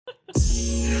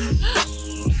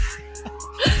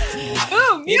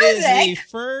It is the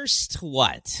first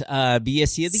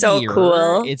BSC of the so year.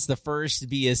 Cool. It's the first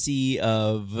BSC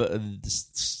of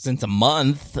since a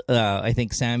month. I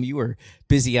think, Sam, you were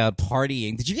busy out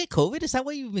partying. Did you get COVID? Is that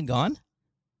why you've been gone?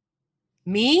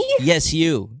 Me? Yes,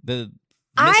 you. The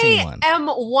missing one. I am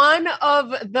one of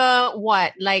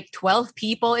the 12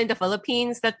 people in the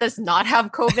Philippines that does not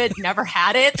have COVID, never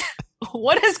had it.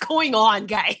 What is going on,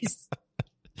 guys?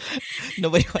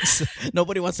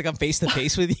 Nobody wants to come face to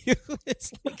face with you.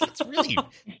 It's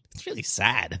really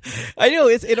sad. I know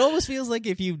it almost feels like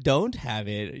if you don't have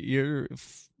it,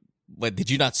 what, did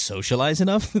you not socialize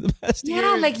enough in the past year?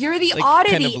 Yeah, like you're the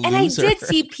oddity. Kind of and I did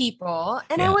see people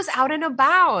and I was out and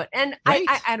about and right?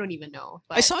 I don't even know.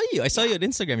 But, I saw you on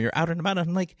Instagram. You're out and about and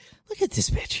I'm like, look at this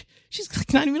bitch. She's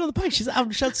like not even on the bike. She's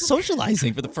out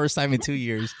socializing for the first time in 2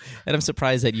 years. And I'm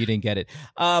surprised that you didn't get it.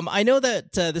 I know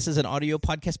that this is an audio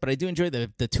podcast, but I do enjoy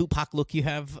the Tupac look you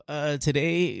have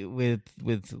today with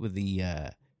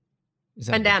the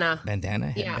bandana.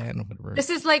 Bandana, yeah. headband, whatever. This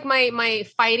is like my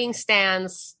fighting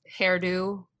stance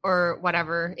hairdo or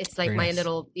whatever. It's like very my nice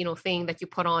little, thing that you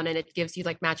put on and it gives you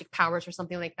like magic powers or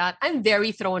something like that. I'm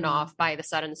very thrown off by the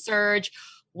sudden surge.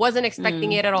 Wasn't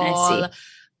expecting it at all.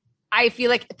 I feel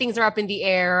like things are up in the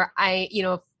air. I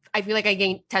feel like I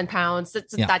gained 10 pounds.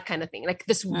 It's that kind of thing. Like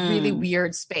this really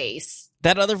weird space.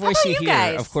 That other voice you hear,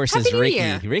 guys? Of course, Happy is Ricky.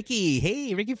 Year. Ricky,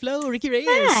 hey, Ricky Flo, Ricky Reyes,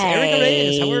 Hi. Erica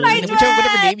Reyes, however, Hi,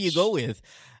 whatever name you go with.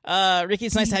 Ricky,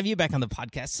 it's nice to have you back on the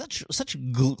podcast. Such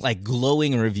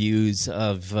glowing reviews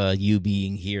of you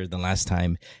being here the last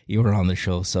time you were on the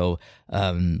show. So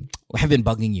I have been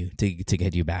bugging you to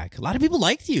get you back. A lot of people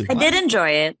liked you. I did enjoy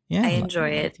it. Yeah, I enjoy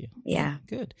it. Yeah.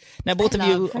 Good. Now, both of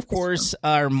you, of course,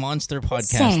 are monster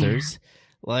podcasters.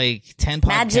 Like 10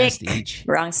 podcasts each.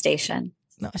 Wrong station.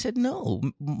 No, I said no.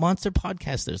 Monster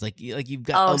podcasters, like you've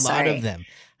got a lot of them.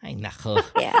 I know.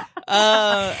 Yeah.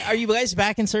 Are you guys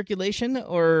back in circulation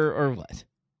or what?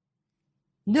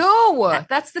 No,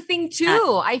 that's the thing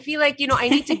too. I feel like I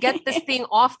need to get this thing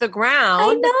off the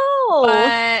ground. I know.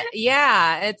 But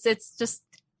yeah, it's just.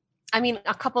 I mean,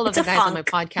 a couple of the guys on my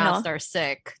podcast are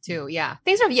sick too. Yeah,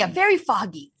 things are very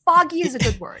foggy. Foggy is a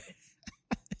good word.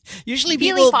 Usually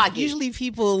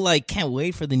people like can't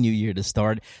wait for the new year to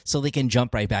start so they can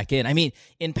jump right back in. I mean,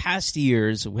 in past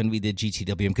years when we did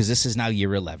GTWM, because this is now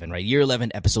year 11, right? Year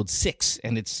 11, episode 6,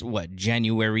 and it's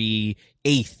January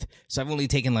 8th. So I've only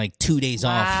taken like 2 days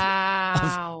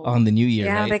off on the new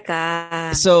year,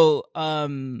 right? So, what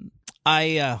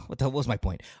the hell was my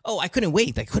point? Oh, I couldn't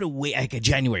wait. I had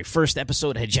January 1st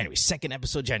episode. I had January 2nd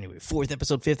episode, January 4th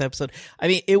episode, 5th episode. I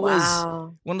mean, it was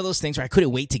one of those things where I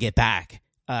couldn't wait to get back.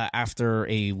 After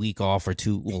a week off or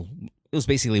two, well, it was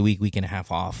basically a week and a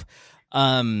half off.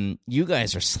 You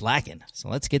guys are slacking, so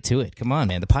let's get to it. Come on,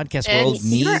 man. The podcast world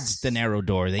needs the narrow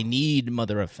door. They need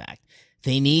Mother of Fact.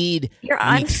 They need. You're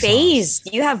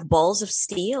unfazed. You have balls of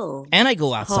steel. And I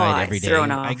go outside every day.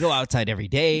 I go outside every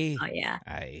day. Oh yeah.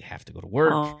 I have to go to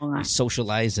work. I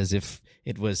socialize as if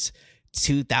it was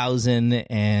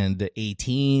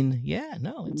 2018. Yeah,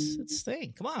 no, it's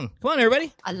thing. Come on,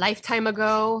 everybody. A lifetime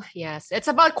ago. Yes, it's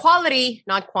about quality,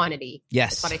 not quantity.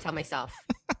 Yes, that's what I tell myself.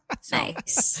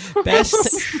 Nice.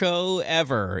 Best show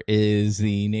ever is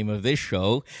the name of this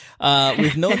show.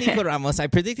 With no Nico Ramos. I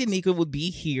predicted Nico would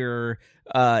be here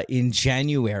in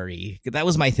January. That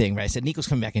was my thing, right? I said Nico's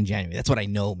coming back in January. That's what I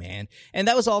know, man. And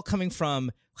that was all coming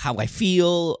from how I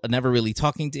feel, never really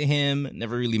talking to him,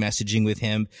 never really messaging with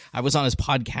him. I was on his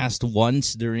podcast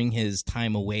once during his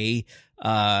time away.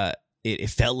 It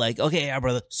felt like, okay, yeah,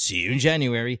 brother, see you in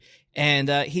January. And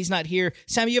he's not here.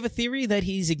 Sam, you have a theory that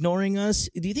he's ignoring us?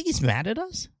 Do you think he's mad at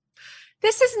us?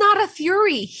 This is not a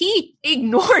theory. He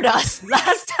ignored us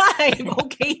last time.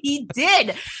 Okay, he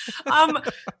did.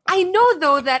 I know,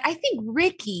 though, that I think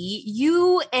Ricky,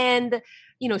 you and,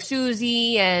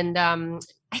 Susie and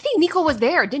I think Nico was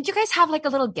there. Didn't you guys have like a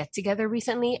little get-together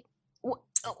recently?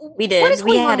 We did.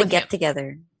 We had a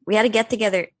get-together. We had a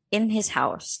get-together in his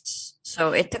house.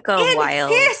 So it took a while.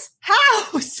 In his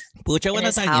house! Pucha, wala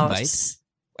tayong invite.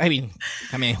 I mean,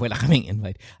 wala kaming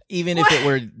invite. Even if it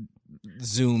were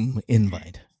Zoom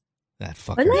invite. That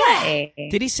fucker.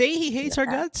 Did he say he hates our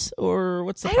guts? Or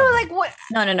what's the problem? I don't like what.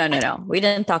 No. We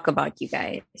didn't talk about you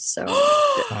guys. So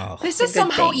this is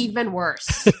somehow even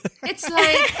worse. It's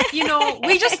like,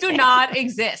 we just do not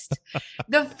exist.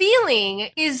 The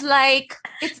feeling is like,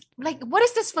 it's like, what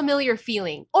is this familiar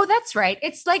feeling? Oh, that's right.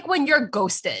 It's like when you're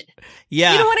ghosted.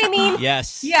 Yeah. You know what I mean?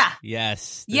 Yes. Yeah.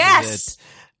 Yes. Yes.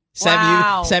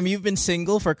 Sam, you've been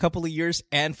single for a couple of years,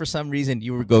 and for some reason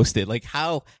you were ghosted. Like,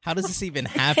 how does this even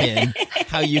happen?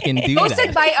 How you can do ghosted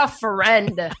that? by a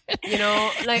friend,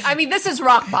 Like, I mean, this is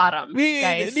rock bottom,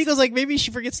 guys. Nico's like, maybe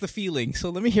she forgets the feeling, so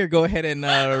let me go ahead and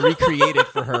recreate it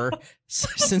for her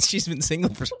since she's been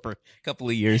single for a couple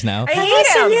of years now. I hate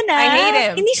him.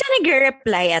 Hindi siya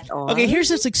nag-reply at all. Okay, here's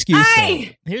his excuse.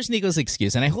 Here's Nico's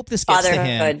excuse, and I hope this gets to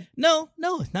him. No,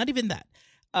 not even that.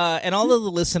 And all of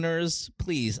the listeners,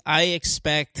 please, I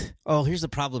expect. Oh, here's the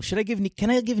problem. Can I give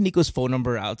Nico's phone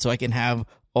number out so I can have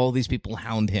all these people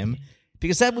hound him?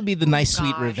 Because that would be the nice,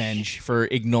 sweet revenge for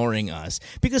ignoring us.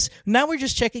 Because now we're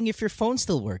just checking if your phone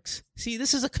still works. See,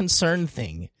 this is a concern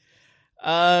thing.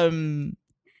 So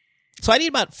I need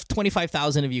about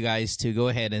 25,000 of you guys to go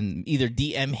ahead and either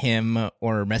DM him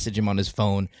or message him on his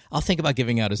phone. I'll think about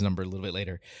giving out his number a little bit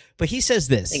later. But he says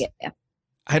this.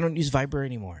 I don't use Viber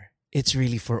anymore. It's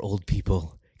really for old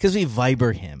people. Because we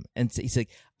Viber him. And he's like,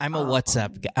 I'm a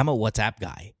WhatsApp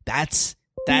guy. That's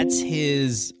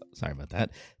his... Sorry about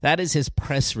that. That is his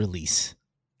press release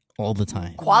all the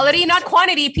time. Quality, not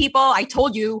quantity, people. I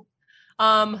told you.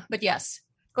 But yes,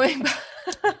 going back.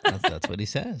 That's what he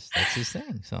says. That's his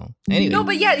thing. So anyway. No,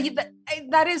 but yeah,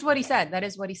 that is what he said.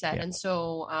 Yeah. And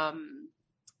so,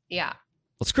 yeah.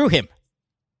 Well, screw him.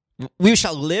 We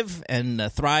shall live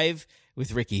and thrive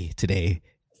with Ricky today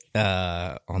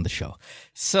on the show.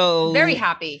 So very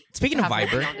happy. Speaking of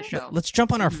Viber, on the show. Let's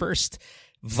jump on our first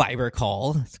Viber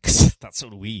call, because that's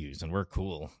what we use and we're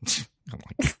cool. Come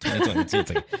on, 2022.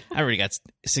 It's like, I already got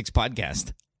 6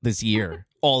 podcasts this year,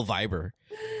 all Viber.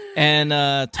 And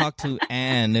talk to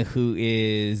Anne,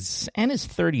 Anne is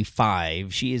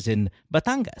 35. She is in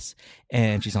Batangas,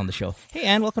 and she's on the show. Hey,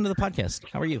 Anne, welcome to the podcast.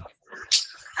 How are you?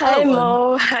 Hi,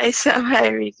 Mo. Hi, Sam. Hi,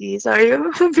 Ricky. Sorry,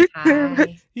 I'm a bit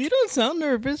nervous. You don't sound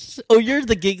nervous. Oh, you're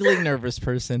the giggling nervous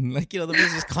person. Like, the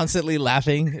person is constantly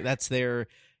laughing. That's their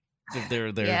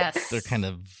kind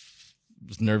of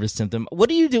nervous symptom. What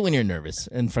do you do when you're nervous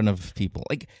in front of people?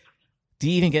 Like, do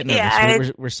you even get nervous?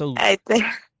 Yeah, we're so...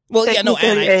 Well, yeah, no,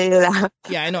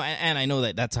 I know, and I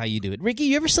know that's how you do it. Ricky,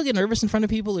 you ever still get nervous in front of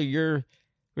people, or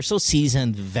we're so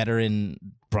seasoned, veteran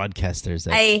broadcasters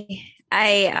that...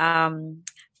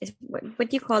 what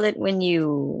do you call it when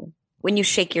you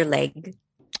shake your leg?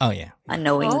 Oh yeah,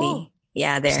 unknowingly. Oh.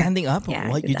 Yeah, there. Standing up. Yeah,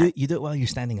 what you do? You do it while you're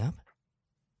standing up.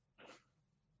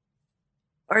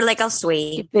 Or like I'll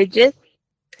sway. Fidget?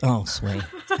 Oh, sway.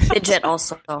 Fidget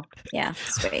also. Yeah,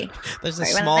 sway. There's a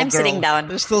small I'm girl. Sitting down.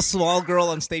 There's still a small girl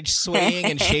on stage swaying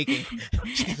and shaking.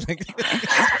 She's like,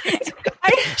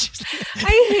 I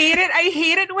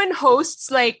hate it when hosts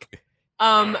start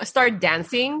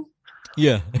dancing.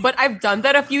 Yeah. But I've done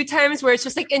that a few times where it's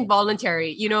just like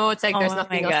involuntary. It's like there's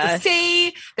nothing else to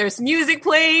say. There's music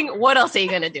playing. What else are you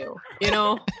going to do?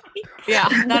 Yeah,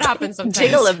 that happens sometimes.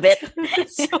 Jiggle a bit.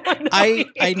 So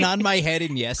I nod my head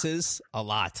in yeses a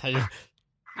lot. And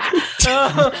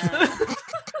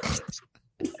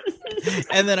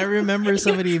then I remember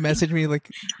somebody messaged me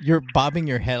like, you're bobbing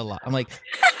your head a lot. I'm like,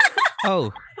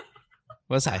 oh,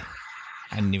 was I?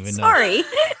 I didn't even know. Sorry.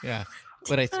 Yeah.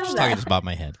 But I just bobbed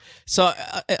my head. So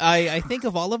I think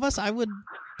of all of us, I would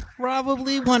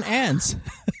probably want Anne's.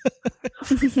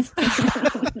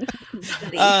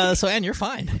 So Anne, you're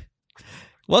fine.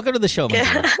 Welcome to the show, my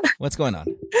dear. What's going on?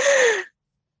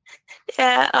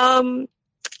 Yeah,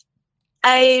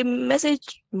 I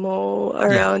messaged Mo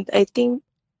around, I think,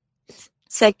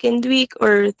 2nd week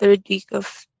or 3rd week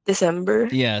of December.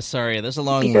 Yeah, sorry. There's a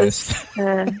long list.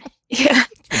 Yeah.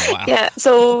 Yeah.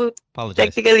 So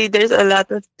technically there's a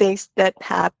lot of things that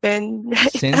happened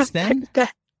since then.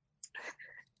 That.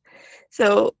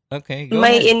 So okay,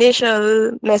 my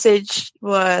initial message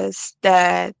was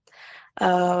that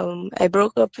I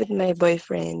broke up with my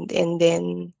boyfriend, and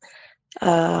then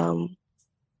I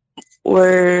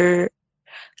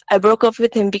broke up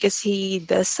with him because he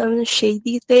does some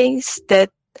shady things that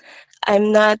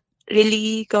I'm not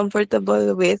really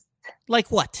comfortable with.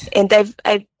 Like what? And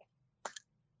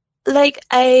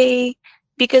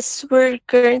because we're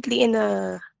currently in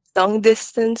a long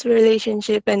distance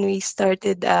relationship, and we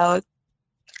started out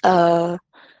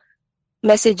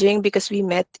messaging because we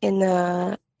met in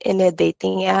a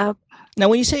dating app. Now,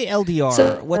 when you say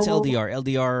LDR, what's LDR?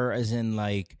 LDR as in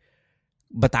like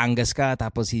Batangas ka,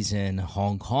 tapos he's in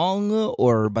Hong Kong,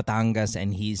 or Batangas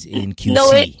and he's in QC?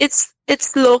 No,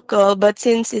 it's local, but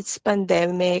since it's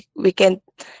pandemic, we can't.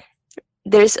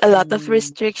 There's a lot of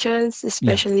restrictions,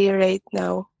 especially right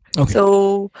now. Okay.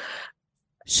 So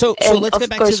let's get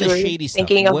back to the shady stuff.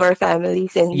 Thinking of our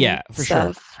families and for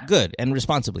stuff. Sure. Good and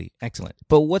responsibly, excellent.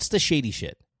 But what's the shady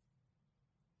shit?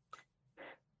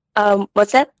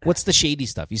 What's that? What's the shady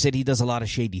stuff? You said he does a lot of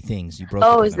shady things. You broke.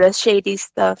 Oh, the shady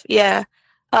stuff. Yeah.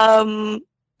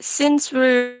 Since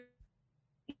we're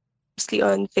mostly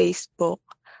on Facebook,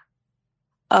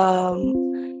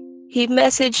 he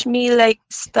messaged me like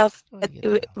stuff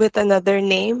with another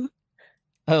name.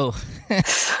 Oh.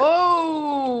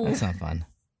 Oh. That's not fun.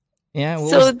 Yeah.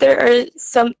 So there are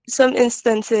some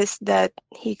instances that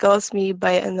he calls me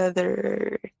by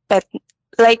another pet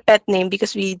name,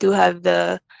 because we do have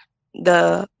the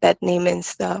pet name and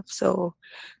stuff. So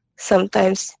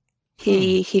sometimes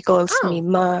he calls me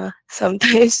Ma.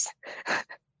 Sometimes.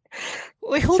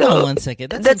 Wait, hold on one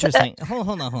second. That's interesting. Hold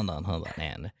on,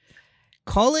 Anne.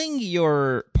 Calling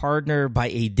your partner by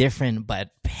a different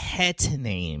but pet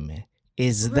name,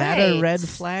 is that a red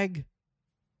flag?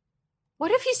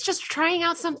 What if he's just trying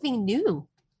out something new?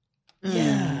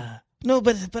 Yeah. No,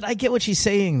 but I get what she's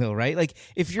saying though, right? Like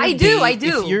if you're I do.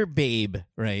 If you're Babe,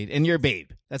 right? And you're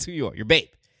Babe. That's who you are. You're Babe.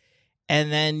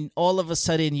 And then all of a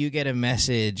sudden you get a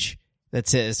message that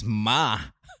says Ma.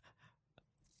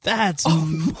 That's like a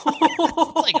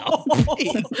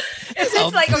big, it's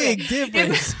like big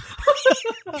difference.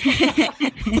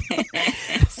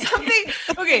 Something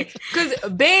because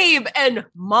Babe and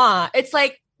Ma, it's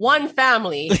like one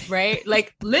family, right?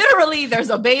 Like literally,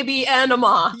 there's a baby and a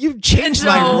Ma. You've changed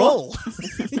my role.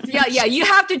 yeah, you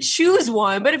have to choose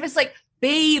one. But if it's like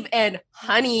Babe and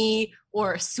Honey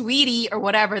or Sweetie or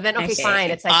whatever, then okay,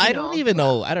 fine. It's like I don't even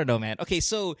know. I don't know, man. Okay,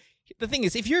 so the thing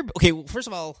is, if you're first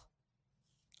of all,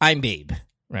 I'm Babe,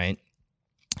 right?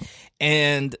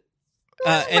 And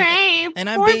and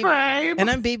I'm Babe, and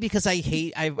I'm Babe because I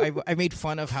made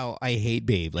fun of how I hate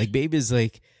Babe. Like Babe is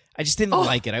like, I just didn't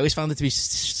like it. I always found it to be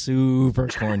super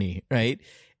corny, right?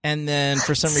 And then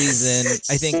for some reason,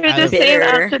 I think we're the same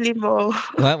actually, Mo.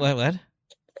 What?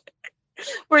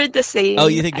 We're the same. Oh,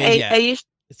 you think Babe?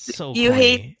 It's so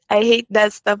corny. I hate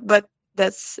that stuff, but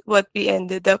that's what we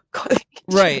ended up calling.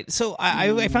 Right. So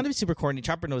I found it to be super corny.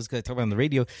 Chopper knows because I talk about it on the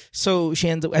radio. So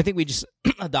I think we just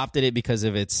adopted it because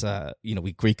of its,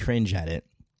 we cringe at it.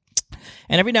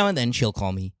 And every now and then she'll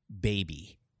call me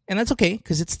baby. And that's okay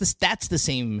because that's the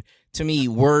same, to me,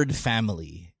 word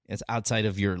family. It's outside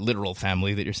of your literal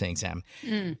family that you're saying, Sam.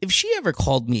 If she ever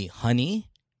called me honey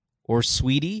or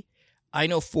sweetie, I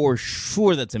know for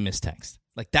sure that's a mistext.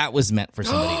 Like that was meant for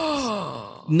somebody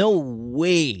else. No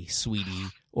way, sweetie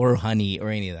or honey or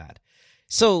any of that.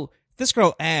 So this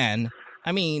girl, Anne,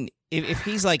 I mean, if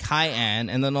he's like, hi, Anne,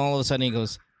 and then all of a sudden he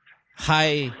goes,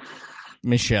 hi,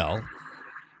 Michelle,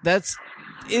 that's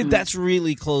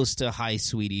really close to hi,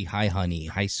 sweetie, hi, honey,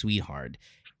 hi, sweetheart,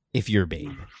 if you're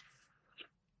Babe.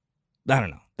 I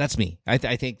don't know. That's me. I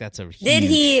think that's a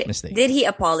huge mistake. Did he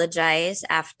apologize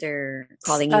after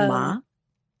calling you Ma?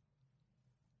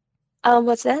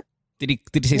 What's that? Did he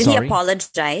say sorry? Did he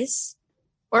apologize?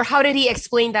 Or how did he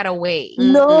explain that away?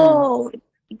 No.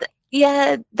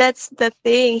 Yeah, that's the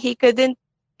thing. He couldn't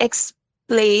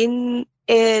explain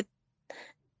it.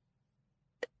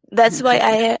 That's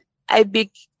why I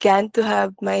began to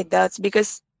have my doubts,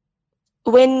 because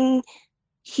when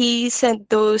he sent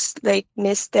those like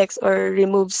missed texts or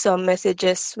removed some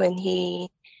messages when he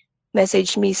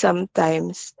messaged me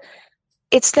sometimes,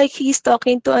 it's like he's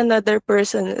talking to another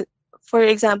person. For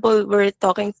example, we're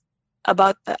talking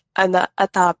about a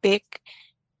topic,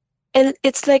 and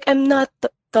it's like I'm not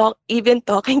even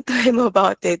talking to him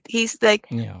about it. He's like,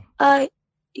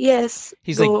 yes.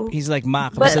 He's like, Ma,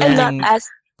 but I'm not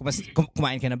asking.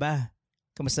 Kumain ka na ba?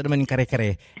 Kamusta naman yung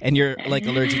kare-kare? And you're like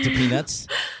allergic to peanuts?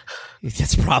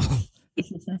 That's a problem.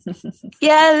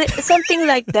 Yeah, something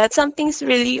like that. Something's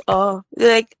really off.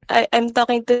 Like I'm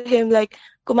talking to him like,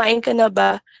 kumain ka na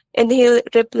ba? And he'll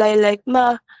reply like,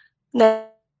 Ma,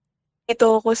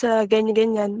 ito ako sa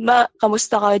ganyan-ganyan. Ma,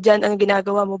 kamusta ka dyan? Anong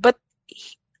ginagawa mo? But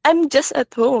I'm just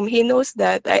at home. He knows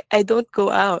that. I don't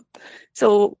go out.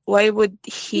 So why would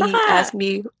he ask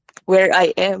me where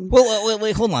I am? Well,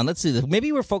 wait, hold on. Let's do this.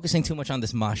 Maybe we're focusing too much on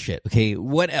this Ma shit. Okay,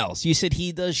 what else? You said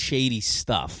he does shady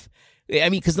stuff. I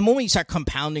mean, because the moment you start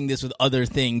compounding this with other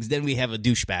things, then we have a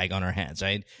douchebag on our hands,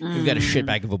 right? We've got a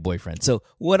shitbag of a boyfriend. So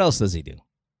what else does he do?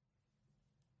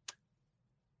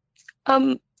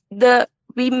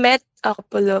 We met a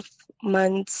couple of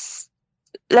months,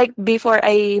 like before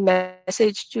I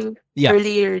messaged you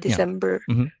earlier December,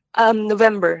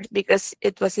 November, because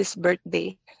it was his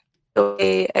birthday. So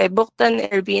I booked an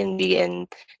Airbnb and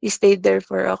we stayed there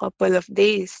for a couple of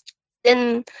days.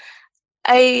 Then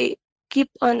I keep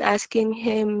on asking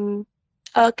him,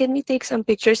 can we take some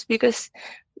pictures? Because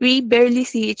we barely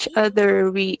see each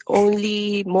other. We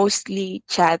only mostly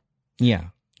chat.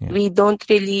 Yeah. We don't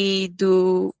really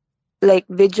do like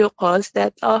video calls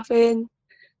that often.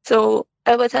 So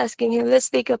I was asking him, let's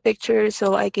take a picture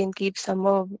so I can keep some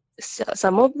of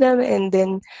them, and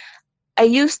then I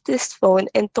used this phone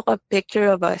and took a picture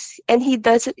of us, and he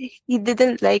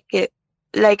didn't like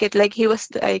he was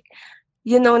like,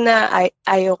 na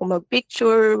ayaw ko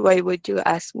mag-picture, why would you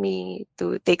ask me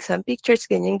to take some pictures,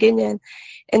 ganyan, ganyan.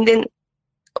 And then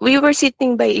we were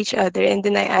sitting by each other, and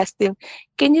then I asked him,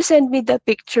 can you send me the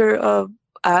picture of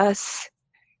us?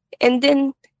 And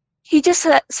then he just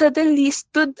suddenly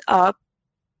stood up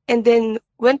and then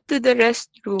went to the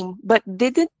restroom but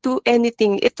didn't do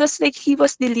anything. It was like he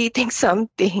was deleting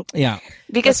something. Yeah.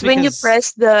 Because when you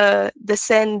press the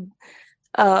send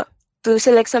to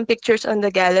select some pictures on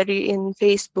the gallery in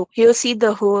Facebook, you'll see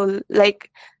the whole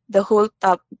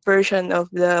top version of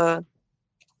the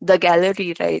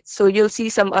gallery, right? So you'll see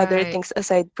some other things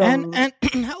aside from.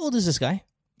 And how old is this guy?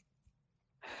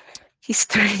 He's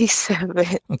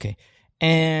 37. Okay.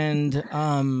 And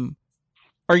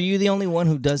are you the only one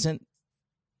who doesn't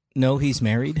know he's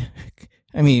married?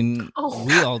 I mean,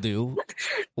 we all do.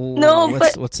 No,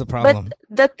 what's the problem? But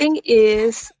the thing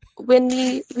is, when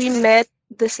we met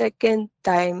the second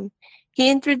time, he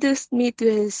introduced me to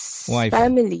his wife.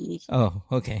 Family. Oh,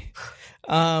 okay.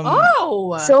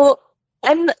 So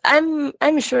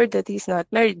I'm sure that he's not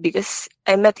married because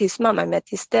I met his mom, I met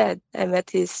his dad, I met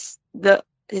his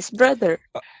brother.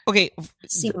 Okay.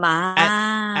 Si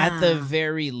at the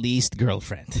very least,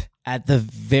 girlfriend. At the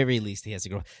very least, he has a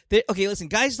girl. Okay, listen,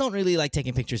 guys don't really like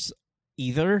taking pictures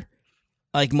either.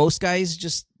 Like most guys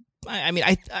just, I mean,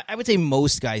 I would say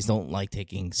most guys don't like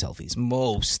taking selfies.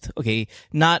 Most, okay?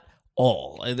 Not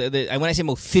all. When I say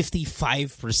most,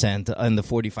 55% and the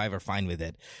 45 are fine with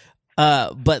it.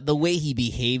 But the way he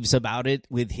behaves about it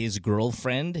with his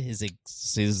girlfriend, his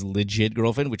legit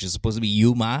girlfriend, which is supposed to be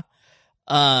Yuma,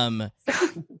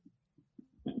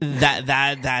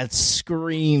 that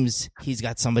screams he's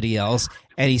got somebody else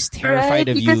and he's terrified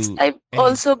of because you. I've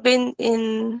also been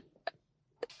in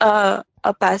a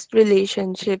past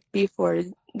relationship before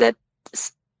that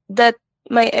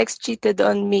my ex cheated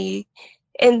on me,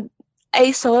 and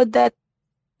I saw that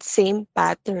same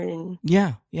pattern.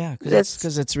 Yeah,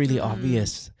 because it's really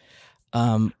obvious.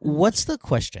 What's the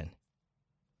question?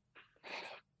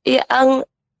 Yeah,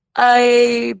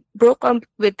 I broke up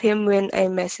with him when I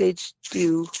messaged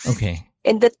you. Okay.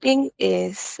 And the thing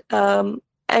is, I'm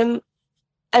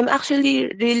actually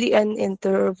really an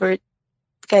introvert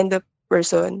kind of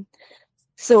person.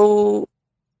 So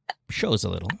shows a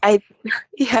little.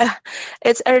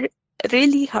 It's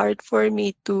really hard for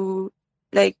me to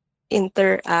like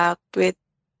interact with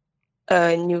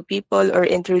new people or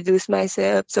introduce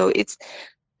myself. So it's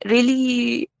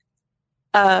really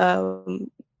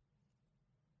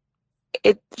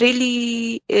it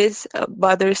really is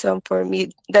bothersome for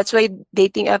me. That's why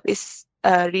dating app is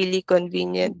really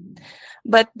convenient.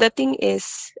 But the thing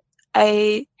is,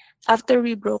 after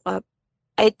we broke up,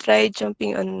 I tried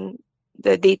jumping on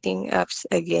the dating apps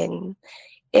again,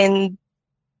 and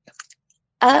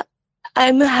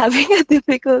I'm having a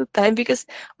difficult time because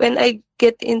when I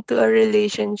get into a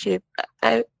relationship,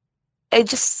 I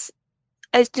just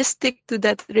stick to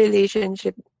that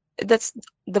relationship. That's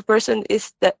the person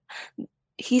is that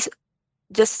he's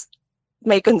just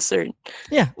my concern.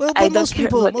 Yeah, well, I don't care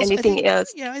about anything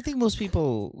else. Yeah, I think most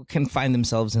people can find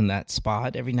themselves in that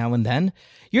spot every now and then.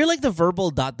 You're like the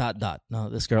verbal ... No,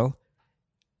 this girl.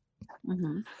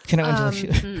 Mm-hmm. Can I interrupt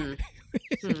you?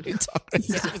 Everything's ...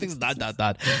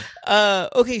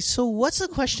 Okay, so what's the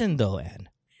question though, Anne?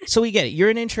 So we get it.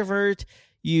 You're an introvert.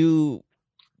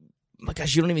 My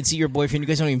gosh, you don't even see your boyfriend. You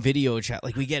guys don't even video chat.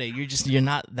 Like, we get it. You're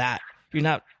not that. You're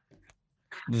not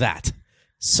that.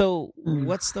 So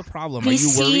what's the problem? Are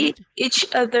you worried? See each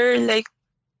other like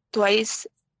twice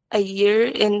a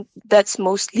year, and that's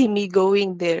mostly me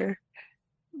going there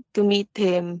to meet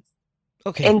him.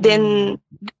 Okay. And then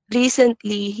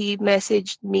recently he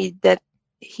messaged me that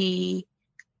he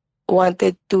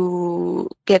wanted to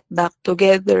get back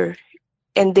together.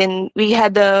 And then we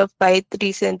had a fight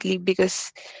recently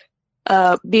because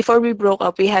before we broke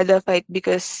up, we had a fight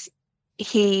because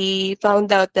he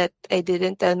found out that I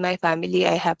didn't tell my family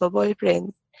I have a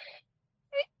boyfriend.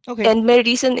 Okay. And my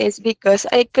reason is because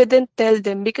I couldn't tell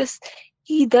them because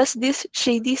he does this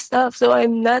shady stuff. So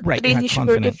I'm not really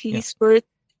sure if he's worth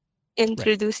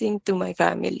introducing to my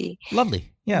family.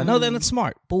 Lovely. Yeah, no, then it's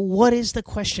smart. But what is the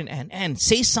question, Anne? Anne,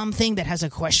 say something that has a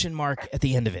question mark at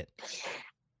the end of it.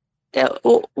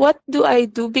 What do I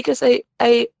do? Because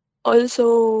I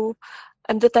also,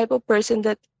 I'm the type of person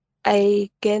that I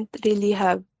can't really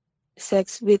have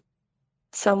sex with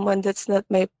someone that's not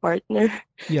my partner.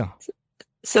 Yeah.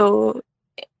 So,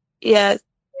 yeah.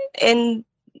 And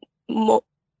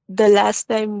the last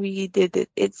time we did it,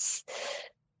 it's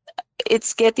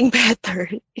getting better,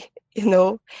 you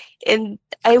know. And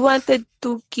I wanted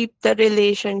to keep the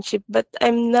relationship, but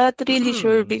I'm not really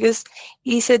sure because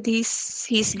he said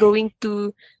he's going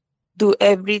to do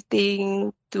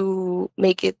everything to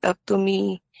make it up to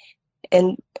me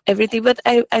and everything, but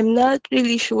I'm not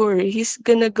really sure. He's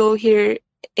gonna go here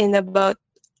in about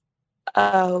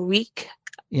a week.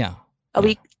 Yeah. A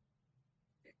week.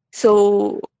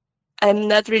 So I'm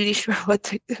not really sure what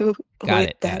to do. Got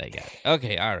it.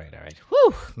 Okay. All right.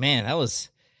 Whew, man, that was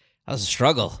a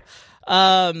struggle.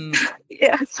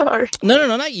 Yeah, sorry. No,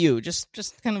 not you. Just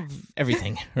kind of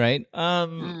everything, right?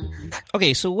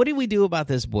 Okay, so what do we do about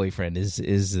this boyfriend? Is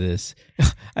this?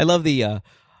 I love the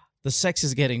sex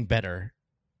is getting better.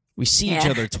 We see each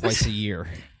other twice a year.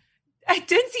 I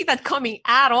didn't see that coming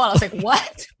at all. I was like,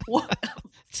 what? What?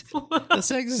 The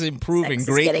sex is improving sex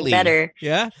greatly. Is getting better.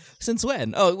 Yeah? Since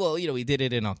when? Oh, well, we did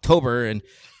it in October, and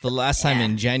the last time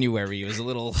in January, it was a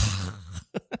little...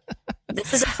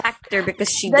 This is a factor because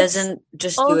she doesn't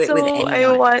just do it with anyone.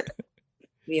 I want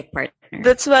be a partner.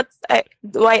 That's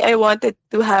why I wanted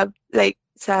to have like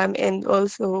Sam, and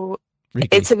also Ricky.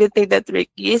 It's a good thing that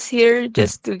Ricky is here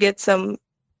just to get some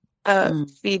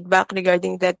feedback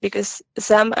regarding that, because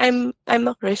Sam, I'm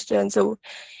a Christian, so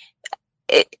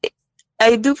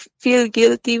I do feel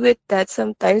guilty with that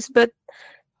sometimes, but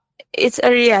it's a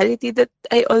reality that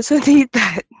I also need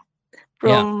that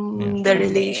from the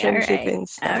relationship and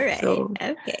stuff. All right. So.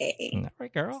 Okay. All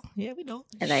right, girl. Yeah, we know.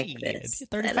 I like this.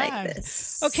 35. I like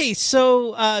this. Okay,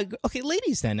 so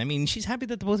ladies then. I mean, she's happy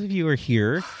that the both of you are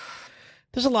here.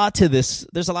 There's a lot to this.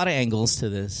 There's a lot of angles to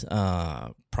this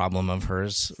problem of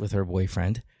hers with her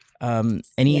boyfriend.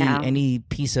 Any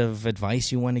piece of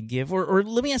advice you want to give? Or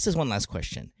let me ask this one last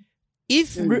question.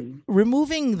 If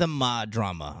removing the ma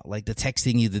drama, like the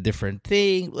texting you the different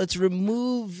thing, let's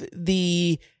remove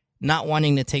the not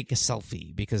wanting to take a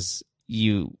selfie because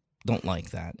you don't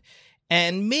like that.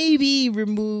 And maybe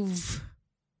remove...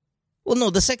 Well,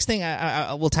 no, the sex thing,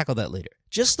 I will tackle that later.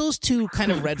 Just those two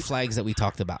kind of red flags that we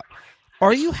talked about.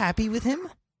 Are you happy with him?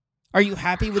 Are you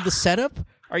happy with the setup?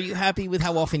 Are you happy with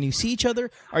how often you see each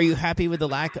other? Are you happy with the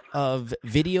lack of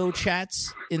video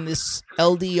chats in this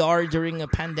LDR during a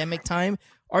pandemic time?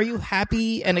 Are you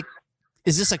happy, and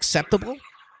is this acceptable?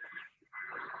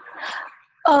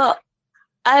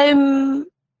 I'm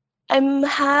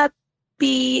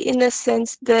happy in a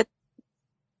sense that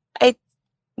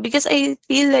because I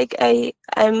feel like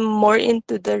I'm more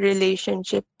into the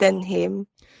relationship than him.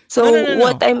 So no.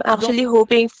 what I'm actually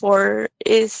hoping for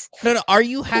is... No. Are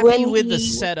you happy with the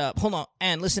setup? Hold on,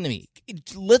 Anne, listen to me.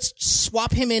 Let's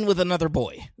swap him in with another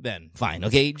boy then. Fine,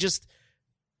 okay? Just,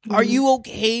 are you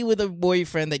okay with a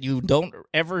boyfriend that you don't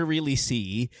ever really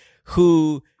see,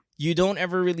 who you don't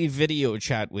ever really video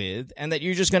chat with, and that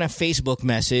you're just going to Facebook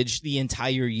message the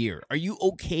entire year? Are you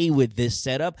okay with this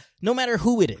setup, no matter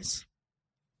who it is?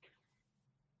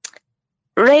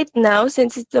 Right now,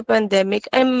 since it's a pandemic,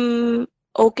 I'm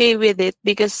okay with it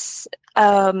because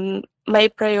my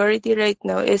priority right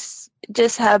now is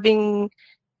just having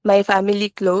my family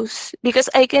close, because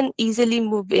I can easily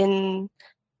move in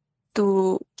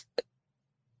to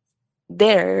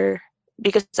there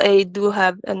because I do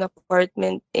have an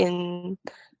apartment in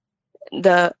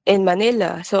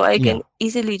Manila, so I can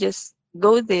easily just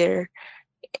go there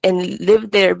and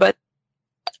live there. But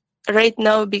right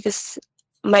now, because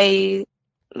my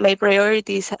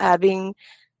priority is having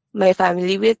my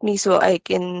family with me, so I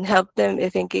can help them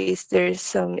if in case there's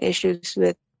some issues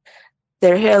with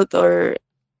their health, or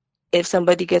if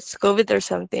somebody gets COVID or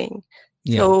something.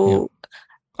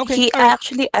 Okay, he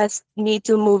actually asked me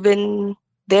to move in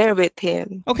there with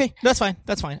him. Okay, that's fine.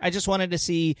 I just wanted to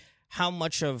see how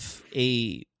much of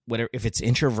whatever, if it's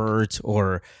introvert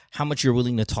or how much you're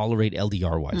willing to tolerate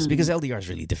LDR wise, because LDR is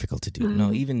really difficult to do.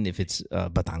 No, even if it's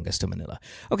Batangas to Manila.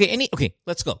 Okay,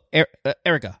 let's go.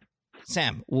 Erica,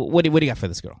 Sam, what do you got for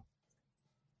this girl?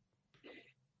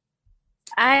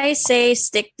 I say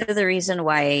stick to the reason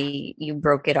why you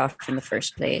broke it off in the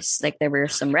first place. Like, there were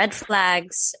some red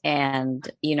flags, and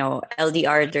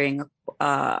LDR during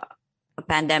a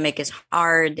pandemic is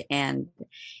hard. And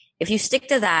if you stick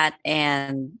to that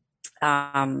and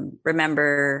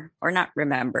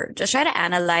just try to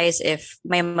analyze if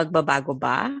may magbabago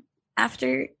ba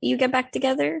after you get back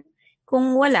together.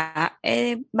 Kung wala,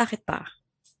 bakit pa?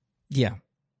 Yeah.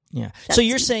 So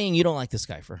you're saying you don't like this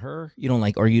guy for her? You don't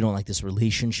like this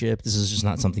relationship? This is just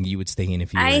not something you would stay in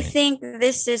if you were in it? I think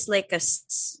this is like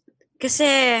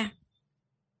kasi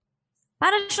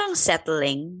parang siyang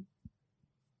settling.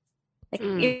 Like,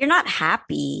 you're not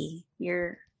happy.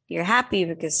 You're happy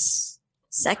because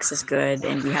sex is good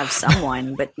and you have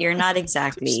someone, but you're not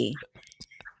exactly.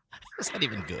 It's not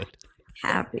even good.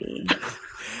 Happy.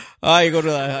 I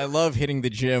love hitting the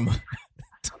gym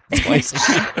twice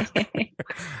a year.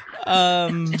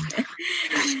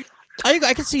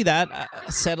 I can see that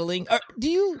settling.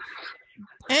 Do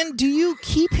you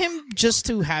keep him just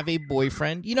to have a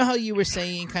boyfriend? You know how you were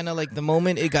saying kind of like the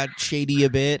moment it got shady a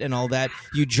bit and all that,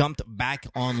 you jumped back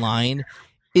online.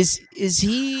 Is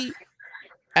he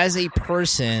as a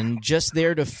person just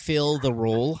there to fill the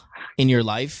role in your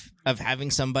life of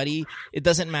having somebody? It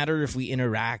doesn't matter if we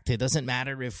interact. It doesn't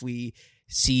matter if we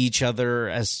see each other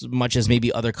as much as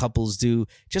maybe other couples do.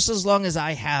 Just as long as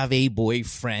I have a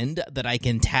boyfriend that I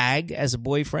can tag as a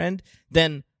boyfriend,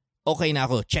 then okay na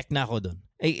ako, check na ako dun.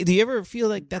 Do you ever feel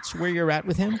like that's where you're at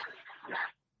with him?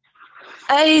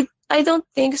 I don't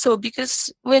think so,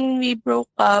 because when we broke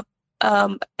up,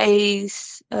 I'm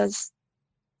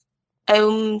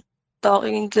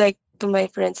talking like to my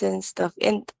friends and stuff,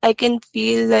 and I can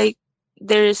feel like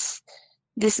there's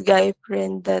this guy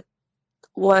friend that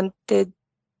wanted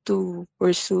to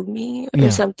pursue me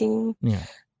or something. Yeah.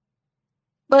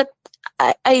 But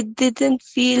I didn't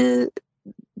feel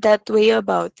that way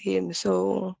about him,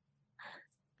 so.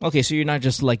 Okay, so you're not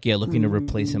just like looking to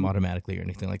replace him automatically or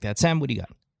anything like that. Sam, what do you got?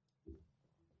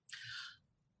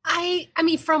 I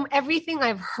mean, from everything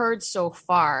I've heard so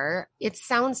far, it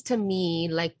sounds to me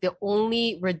like the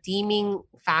only redeeming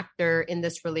factor in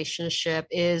this relationship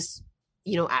is,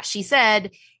 as she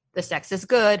said, the sex is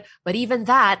good, but even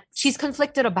that she's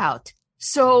conflicted about.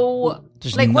 So,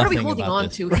 what are we holding on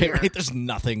to here? Right? There's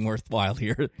nothing worthwhile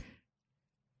here.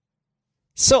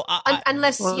 So,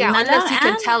 unless you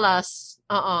can tell us,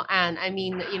 Anne. I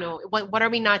mean, what are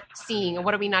we not seeing and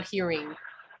what are we not hearing?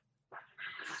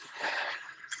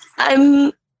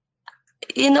 I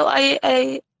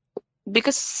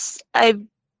because I've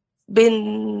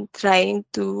been trying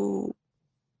to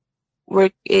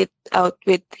work it out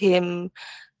with him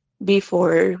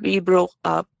before we broke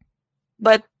up,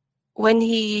 but when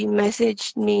he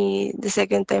messaged me the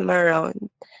second time around,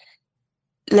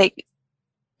 like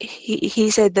he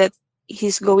said that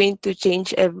he's going to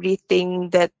change everything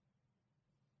that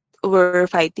we're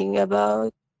fighting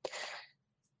about.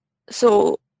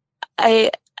 So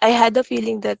I had a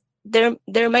feeling that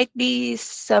there might be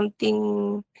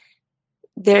something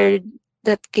there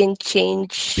that can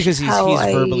change, because he's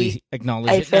verbally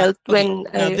acknowledged. I felt when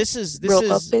I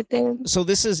broke up with him. So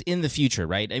this is in the future,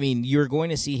 right? I mean, you're going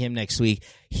to see him next week.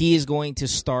 He is going to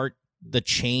start the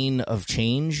chain of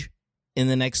change in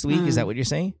the next week. Is that what you're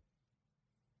saying?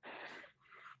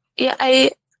 Yeah,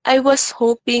 I was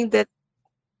hoping that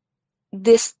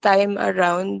this time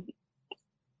around,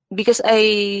 because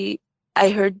I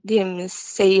heard him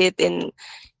say it in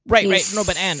right. No,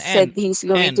 but Anne said he's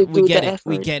going to do the effort.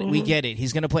 We get it.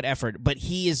 He's going to put effort, but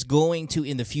he is going to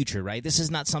in the future, right? This is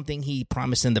not something he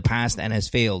promised in the past and has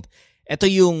failed. Ito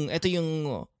yung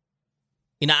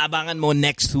inaabangan mo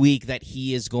next week that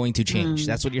he is going to change.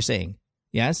 That's what you're saying.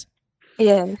 Yes?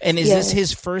 Yeah. And is this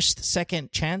his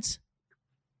second chance?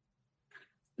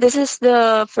 This is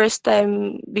the first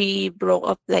time we broke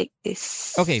up like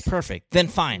this. Okay, perfect. Then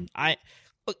fine.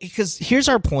 Because here's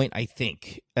our point, I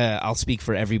think. I'll speak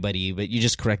for everybody, but you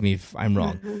just correct me if I'm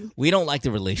wrong. Mm-hmm. We don't like the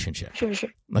relationship. Sure.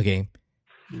 Okay?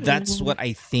 That's what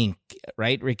I think,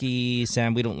 right, Ricky,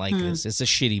 Sam? We don't like this. It's a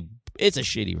shitty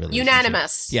relationship.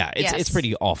 Unanimous. Yeah, it's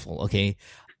pretty awful, okay?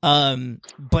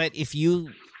 But if you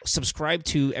subscribe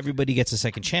to everybody gets a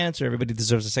second chance or everybody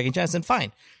deserves a second chance, then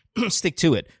fine. Stick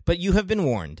to it. But you have been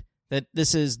warned that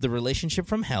this is the relationship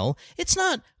from hell. It's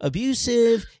not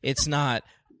abusive. It's not,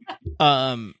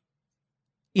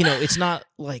 it's not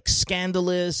like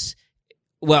scandalous.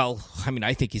 Well, I mean,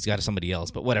 I think he's got somebody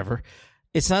else, but whatever.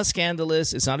 It's not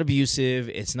scandalous. It's not abusive.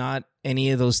 It's not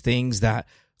any of those things that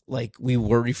like we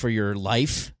worry for your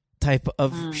life type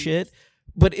of shit.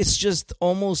 But it's just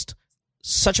almost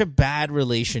such a bad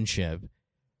relationship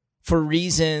for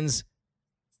reasons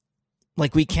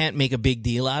like we can't make a big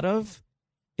deal out of.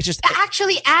 It's just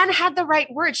actually Anne had the right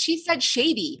word. She said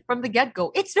shady from the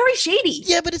get-go. It's very shady.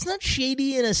 Yeah, but it's not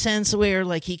shady in a sense where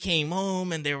like he came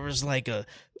home and there was like a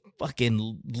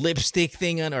fucking lipstick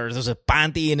thing on, or there's a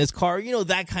panty in his car.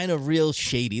 That kind of real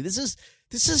shady. This is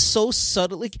so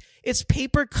subtle. Like it's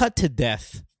paper cut to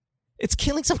death. It's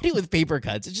killing somebody with paper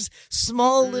cuts. It's just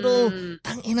small little.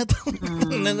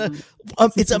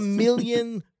 It's a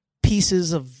million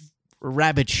pieces of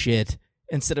rabbit shit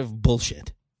instead of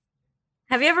bullshit.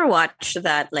 Have you ever watched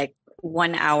that like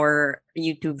 1 hour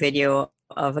YouTube video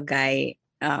of a guy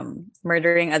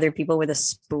murdering other people with a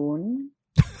spoon?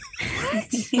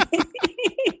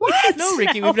 What? No,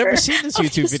 Ricky. We've never seen this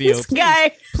YouTube video. This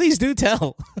guy. Please do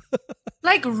tell.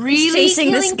 Like really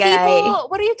chasing this killing guy. people?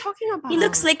 What are you talking about? He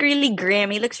looks like really grim.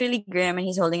 He looks really grim, and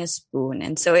he's holding a spoon.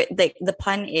 And so, the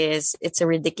pun is, it's a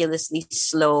ridiculously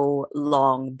slow,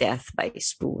 long death by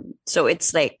spoon. So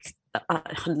it's like a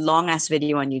long ass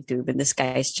video on YouTube, and this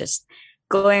guy is just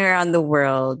going around the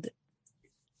world,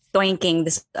 doinking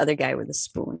this other guy with a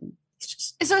spoon.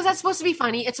 So is that supposed to be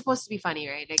funny? It's supposed to be funny,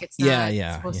 right? Like it's not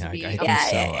supposed to be. I think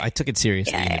so. I took it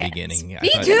seriously in the beginning.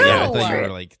 Me too. Yeah, I thought you were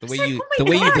like the way you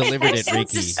delivered it,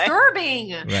 Ricky.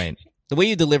 Disturbing. Right. The way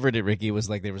you delivered it, Ricky,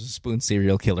 was like there was a spoon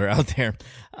serial killer out there.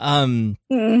 But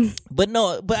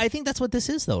I think that's what this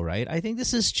is, though, right? I think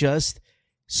this is just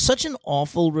such an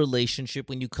awful relationship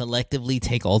when you collectively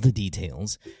take all the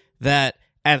details that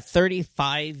at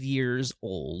 35 years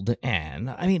old,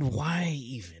 Anne, I mean, why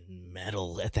even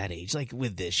meddle at that age, like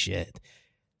with this shit?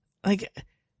 Like,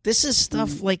 this is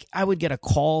stuff like I would get a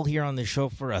call here on the show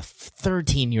for a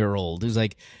 13-year-old who's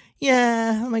like,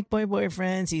 yeah, I'm like,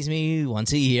 boyfriend sees me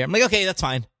once a year. I'm like, okay, that's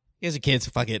fine. You guys are kids,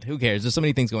 fuck it. Who cares? There's so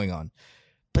many things going on.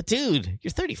 But dude, you're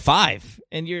 35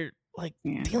 and you're like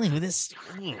dealing with this.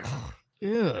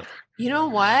 Ugh. You know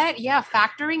what? Yeah,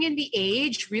 factoring in the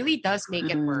age really does make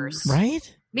it worse.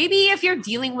 Right? Maybe if you're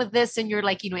dealing with this and you're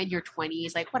like, in your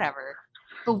 20s, like whatever.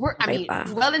 But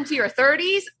well into your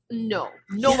 30s, no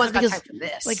one's got time for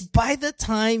this. Like by the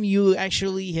time you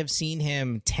actually have seen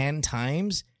him 10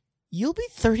 times, you'll be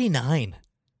 39.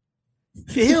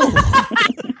 Ew.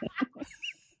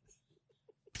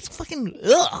 It's fucking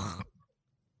ugh.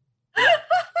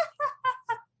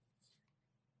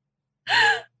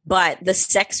 But the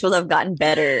sex will have gotten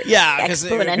better. Yeah, because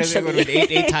it would have exponentially.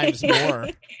 been eight times more.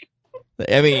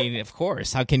 I mean, of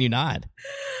course. How can you not?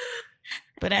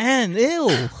 But Anne,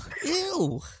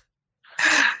 ew.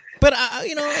 But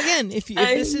again, if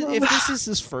this is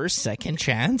his first, second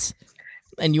chance,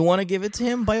 and you want to give it to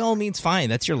him, by all means, fine.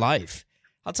 That's your life.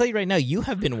 I'll tell you right now, you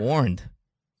have been warned.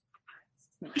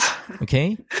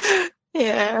 Okay?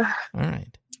 Yeah. All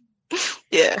right.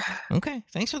 Yeah. Okay.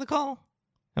 Thanks for the call.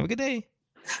 Have a good day.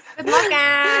 Good luck,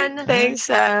 Anne. Thanks,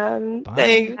 Sam. Bye.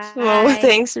 Thanks, Bye. Mo.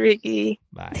 Thanks, Ricky.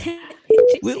 Bye. Did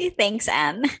you say thanks,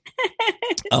 Anne?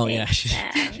 Oh, yeah.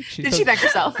 Did she thank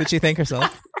herself? Did she thank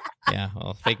herself? Yeah.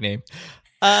 Well, fake name.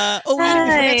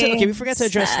 We forgot to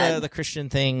address the Christian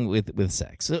thing with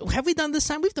sex. So have we done this,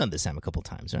 Sam? We've done this, Sam, a couple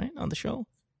times, right? On the show.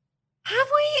 Have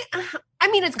we?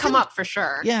 I mean, it's come up for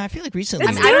sure. Yeah, I feel like recently.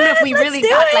 I don't know if we really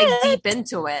got like deep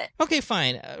into it. Okay,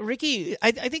 fine. Ricky,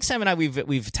 I think Sam and I,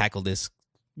 we've tackled this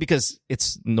because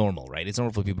it's normal, right? It's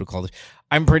normal for people to call this.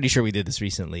 I'm pretty sure we did this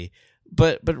recently.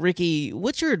 But Ricky,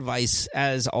 what's your advice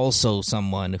as also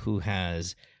someone who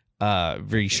has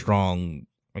very strong,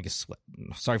 I guess,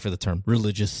 sorry for the term,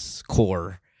 religious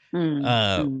core?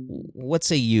 What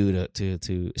say you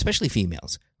to especially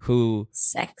females who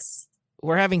who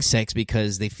are having sex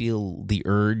because they feel the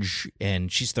urge,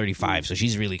 and she's 35, so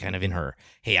she's really kind of in her,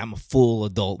 hey, I'm a full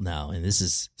adult now, and this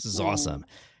is awesome.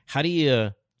 How do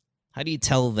you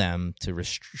tell them to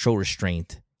show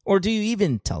restraint, or do you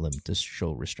even tell them to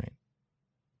show restraint?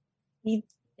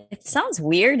 It sounds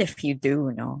weird if you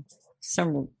do, no?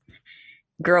 Some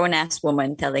grown-ass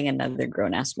woman telling another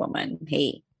grown-ass woman,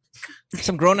 hey.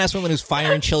 Some grown-ass woman who's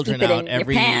firing children out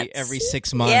every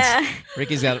 6 months. Yeah.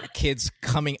 Ricky's got kids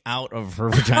coming out of her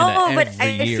vagina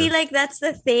every year. I feel like that's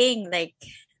the thing. Like,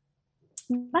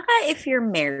 baka if you're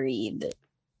married,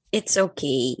 it's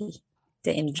okay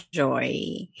to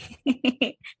enjoy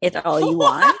it all you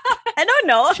want. I don't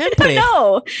know. Siyempre. I don't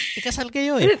know. Ikasal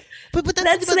kayo eh. But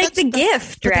that's like the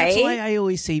gift, right? That's why I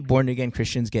always say born-again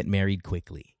Christians get married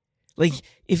quickly. Like,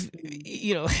 if,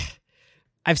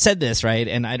 I've said this, right?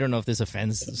 And I don't know if this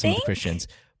offends some Christians,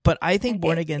 but I think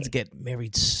born-agains get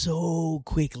married so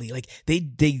quickly. Like, they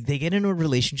get into a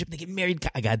relationship, they get married,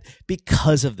 God,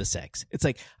 because of the sex. It's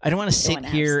like, I don't want to sit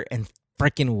here and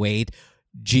freaking wait.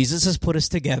 Jesus has put us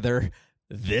together.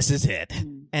 This is it.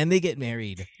 And they get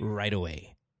married right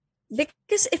away.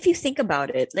 Because if you think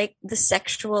about it, like the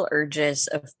sexual urges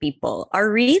of people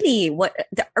are really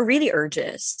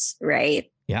urges, right?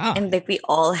 Yeah. And like we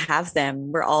all have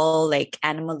them. We're all like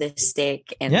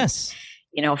animalistic and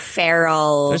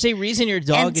feral. There's a reason your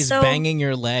dog is banging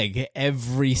your leg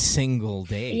every single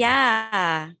day.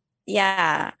 Yeah.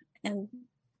 Yeah. And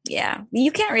yeah,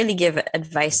 you can't really give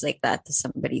advice like that to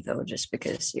somebody though, just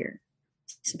because you're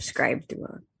subscribed to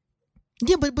a.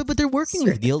 Yeah, but they're working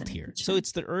with guilt here. So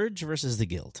it's the urge versus the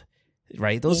guilt,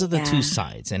 right? Those are the two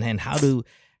sides, and how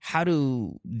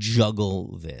to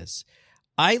juggle this.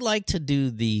 I like to do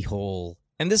the whole,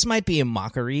 and this might be a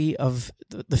mockery of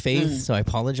the faith, so I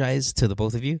apologize to the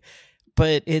both of you,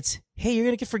 but it's, hey, you're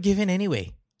gonna get forgiven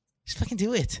anyway. Just fucking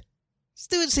do it. Just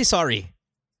do it and say sorry.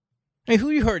 I mean, who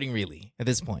are you hurting really at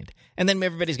this point? And then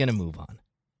everybody's gonna move on.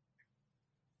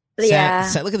 Yeah.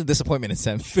 Sam, look at the disappointment in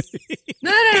Sam.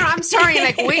 No. I'm sorry.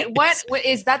 Like, wait, what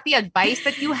is that the advice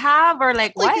that you have, or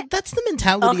like what? That's the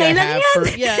mentality I have for.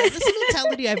 Yeah, that's the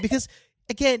mentality I have because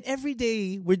again, every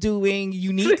day we're doing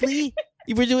uniquely.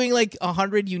 We're doing like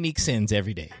 100 unique sins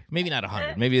every day. Maybe not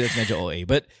 100. Maybe that's medyo OA,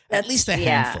 but at least a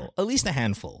handful. At least a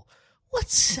handful.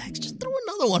 What's sex? Just throw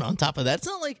another one on top of that. It's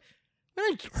not like we're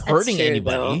not hurting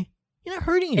anybody. Though. You're not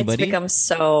hurting anybody. It's become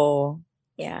so,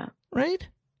 yeah. Right?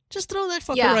 Just throw that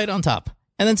fucker right on top.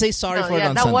 And then say sorry for it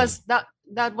on Sunday.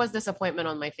 That was disappointment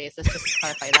on my face. Let's just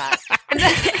clarify that.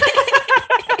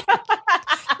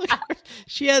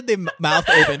 She had the mouth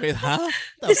open with, huh?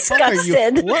 The fuck are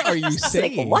you? What are you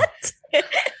saying? Like, what?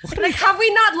 Like, have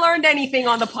we not learned anything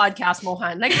on the podcast,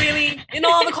 Mohan? Like, really, in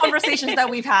all the conversations that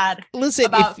we've had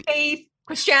about faith,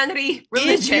 Christianity,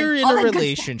 religion. If you're in a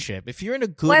relationship, if you're in a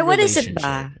good relationship. What is it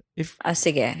ba?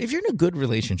 If you're in a good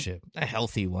relationship, a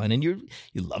healthy one, and you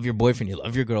love your boyfriend, you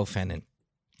love your girlfriend, and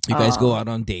you guys go out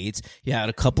on dates, you had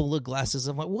a couple of glasses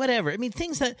of wine, whatever. I mean,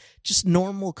 things that just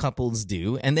normal couples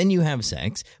do, and then you have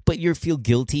sex, but you feel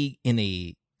guilty in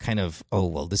a kind of, oh,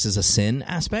 well, this is a sin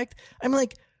aspect. I'm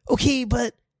like, okay,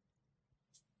 but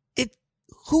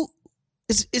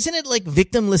isn't it like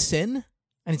victimless sin?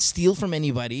 I didn't steal from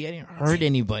anybody. I didn't hurt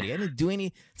anybody. I didn't do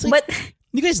any. It's like, but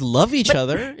you guys love each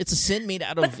other. It's a sin made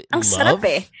out of love. Ang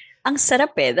sarap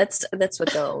eh. That's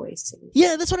what they'll always say.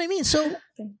 Yeah, that's what I mean. So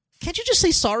can't you just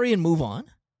say sorry and move on?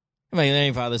 I mean,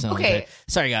 any father sounds okay.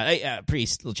 Sorry, God. Hey,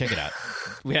 priest, we'll check it out.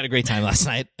 We had a great time last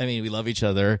night. I mean, we love each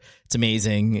other. It's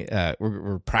amazing.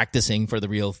 We're practicing for the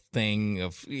real thing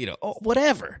of,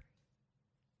 whatever.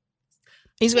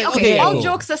 He's like, okay. All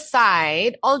jokes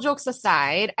aside,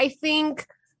 I think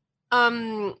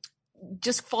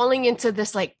just falling into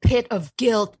this like pit of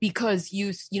guilt because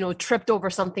you tripped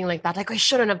over something like that, like I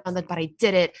shouldn't have done that, but I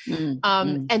did it.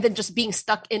 And then just being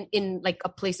stuck in like a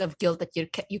place of guilt that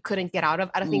you couldn't get out of.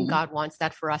 I don't think God wants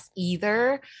that for us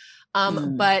either.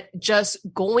 But just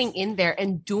going in there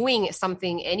and doing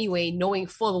something anyway, knowing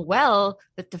full well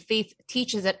that the faith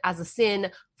teaches it as a sin,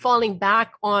 falling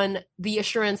back on the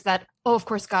assurance that, oh, of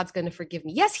course, God's going to forgive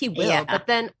me. Yes, he will. Yeah. But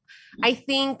then I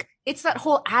think it's that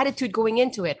whole attitude going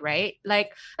into it, right?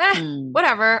 Like,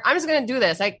 whatever, I'm just going to do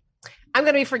this. Like, I'm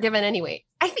going to be forgiven anyway.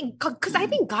 I think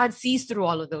God sees through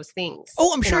all of those things.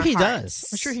 Oh, I'm sure he does.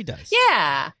 I'm sure he does.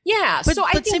 Yeah. But so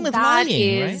I think same with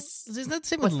lying, right? Isn't that the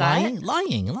same with lying?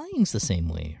 Lying's the same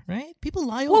way, right? People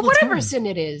lie all the time. Well, whatever sin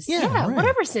it is. Yeah, right.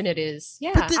 Whatever sin it is.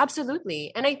 Yeah,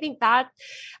 absolutely. And I think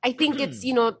it's,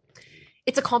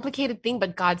 it's a complicated thing,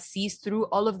 but God sees through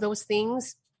all of those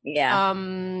things. Yeah.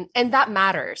 And that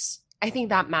matters. I think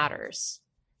that matters.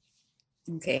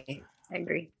 Okay. I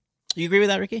agree. You agree with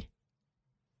that, Ricky?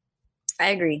 I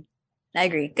agree.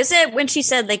 Because when she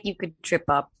said like you could trip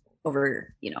up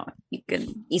over, you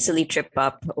can easily trip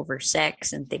up over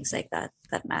sex and things like that.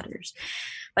 That matters.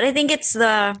 But I think it's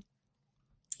Sam.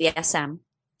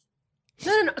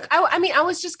 No. I mean, I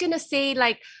was just going to say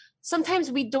like,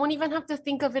 sometimes we don't even have to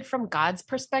think of it from God's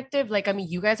perspective. Like, I mean,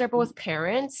 you guys are both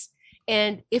parents.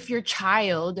 And if your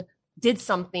child did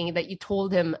something that you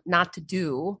told him not to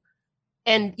do,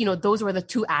 and, those were the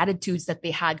two attitudes that they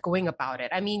had going about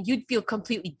it, I mean, you'd feel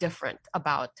completely different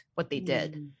about what they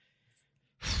did.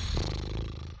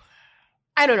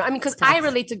 I don't know. I mean, because I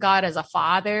relate to God as a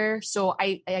father. So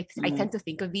I tend to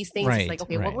think of these things. Right, it's like,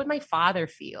 okay, what would my father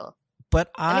feel? But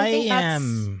I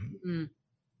am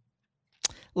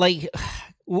like,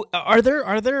 are there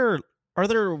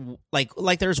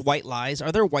like there's white lies?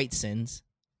 Are there white sins?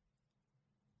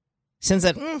 Sins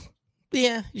that,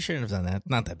 yeah, you shouldn't have done that.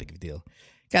 Not that big of a deal.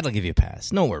 God will give you a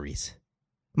pass. No worries.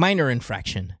 Minor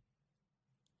infraction.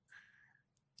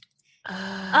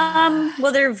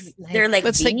 Well, they're like,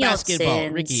 let's take basketball,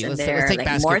 Ricky. Let's take like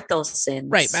basketball. Mortal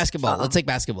sins. Right, basketball. Let's take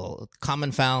basketball.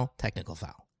 Common foul, technical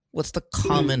foul. What's the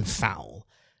common foul?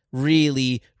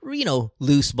 Really,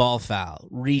 loose ball foul,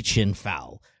 reach in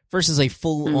foul. Versus a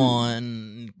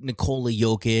full-on Nikola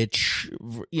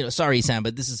Jokic, sorry, Sam,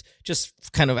 but this is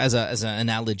just kind of as an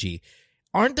analogy.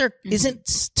 Isn't,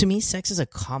 to me, sex is a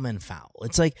common foul.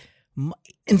 It's like,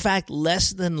 in fact,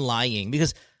 less than lying.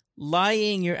 Because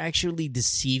lying, you're actually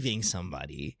deceiving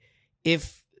somebody.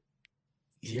 If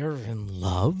you're in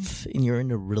love and you're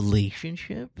in a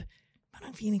relationship, I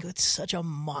don't think it's such a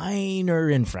minor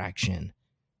infraction.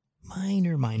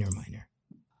 Minor.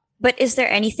 But is there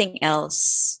anything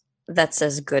else that's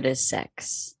as good as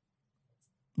sex?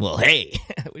 Well, hey,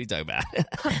 what are you talking about?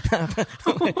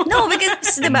 No,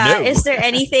 because diba, is there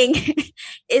anything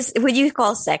would you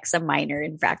call sex a minor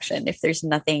infraction if there's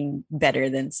nothing better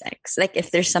than sex? Like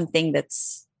if there's something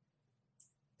that's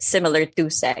similar to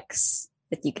sex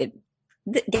that you could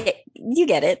you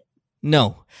get it?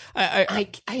 No. I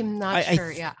am not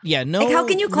sure, yeah. Yeah, no. Like how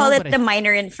can you call it a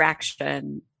minor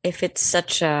infraction if it's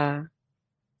such a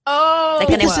like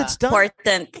an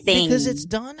important thing? Because it's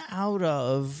done out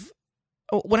of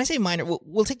when I say minor,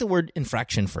 we'll take the word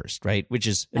infraction first, right? Which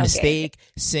is a mistake,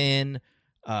 sin,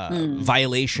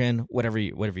 violation, whatever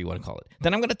you want to call it.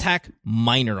 Then I'm going to tack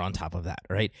minor on top of that,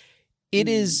 right? It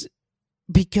is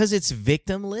because it's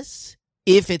victimless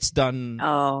if it's done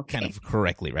kind of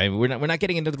correctly, right? We're not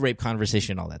getting into the rape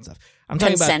conversation and all that stuff. I'm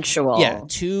talking consensual. About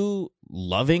two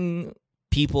loving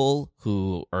people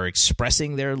who are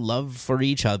expressing their love for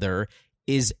each other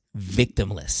is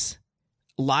victimless.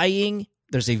 Lying,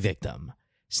 there's a victim.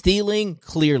 Stealing,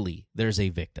 clearly, there's a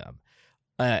victim.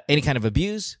 Any kind of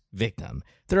abuse, victim.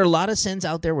 There are a lot of sins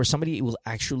out there where somebody will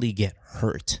actually get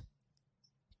hurt.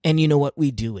 And you know what? We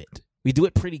do it. We do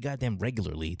it pretty goddamn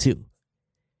regularly, too.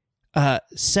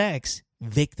 Sex,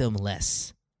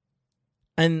 victimless.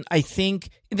 And I think,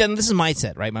 then this is my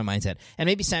mindset, right? My mindset. And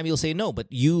maybe Sammy will say, no, but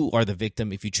you are the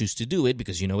victim if you choose to do it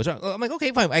because you know it's wrong. I'm like,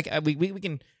 okay, fine.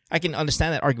 I can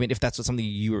understand that argument if that's what something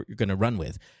you're going to run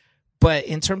with. But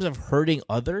in terms of hurting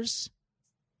others,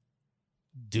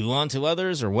 do unto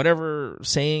others or whatever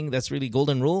saying that's really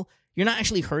golden rule, you're not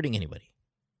actually hurting anybody.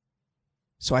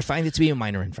 So I find it to be a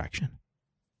minor infraction.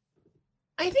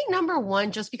 I think number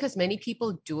one, just because many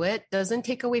people do it doesn't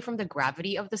take away from the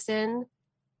gravity of the sin.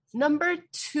 Number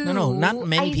two... No, not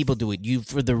many people do it. You,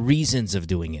 for the reasons of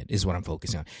doing it is what I'm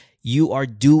focusing on. You are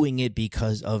doing it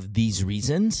because of these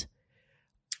reasons.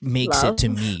 Makes love. It to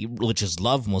me, which is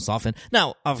love most often.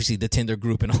 Now, obviously, the Tinder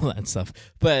group and all that stuff.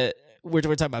 But we're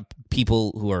talking about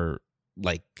people who are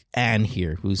like Anne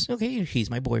here, who's, okay, he's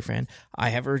my boyfriend. I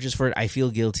have urges for it. I feel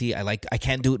guilty. I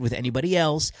can't do it with anybody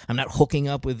else. I'm not hooking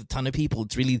up with a ton of people.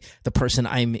 It's really the person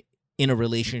I'm in a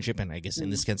relationship, and I guess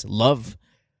in this sense, love.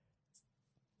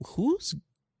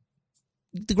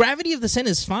 The gravity of the sin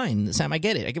is fine, Sam. I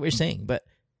get it. I get what you're saying. But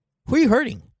who are you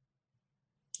hurting?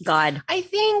 God. I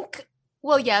think...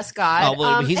 Well, yes, God. Oh,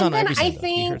 well, he's on every sin.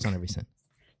 He hurts on every sin.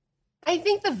 I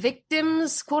think the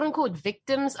victims, quote unquote,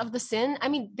 victims of the sin, I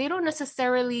mean, they don't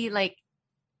necessarily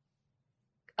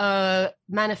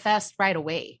manifest right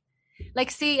away.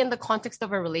 Like, say, in the context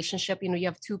of a relationship, you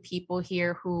have two people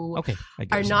here who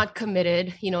are not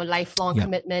committed, lifelong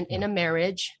commitment in a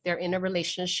marriage. They're in a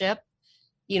relationship,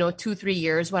 2-3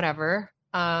 years, whatever,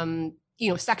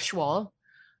 sexual.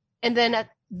 And then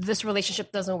this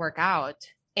relationship doesn't work out.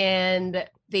 And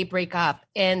they break up.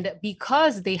 And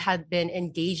because they had been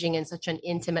engaging in such an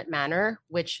intimate manner,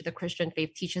 which the Christian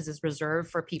faith teaches is reserved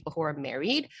for people who are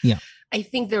married, I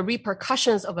think the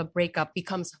repercussions of a breakup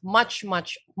becomes much,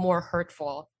 much more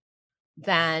hurtful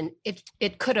than it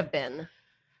could have been.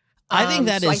 I think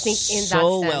that is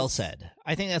so well said.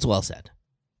 I think that's well said.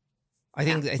 I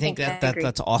think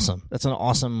that's awesome. That's an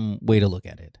awesome way to look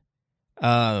at it.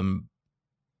 I'm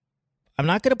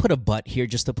not going to put a but here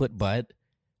just to put but.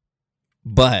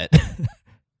 But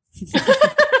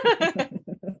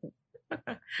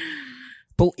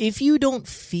if you don't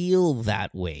feel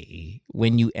that way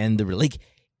when you end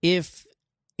if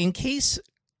in case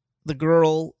the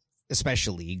girl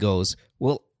especially goes,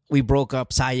 well, we broke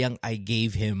up, sayang, I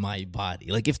gave him my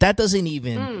body. Like if that doesn't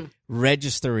even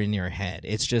register in your head,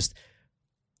 it's just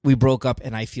we broke up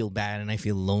and I feel bad and I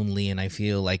feel lonely and I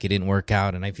feel like it didn't work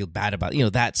out and I feel bad about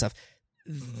that stuff.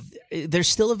 There's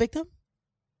still a victim?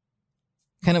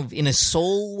 Kind of in a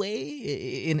soul way,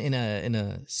 in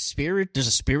a spirit. There's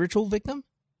a spiritual victim.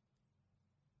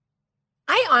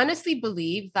 I honestly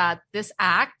believe that this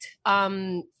act,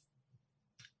 when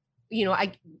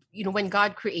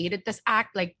God created this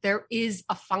act, there is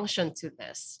a function to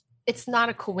this. It's not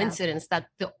a coincidence that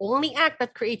the only act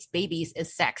that creates babies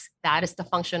is sex. That is the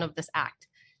function of this act,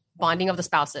 bonding of the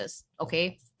spouses.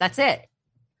 Okay, that's it.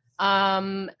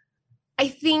 I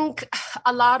think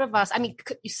a lot of us,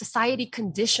 society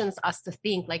conditions us to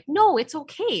think no, it's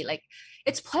okay.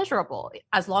 It's pleasurable.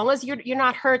 As long as you're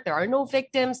not hurt, there are no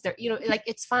victims there,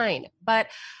 it's fine. But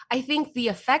I think the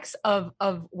effects of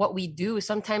what we do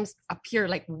sometimes appear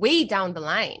way down the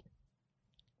line.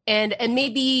 And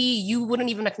maybe you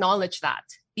wouldn't even acknowledge that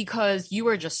because you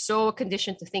were just so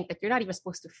conditioned to think that you're not even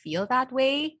supposed to feel that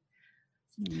way.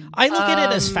 I look at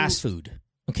it as fast food.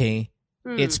 Okay.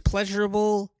 It's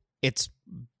pleasurable. It's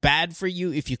bad for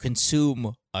you if you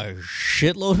consume a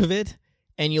shitload of it,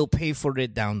 and you'll pay for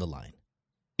it down the line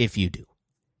if you do.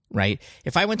 right?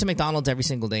 If I went to McDonald's every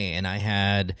single day and I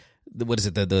had what's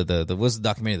the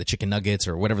documentary, the chicken nuggets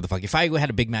or whatever the fuck. If I had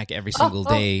a Big Mac every single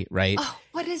day, right? Oh,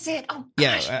 what is it? Oh,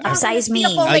 yeah, upsize me.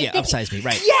 Oh yeah, upsize me,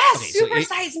 right? Yes, okay,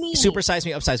 supersize me. Supersize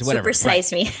me, upsize me, whatever.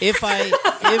 Supersize me. If I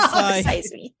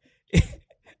upsize me.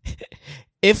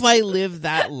 If I live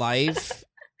that life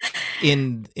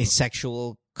in a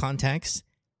sexual context,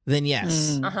 then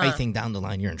yes, I think down the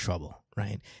line you're in trouble,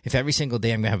 right? If every single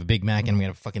day I'm gonna have a Big Mac and I'm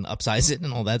gonna fucking upsize it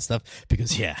and all that stuff,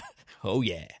 because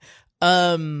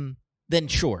then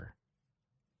sure.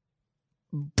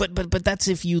 But that's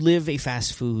if you live a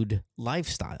fast food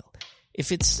lifestyle.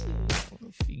 If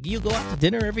you go out to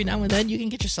dinner every now and then, you can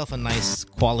get yourself a nice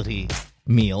quality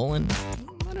meal, and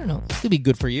I don't know, it'll be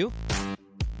good for you.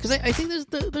 Because I think there's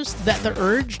the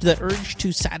urge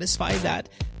to satisfy that.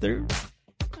 There,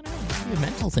 I don't know, a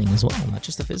mental thing as well, not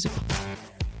just a physical.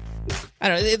 I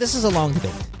don't know. This is a long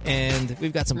debate, and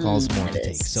we've got some calls more to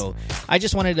take. So I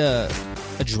just wanted to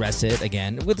address it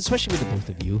again, especially with the both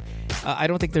of you. I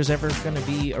don't think there's ever going to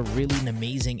be a really an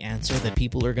amazing answer that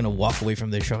people are going to walk away from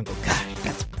the show and go, "Gosh,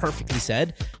 that's perfectly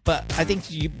said." But I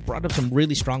think you brought up some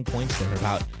really strong points there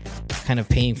about kind of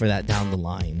paying for that down the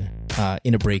line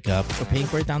in a breakup, or paying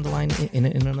for it down the line in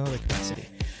another capacity.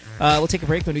 We'll take a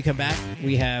break. When we come back,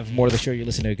 we have more of the show. You're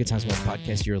listening to Good Times More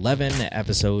Podcast Year 11,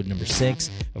 episode number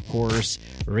 6. Of course,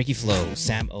 Ricky Flo,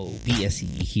 Sam O,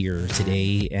 BSE here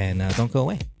today, and don't go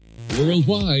away.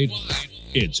 Worldwide,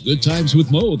 it's Good Times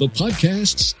with Mo, the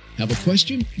podcasts. Have a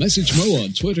question? Message Mo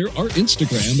on Twitter or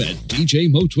Instagram at DJ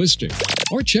Mo Twister.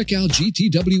 Or check out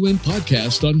GTWN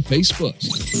Podcast on Facebook.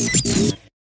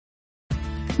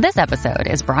 This episode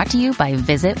is brought to you by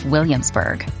Visit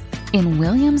Williamsburg. In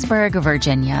Williamsburg,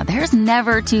 Virginia, there's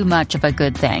never too much of a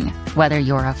good thing. Whether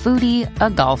you're a foodie, a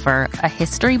golfer, a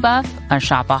history buff, a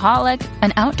shopaholic,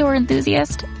 an outdoor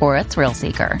enthusiast, or a thrill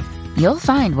seeker, you'll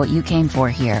find what you came for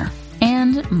here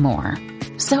and more.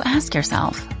 So ask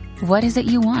yourself, what is it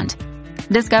you want?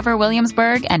 Discover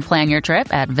Williamsburg and plan your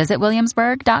trip at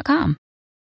visitwilliamsburg.com.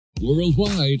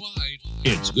 Worldwide,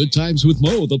 it's Good Times with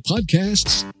Mo, the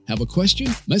podcasts. Have a question?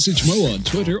 Message Mo on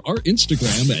Twitter or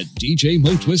Instagram at DJ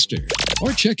Mo Twister.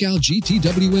 Or check out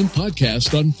GTWN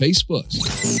Podcast on Facebook.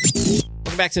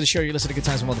 Welcome back to the show. You're listening to Good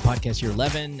Times with Mo, the podcast year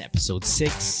 11, episode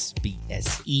 6,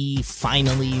 BSE.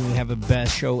 Finally, we have a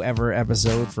best show ever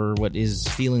episode for what is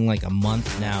feeling like a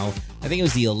month now. I think it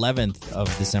was the 11th of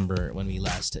December when we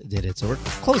last did it, so we're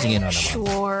closing in on a month.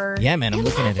 Sure. Yeah, man, I'm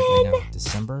looking at it right now.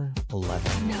 December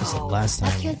 11th was the last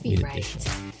time we did this show.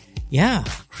 Yeah,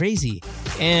 crazy.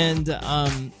 And,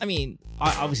 I mean,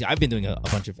 obviously I've been doing a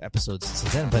bunch of episodes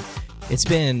since then, but it's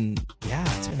been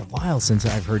a while since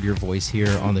I've heard your voice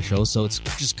here on the show, so it's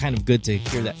just kind of good to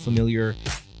hear that familiar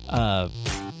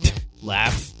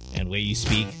laugh and way you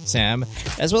speak, Sam,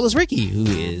 as well as Ricky, who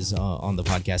is on the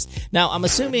podcast. Now, I'm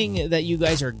assuming that you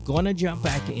guys are going to jump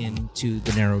back into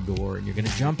The Narrow Door, and you're going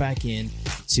to jump back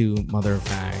into Mother of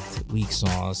Fact, Weak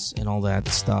Sauce, and all that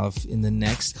stuff in the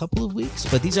next couple of weeks.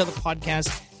 But these are the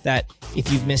podcasts that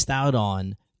if you've missed out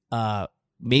on,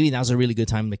 maybe now's a really good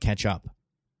time to catch up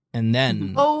and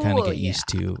then kind of get used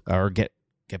to, or get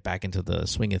back into the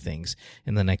swing of things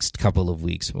in the next couple of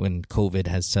weeks when COVID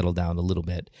has settled down a little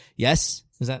bit. Yes?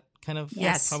 Is that kind of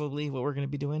probably what we're going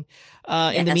to be doing?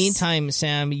 In the meantime,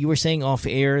 Sam, you were saying off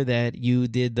air that you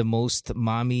did the most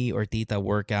mommy or tita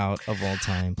workout of all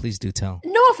time. Please do tell.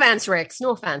 No offense, Rix. No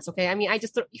offense, okay? I mean, I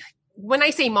just... When I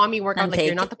say mommy workout, like,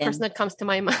 you're not the person that comes to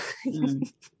my mind.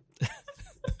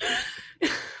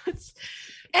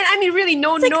 And I mean, really,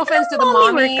 no offense to the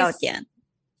mommies. Workout, yeah.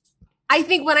 I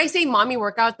think when I say mommy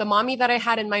workout, the mommy that I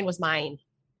had in mind was mine.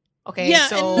 Okay, yeah,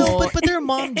 so but they're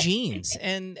mom jeans,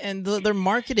 and they're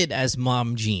marketed as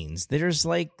mom jeans. There's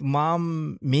like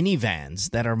mom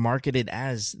minivans that are marketed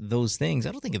as those things.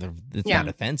 I don't think it's not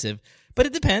offensive, but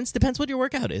it depends. Depends what your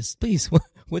workout is. Please,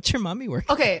 what's your mommy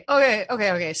workout?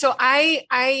 Okay. So I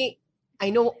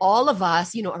know all of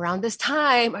us, around this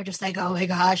time are just like, oh my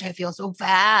gosh, I feel so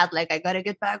fat. Like, I got to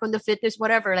get back on the fitness,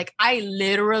 whatever. Like, I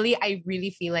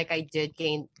really feel like I did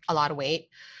gain a lot of weight.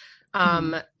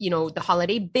 The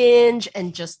holiday binge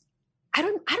and just, I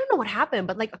don't know what happened,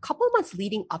 but like a couple of months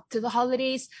leading up to the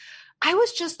holidays, I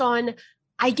was just on,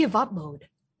 I give up mode.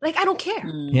 Like, I don't care.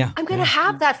 Yeah. I'm going to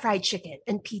have that fried chicken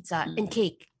and pizza and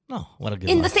cake. Oh, what a good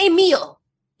in the same meal.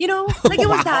 Like it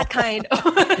was that kind of,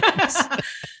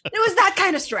 it was that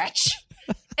kind of stretch.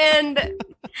 And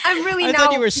I'm really I now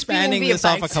thought you were spanning this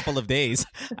off a couple of days.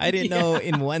 I didn't know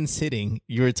in one sitting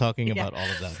you were talking about all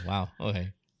of that. Wow.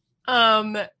 Okay.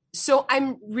 So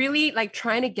I'm really like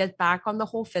trying to get back on the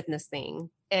whole fitness thing.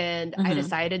 And I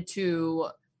decided to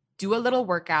do a little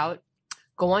workout,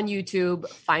 go on YouTube,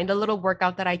 find a little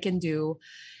workout that I can do.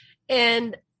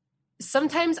 And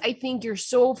sometimes I think you're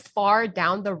so far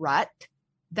down the rut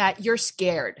that you're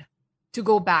scared to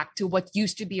go back to what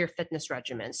used to be your fitness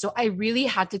regimen. So I really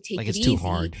had to take it easy. Like it's too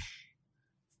hard.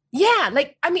 Yeah.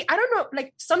 Like, I mean, I don't know.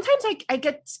 Like sometimes I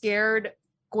get scared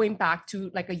going back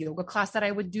to like a yoga class that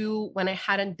I would do when I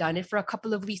hadn't done it for a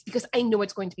couple of weeks because I know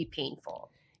it's going to be painful.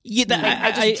 Yeah,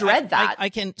 I just dread that. I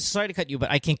can, sorry to cut you,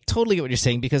 but I can totally get what you're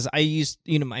saying because I used,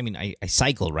 I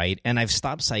cycle, right? And I've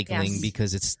stopped cycling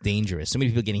because it's dangerous. So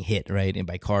many people getting hit, right? And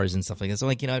by cars and stuff like that. So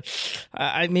like,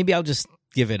 maybe I'll just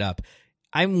give it up.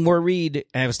 I'm worried.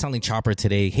 I was telling Chopper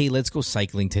today, hey, let's go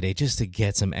cycling today just to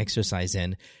get some exercise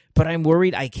in. But I'm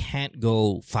worried I can't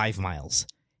go 5 miles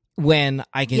when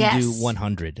I can do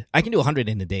 100. I can do 100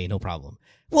 in a day, no problem.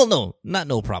 Well, no, not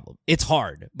no problem. It's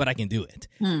hard, but I can do it.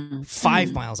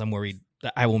 5 miles, I'm worried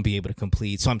that I won't be able to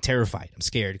complete. So I'm terrified. I'm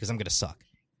scared because I'm going to suck.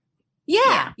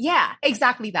 Yeah,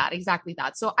 exactly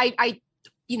that. So I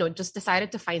just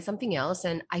decided to find something else.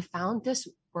 And I found this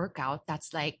workout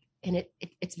that's like, and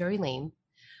it's very lame.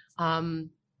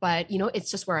 But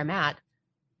it's just where I'm at.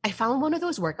 I found one of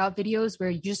those workout videos where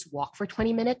you just walk for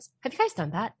 20 minutes. Have you guys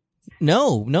done that?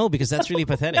 No, because that's really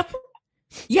pathetic.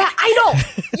 Yeah, I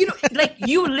know. Like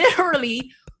you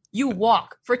literally, you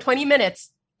walk for 20 minutes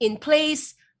in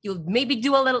place. You'll maybe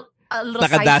do a little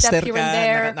side step here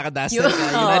and there. You're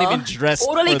not even dressed.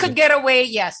 Totally could get away.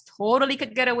 Yes, totally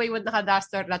could get away with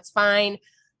nakadaster. That's fine.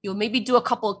 You'll maybe do a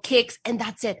couple of kicks and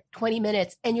that's it. 20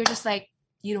 minutes. And you're just like,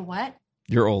 you know what?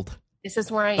 You're old. This is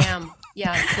where I am.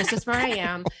 Yeah, this is where I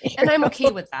am. And I'm okay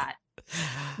with that.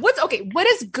 What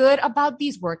is good about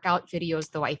these workout videos,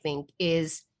 though, I think,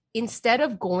 is instead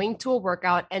of going to a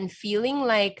workout and feeling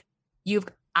like you've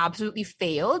absolutely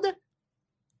failed,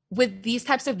 with these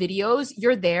types of videos,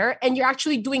 you're there and you're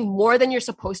actually doing more than you're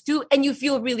supposed to, and you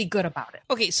feel really good about it.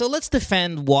 Okay, so let's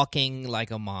defend walking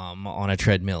like a mom on a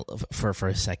treadmill for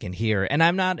a second here. And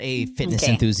I'm not a fitness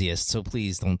enthusiast, so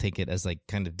please don't take it as like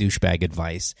kind of douchebag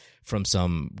advice from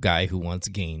some guy who wants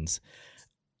gains.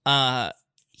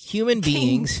 Human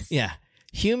beings,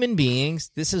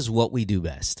 this is what we do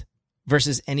best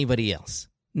versus anybody else.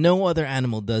 No other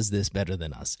animal does this better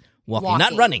than us. Walking.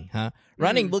 Not running, huh?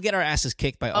 Running, we'll get our asses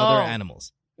kicked by other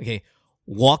animals. Okay.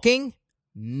 Walking,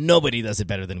 nobody does it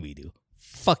better than we do.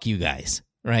 Fuck you guys,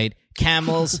 right?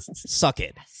 Camels, suck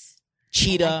it.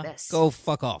 Cheetah, like go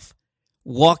fuck off.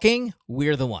 Walking,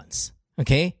 we're the ones.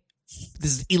 Okay?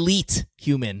 This is elite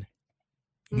human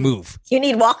move. You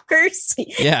need walkers?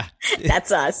 Yeah.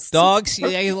 That's us. Dogs, you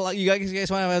guys want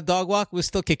to have a dog walk? We'll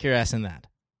still kick your ass in that.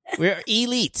 We're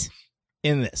elite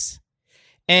in this.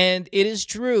 And it is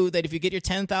true that if you get your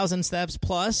 10,000 steps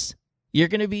plus, you're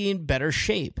going to be in better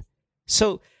shape.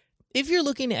 So if you're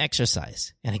looking to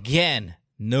exercise, and again,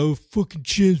 no fucking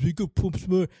chance we go pump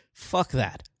some. Fuck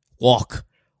that. Walk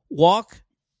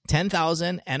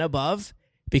 10,000 and above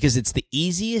because it's the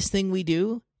easiest thing we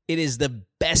do. It is the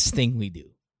best thing we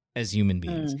do as human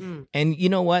beings. And you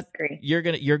know what? You're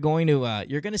going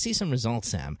to see some results,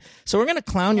 Sam. So we're going to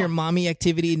clown your mommy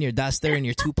activity and your duster and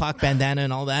your Tupac bandana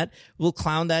and all that. We'll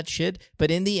clown that shit. But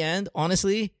in the end,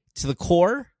 honestly, to the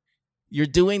core, you're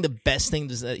doing the best thing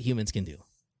that humans can do.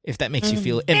 If that makes you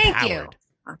feel empowered. Thank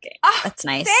you. Okay. That's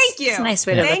nice. Thank you. It's a nice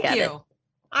way to look at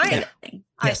it.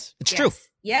 Yes, it's true.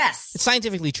 Yes. It's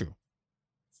scientifically true.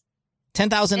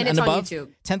 10,000 and above.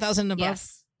 10,000 and above.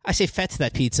 Yes. I say fetch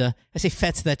that pizza. I say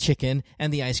fetch that chicken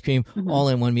and the ice cream all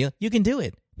in one meal. You can do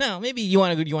it. Now, maybe you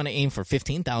want to aim for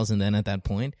 15,000 then at that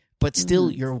point, but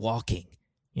still you're walking.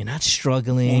 You're not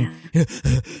struggling. Yeah.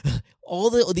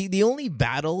 All the only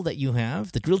battle that you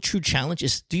have, the real true challenge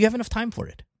is, do you have enough time for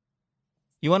it?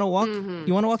 You want to walk?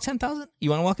 You want to walk 10,000? You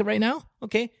want to walk it right now?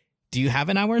 Okay. Do you have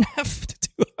an hour and a half to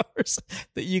 2 hours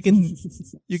that you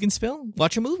can spill?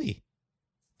 Watch a movie.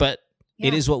 But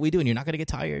it is what we do, and you're not going to get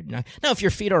tired. Now, if your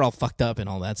feet are all fucked up and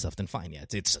all that stuff, then fine. Yeah,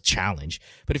 it's a challenge.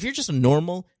 But if you're just a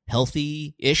normal,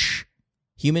 healthy-ish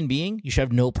human being, you should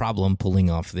have no problem pulling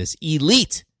off this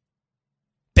elite,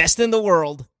 best in the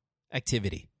world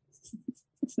activity.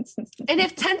 And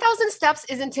if 10,000 steps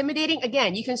is intimidating,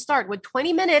 again, you can start with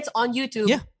 20 minutes on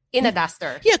YouTube in a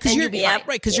duster. Yeah, because you're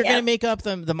going to make up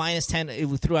the minus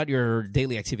 10 throughout your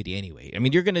daily activity anyway. I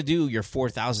mean, you're going to do your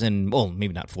 4,000. Well,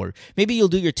 maybe not 4. Maybe you'll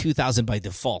do your 2,000 by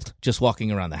default, just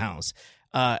walking around the house.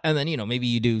 And then maybe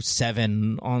you do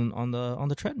 7 on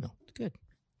the treadmill. Good,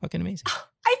 fucking amazing.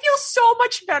 I feel so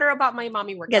much better about my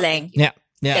mommy workout. Yeah.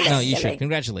 Yeah, no, you should.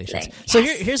 Congratulations. Yes. So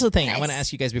here's the thing. Nice. I want to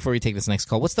ask you guys before we take this next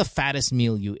call. What's the fattest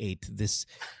meal you ate this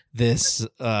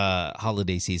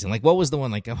holiday season? Like, what was the one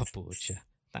like, oh, pucha,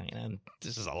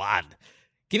 this is a lot.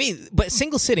 Give me, but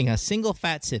single sitting, a single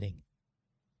fat sitting.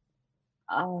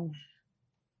 Oh.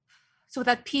 So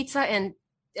that pizza and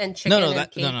chicken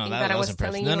that that I was impressive.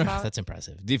 telling you about. That's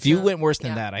impressive. If you went worse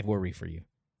than that, I worry for you.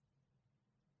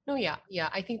 No, yeah.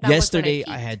 I think that yesterday was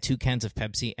when I had 2 cans of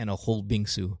Pepsi and a whole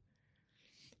bingsu.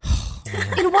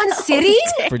 In one city?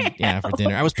 for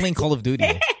dinner. I was playing Call of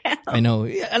Duty. I know.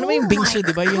 Ano ba yung bingsu,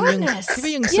 di ba?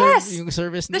 Yung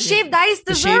service? The shaved ice dessert.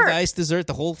 The shaved ice dessert.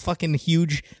 The whole fucking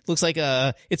huge, looks like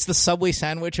it's the Subway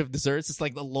sandwich of desserts. It's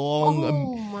like the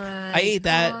long. I ate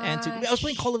that and I was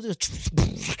playing Call of Duty.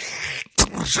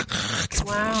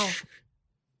 Wow.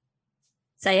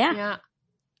 Saya.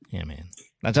 Yeah, man.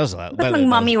 That was loud.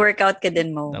 Mommy workout ka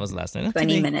din mo. That was the last night.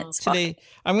 20 minutes. Today,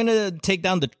 I'm going to take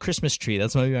down the Christmas tree.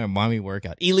 That's my mommy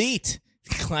workout. Elite.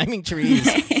 Climbing trees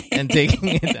and taking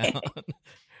it down.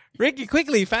 Ricky,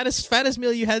 quickly, fattest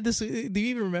meal you had this. Do you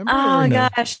even remember? Oh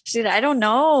gosh, dude, I don't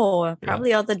know.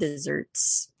 Probably all the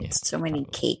desserts. Yeah, so many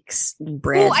cakes,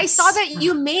 bread. Oh, I saw that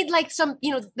you made like some.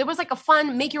 There was like a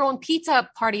fun make your own pizza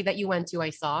party that you went to.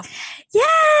 I saw.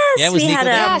 Yes, we Nico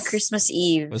had a Christmas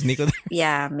Eve. Was Nico there?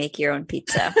 Yeah, make your own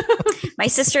pizza. My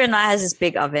sister-in-law has this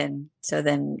big oven, so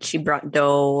then she brought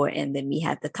dough, and then we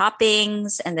had the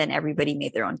toppings, and then everybody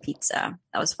made their own pizza.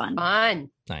 That was fun.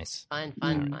 Nice. Fun.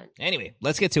 Anyway,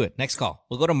 let's get to it. Next call.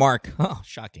 We'll go to Mark. Oh,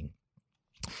 shocking.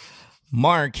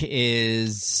 Mark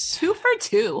is 2 for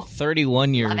 2.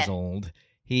 31 years old.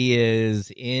 He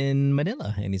is in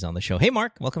Manila, and he's on the show. Hey,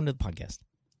 Mark. Welcome to the podcast.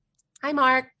 Hi,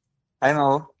 Mark. Hi,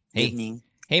 Mo. Hey. Evening.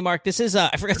 Hey, Mark. This is, I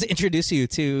forgot to introduce you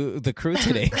to the crew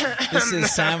today. This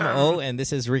is Sam O, and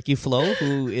this is Ricky Flo,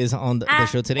 who is on the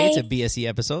show today. It's a BSE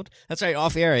episode. That's right.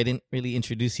 Off air, I didn't really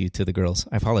introduce you to the girls.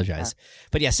 I apologize.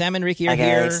 But yeah, Sam and Ricky are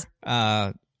here.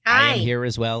 I am here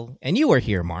as well. And you are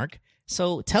here, Mark.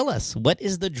 So tell us, what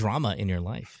is the drama in your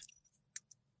life?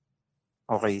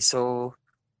 Okay, so,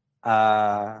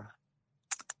 nagwalay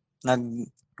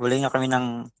na kami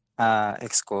ng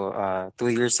ex ko 2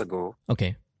 years ago.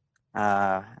 Okay.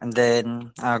 And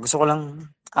then, gusto ko lang,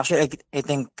 actually, I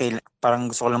think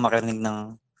parang gusto ko lang makarinig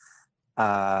ng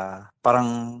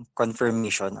parang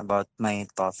confirmation about my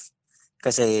thoughts.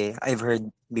 Kasi I've heard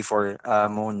before,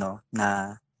 Mo,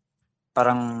 na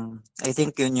parang, I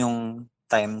think yun yung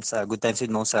Good Times with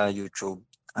Mo sa YouTube.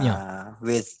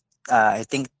 With, I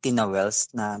think, Tina Wells,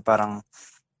 na parang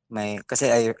kasi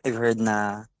I've heard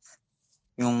na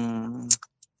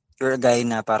you're a guy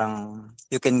na parang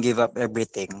you can give up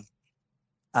everything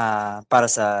para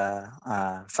sa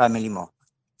family mo.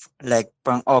 Like,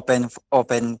 parang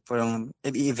open parang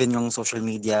even yung social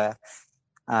media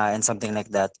and something like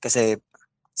that. Kasi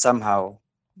somehow,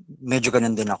 medyo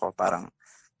ganun din ako. Parang,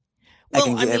 I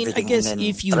can do everything. I guess and then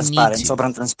if you transparent. need to.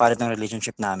 Sobrang transparent ng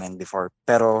relationship namin before.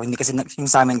 Pero hindi kasi, yung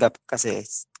sa amin kasi,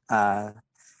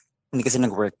 hindi kasi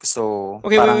nag-work. So,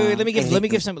 okay, parang, wait. Let me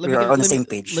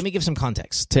give some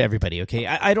context to everybody. Okay,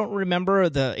 I don't remember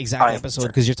the exact episode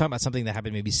because you're talking about something that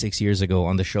happened maybe 6 years ago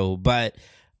on the show. But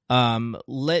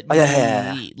let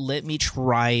me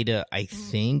try to, I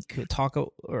think, talk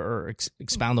or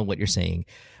expound on what you're saying.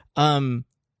 For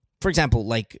example,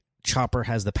 like, Chopper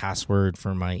has the password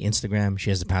for my Instagram. She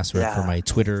has the password for my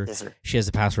Twitter. Yes, sir. She has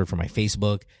the password for my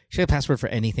Facebook. She has a password for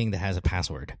anything that has a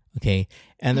password. Okay.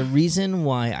 And the reason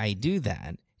why I do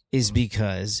that is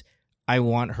because I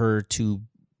want her to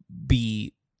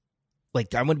be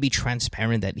like, I want to be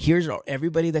transparent that here's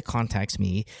everybody that contacts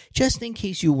me, just in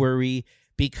case you worry,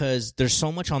 because there's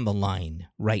so much on the line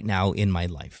right now in my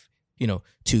life.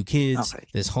 2 kids,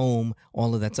 this home,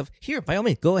 all of that stuff. Here, by all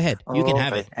means, go ahead. You can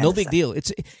have it. No big deal.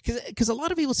 It's because a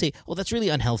lot of people say, "Oh, that's really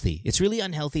unhealthy." It's really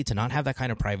unhealthy to not have that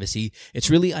kind of privacy.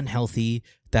 It's really unhealthy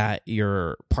that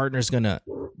your partner's gonna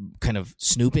kind of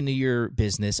snoop into your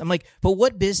business. I'm like, but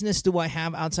what business do I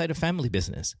have outside of family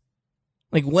business?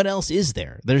 Like, what else is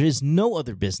there? There is no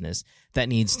other business that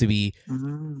needs to be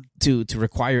to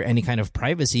require any kind of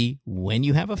privacy when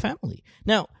you have a family.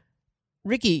 Now,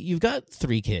 Ricky, you've got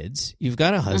 3 kids. You've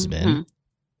got a husband.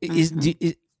 And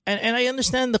I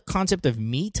understand the concept of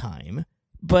me time,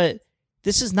 but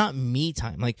this is not me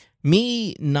time. Like,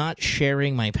 me not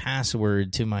sharing my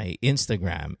password to my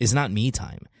Instagram is not me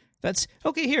time. That's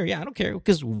okay here. Yeah, I don't care,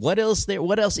 because what else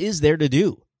is there to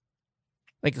do?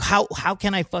 Like, how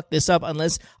can I fuck this up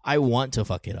unless I want to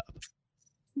fuck it up?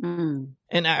 And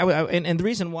and the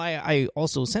reason why I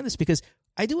also send this, because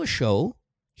I do a show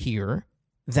here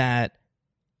that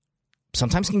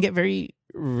sometimes can get very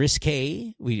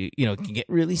risque. We, can get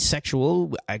really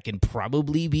sexual. I can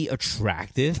probably be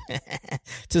attractive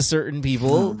to certain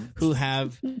people who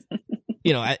have,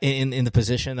 in the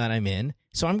position that I'm in.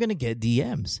 So I'm going to get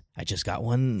DMs. I just got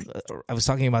one. I was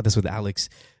talking about this with Alex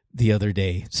the other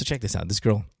day. So check this out. This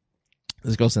girl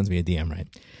sends me a DM, right?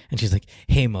 And she's like,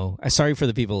 "Hey Mo, I'm sorry for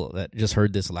the people that just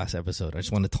heard this last episode. I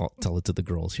just want to tell it to the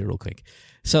girls here real quick."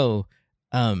 So,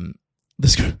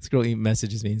 this girl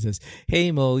messages me and says,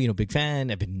 "Hey Mo, big fan.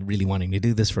 I've been really wanting to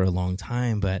do this for a long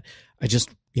time, but I just,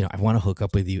 I want to hook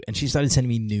up with you." And she started sending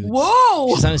me nudes.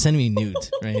 Whoa! She started sending me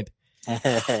nudes, right?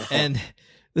 And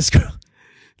this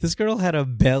girl had a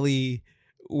belly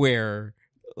where,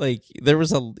 like, there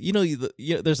was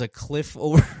there's a cliff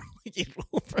over.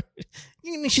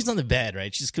 She's on the bed,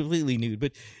 right? She's completely nude,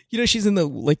 but she's in the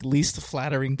least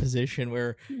flattering position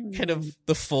where kind of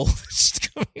the fold is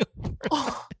just coming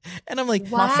over. And I'm like,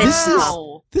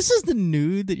 wow, this is the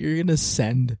nude that you're gonna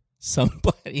send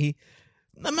somebody.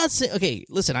 I'm not saying, okay,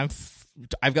 listen,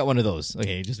 I've got one of those.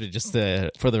 Okay, just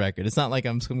for the record, it's not like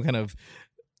I'm some kind of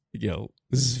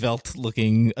svelte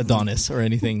looking Adonis or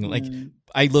anything. Like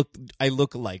I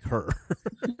look like her.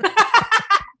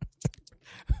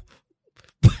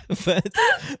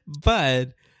 But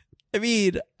I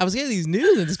mean, I was getting these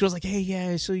news, and this girl's like, "Hey,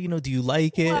 yeah, so do you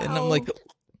like it?" Wow. And I'm like,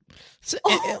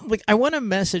 I want to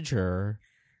message her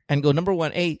and go, number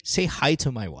one, hey, say hi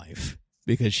to my wife,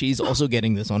 because she's also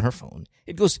getting this on her phone.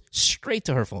 It goes straight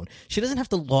to her phone. She doesn't have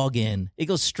to log in. It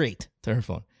goes straight to her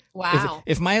phone. Wow.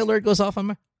 If my alert goes off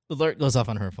the alert goes off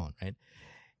on her phone, right?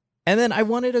 And then I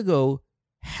wanted to go,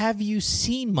 have you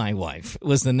seen my wife?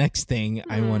 Was the next thing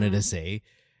I wanted to say.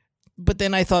 But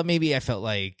then I thought maybe I felt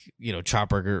like,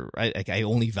 Chopper, I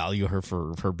only value her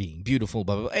for her being beautiful,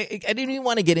 blah, blah, blah. I didn't even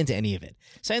want to get into any of it.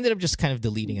 So I ended up just kind of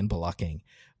deleting and blocking.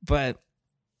 But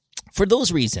for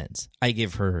those reasons, I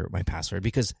give her my password,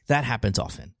 because that happens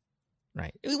often,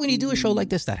 right? When you do a show like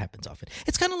this, that happens often.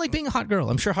 It's kind of like being a hot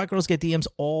girl. I'm sure hot girls get DMs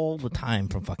all the time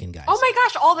from fucking guys. Oh my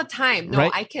gosh, all the time. No,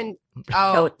 right? I can.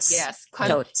 Oh, Totes. yes.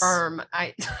 Confirm.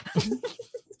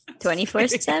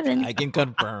 24/7. I can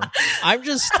confirm. I'm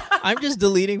just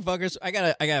deleting fuckers. I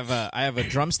have a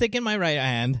drumstick in my right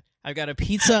hand. I've got a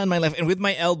pizza in my left, and with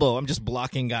my elbow, I'm just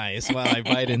blocking guys while I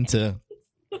bite into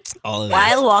all of this.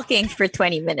 While walking for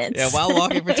 20 minutes. Yeah, while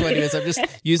walking for 20 minutes, I'm just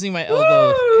using my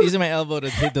elbow to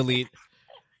hit delete.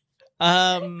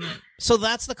 So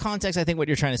that's the context. I think what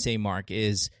you're trying to say, Mark,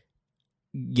 is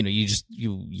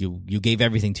you gave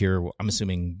everything to your, I'm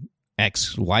assuming,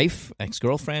 ex-wife,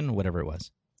 ex-girlfriend, whatever it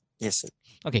was. Yes, sir.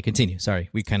 Okay, continue. Sorry,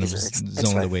 we kind of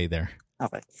zoned away there.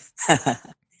 Okay.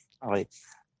 Okay.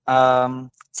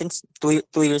 Since two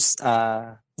years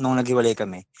nung naghiwalay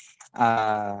kami,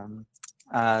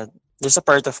 there's a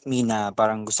part of me na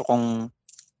parang gusto kong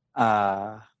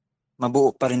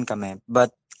mabuo pa rin kami.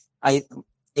 But I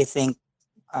think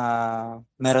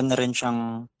meron na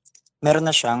siyang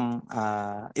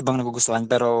ibang nagugustuhan,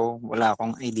 pero wala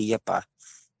akong idea pa.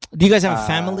 Do you guys have a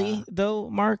family though,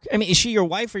 Mark? I mean, is she your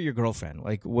wife or your girlfriend?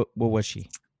 Like, what was she?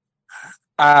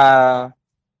 Girlfriend.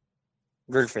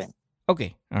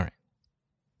 Okay, all right.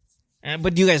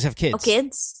 But do you guys have kids? Oh,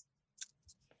 kids?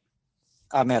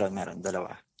 Meron,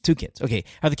 dalawa. 2 kids. Okay,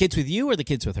 are the kids with you or the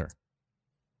kids with her?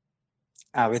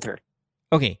 With her.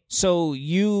 Okay, so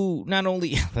you not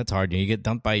only that's hard. You get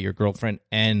dumped by your girlfriend,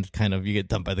 and kind of you get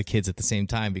dumped by the kids at the same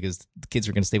time, because the kids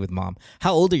are going to stay with mom.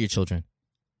 How old are your children?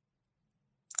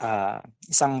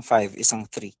 Isang 5, isang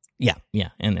 3. Yeah,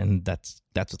 and that's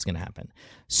what's gonna happen.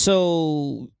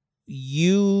 So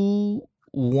you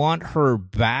want her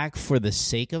back for the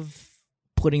sake of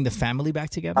putting the family back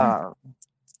together?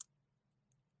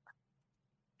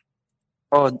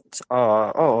 Pero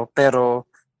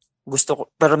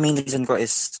main reason ko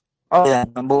is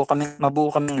mabuo kaming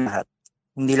lahat.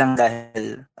 Hindi lang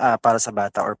dahil para sa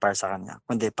bata or para sa kanya,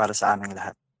 kundi para sa aming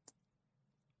lahat.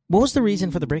 What was the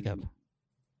reason for the breakup?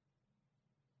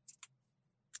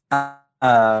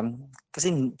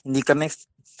 Kasi hindi kami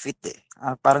fit eh.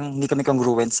 Parang hindi kami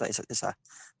congruent sa isa't isa.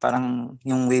 Parang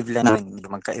yung wavelength namin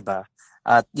medyo magkaiba.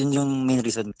 At yun yung main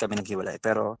reason kami naghiwalay.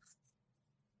 Pero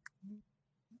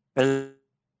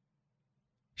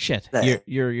shit,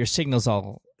 your signal's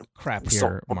all crap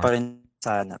here, Mark. Pa rin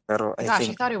sana, pero I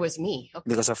think I thought it was me. Okay.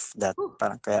 Because of that,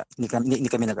 parang kaya hindi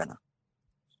kami nagano.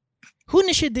 Who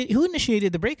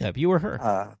initiated the breakup? You or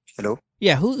her? Hello?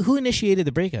 Yeah, who initiated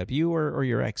the breakup? You or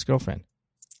your ex-girlfriend?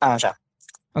 Siya.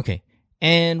 Okay.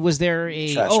 And was there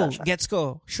a siya. Gets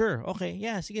go? Sure. Okay.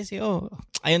 Yeah, sige.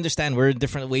 I understand. We're a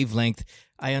different wavelength.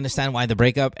 I understand why the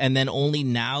breakup, and then only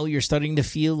now you're starting to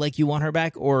feel like you want her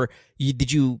back, or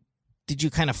did you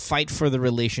kind of fight for the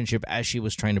relationship as she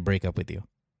was trying to break up with you?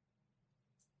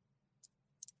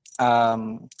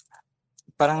 Parang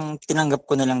tinanggap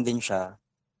ko na lang din siya,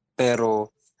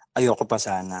 pero ayoko pa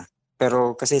sana.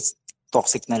 Pero kasi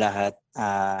toxic na lahat,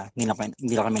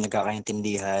 hindi na kami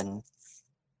nagkakaintindihan.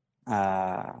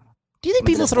 Do you think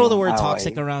people throw the word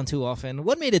toxic around too often?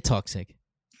 What made it toxic?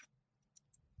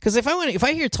 Because if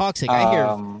I hear toxic, I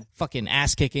hear fucking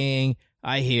ass kicking.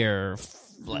 I hear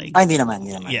like. Hindi naman.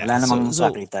 Yeah, wala namang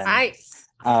sakitan.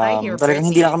 I hear talagang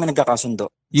hindi lang kami nagkakasundo.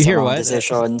 You hear what?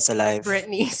 Decision sa life.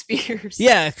 Britney Spears.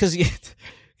 Yeah, because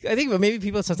I think maybe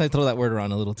people sometimes throw that word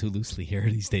around a little too loosely here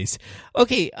these days.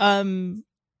 Okay,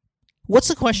 what's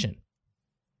the question?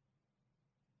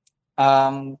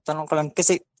 Tanong ko lang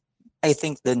kasi I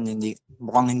think din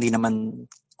mukhang hindi naman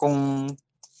kung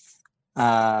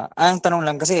ang tanong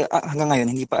lang kasi hanggang ngayon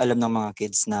hindi pa alam ng mga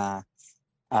kids na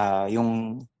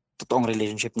yung totoong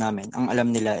relationship namin. Ang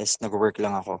alam nila is nag-work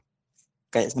lang ako.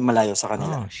 Kaya malayo sa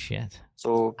kanila. Oh, shit.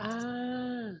 So,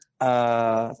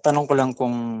 tanong ko lang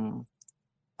kung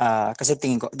kasi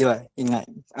tingin ko, di ba, yun nga,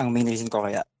 ang main reason ko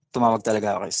kaya tumawag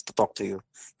talaga ako is to talk to you.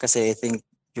 Kasi I think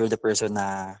you're the person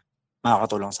na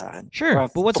makakatulong sa akin. Sure,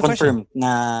 but what's to the confirm question?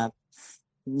 Na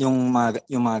yung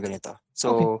mga ganito.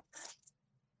 So,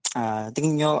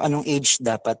 tingin nyo anong age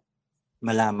dapat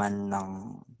malaman ng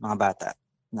mga bata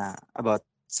na about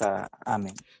sa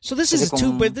amin. So this is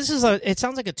it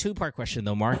sounds like a two-part question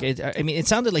though, Mark. It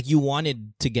sounded like you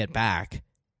wanted to get back,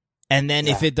 and then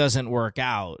if it doesn't work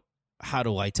out, how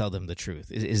do I tell them the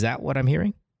truth? Is that what I'm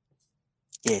hearing?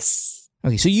 Yes.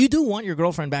 Okay, so you do want your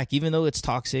girlfriend back, even though it's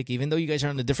toxic, even though you guys are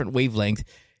on a different wavelength.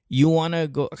 You want to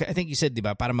go. Okay, I think you said,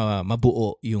 diba, para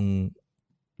mabuo yung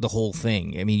the whole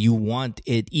thing. I mean, you want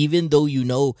it, even though you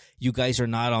know you guys are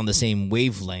not on the same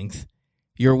wavelength.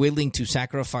 You're willing to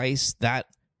sacrifice that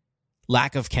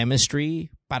lack of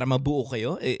chemistry para mabuo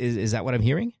kayo? Is that what I'm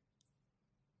hearing?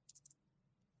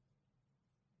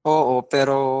 Oo,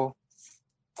 pero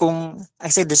kung I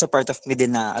said there's a part of me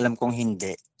din na alam kong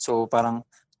hindi. So parang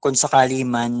kung sakali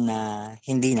man na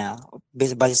hindi na,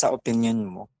 base sa opinion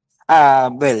mo,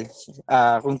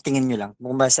 kung tingin nyo lang,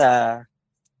 kung basta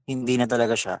hindi na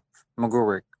talaga siya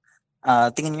mag-work,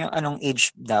 tingin nyo anong age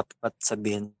dapat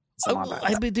sabihin sa mga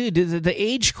bata? Dude, the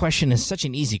age question is such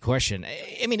an easy question.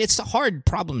 I mean, it's a hard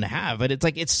problem to have, but it's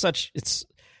like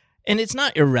and it's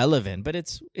not irrelevant, but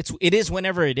it is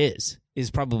whenever it is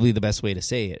probably the best way to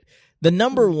say it. The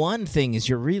number one thing is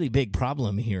your really big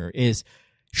problem here is,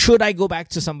 should I go back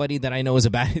to somebody that I know is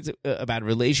a bad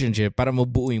relationship para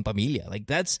mabuo yung pamilya? Like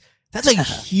that's a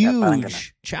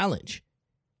huge challenge,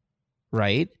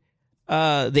 right?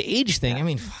 The age thing, I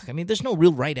mean, there's no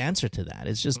real right answer to that.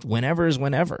 It's just whenever is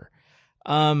whenever.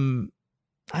 I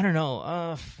don't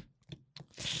know.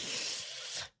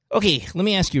 Okay, let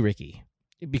me ask you, Ricky,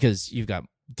 because you've got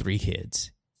 3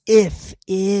 kids. If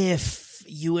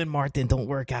you and Martin don't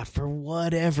work out for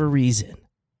whatever reason,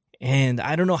 and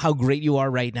I don't know how great you are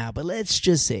right now, but let's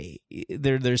just say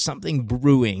there's something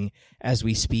brewing as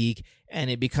we speak, and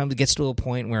it gets to a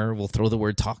point where we'll throw the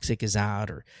word toxic is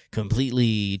out or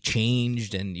completely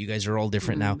changed, and you guys are all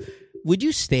different now. Would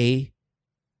you stay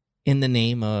in the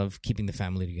name of keeping the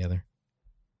family together?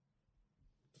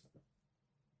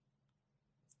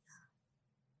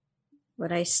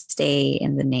 Would I stay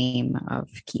in the name of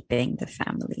keeping the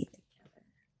family together?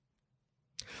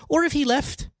 Or if he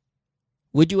left,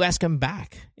 would you ask him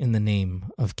back in the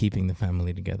name of keeping the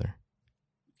family together?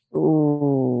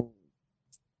 Ooh.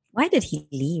 Why did he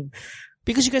leave?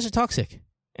 Because you guys are toxic.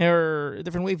 Or a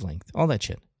different wavelength. All that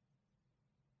shit.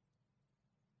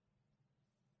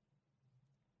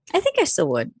 I think I still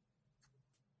would.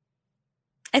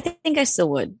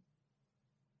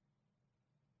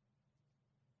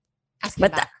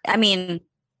 But I mean,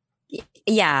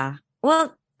 yeah.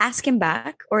 Well, ask him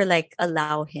back or like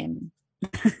allow him.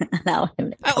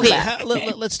 Okay,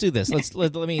 let's do this.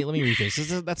 Let me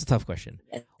rephrase. That's a tough question.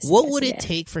 What would it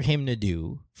take for him to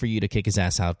do for you to kick his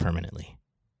ass out permanently?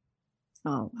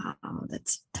 Oh wow,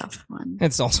 that's a tough one.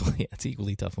 It's also it's an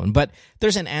equally tough one. But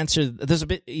there's an answer. There's a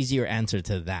bit easier answer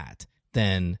to that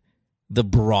than the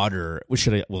broader.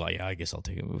 I guess I'll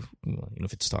take it.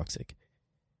 If it's toxic,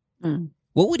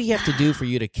 what would he have to do for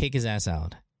you to kick his ass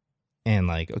out? And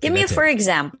like, okay, give me for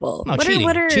example. No,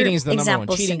 cheating is the number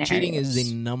one. Cheating is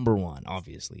the number one,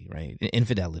 obviously, right?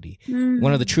 Infidelity.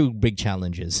 One of the true big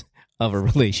challenges of a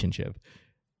relationship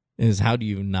is how do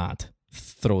you not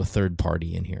throw a third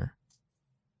party in here?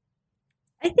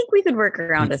 I think we could work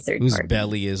around a third whose party.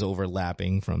 belly is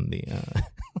overlapping from the.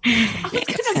 I was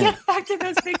gonna get back to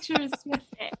those pictures.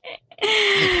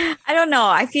 I don't know.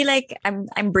 I feel like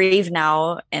I'm brave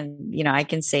now, and I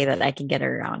can say that I can get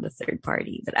around a third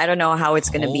party. But I don't know how it's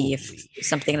going to be if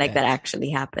something like that actually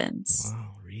happens.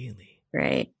 Wow, really?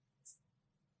 Right.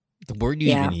 The word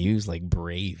you even use, like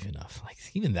brave enough, like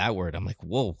even that word, I'm like,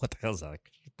 whoa, what the hell is that?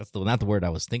 That's not the word I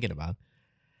was thinking about.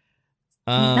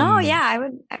 No, yeah,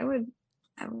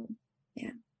 I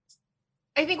Yeah.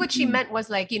 I think what she meant was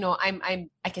like, I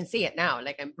can say it now.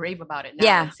 Like I'm brave about it now.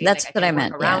 Yeah, say, that's like, what I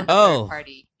meant. Around Yeah. the third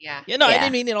party. Yeah. Yeah, no, I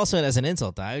didn't mean it also as an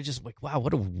insult. I was just like, wow,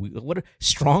 what a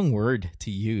strong word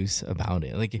to use about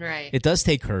it. Like, it does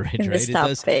take courage, right?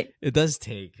 It does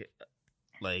take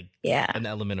like an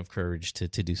element of courage to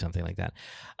do something like that.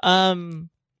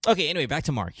 Okay, anyway, back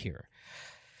to Mark here.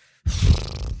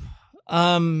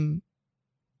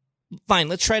 Fine,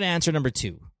 let's try to answer number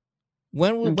 2.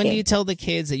 When do you tell the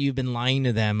kids that you've been lying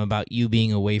to them about you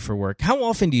being away for work? How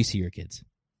often do you see your kids?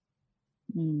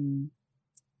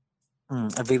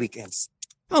 Every weekends.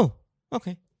 Oh,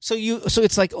 okay. So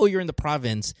it's like, you're in the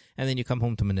province and then you come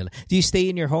home to Manila. Do you stay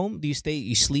in your home? Do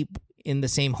you sleep in the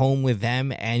same home with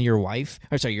them and your wife?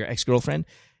 Or sorry, your ex-girlfriend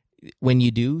when you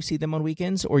do see them on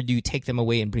weekends? Or do you take them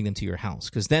away and bring them to your house?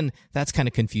 Because then that's kind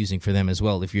of confusing for them as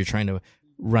well if you're trying to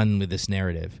run with this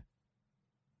narrative.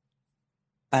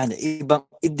 And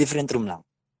different room lang.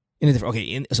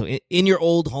 In your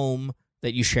old home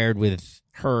that you shared with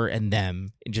her and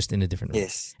them, just in a different room.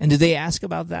 Yes. And did they ask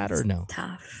about that or no?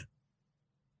 Tough.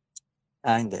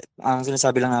 Hindi. Ang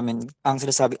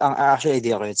actually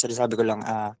idea ko yun. Sinasabi ko lang,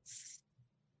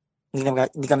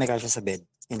 hindi kami kasya sa bed.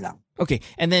 Yun lang. Okay.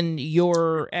 And then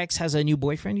your ex has a new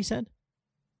boyfriend, you said?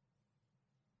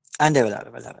 Hindi, wala.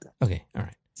 Okay. All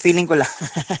right. Feeling ko lang.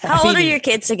 How old are your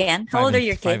kids again? How old are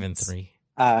your kids? 5 and 3.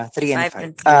 3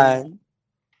 and 5.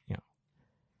 Yeah.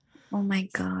 Oh my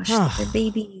gosh, they're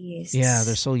babies. Yeah,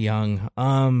 they're so young.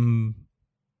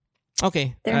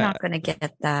 Okay. They're not going to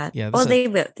get that. Yeah. Well, they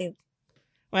will.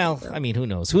 Well, I mean, who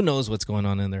knows? Who knows what's going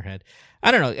on in their head? I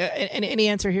don't know. Any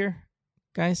answer here,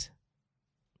 guys?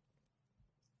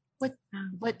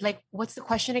 What's the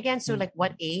question again? So like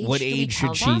what age? What age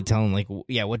should she tell him? Like,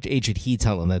 what age should he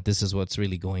tell him that this is what's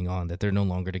really going on, that they're no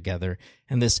longer together?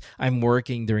 And this, I'm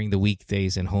working during the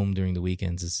weekdays and home during the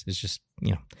weekends is just,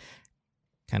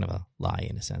 kind of a lie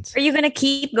in a sense. Are you going to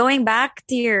keep going back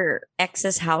to your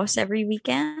ex's house every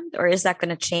weekend? Or is that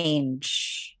going to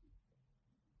change?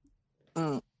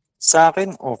 Sa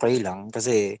akin, okay lang.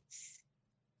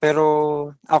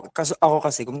 Pero ako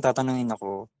kasi, kung tatanungin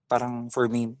ako, parang for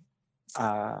me,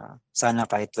 sana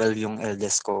kahit 12 yung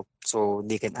eldest ko so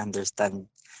they can understand.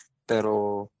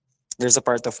 Pero there's a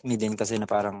part of me din kasi na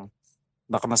parang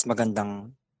baka mas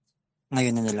magandang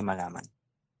ngayon na nila malaman.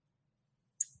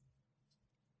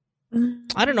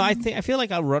 I don't know. I feel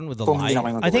like I'll run with the lie.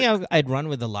 I think I'd run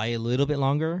with the lie a little bit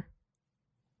longer.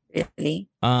 Really?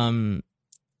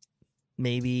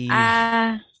 Maybe.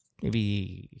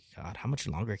 God, how much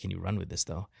longer can you run with this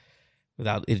though,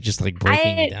 without it just like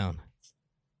breaking you down?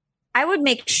 I would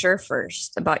make sure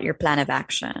first about your plan of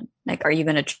action. Like, are you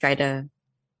going to try to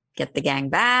get the gang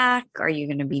back? Are you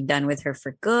going to be done with her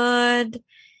for good?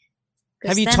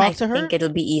 Have you talked to her? I think it'll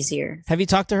be easier. Have you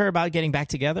talked to her about getting back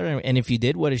together? And if you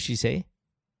did, what did she say?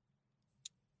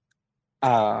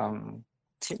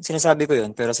 Sinasabi ko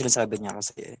yun, pero sinasabi niya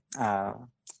kasi,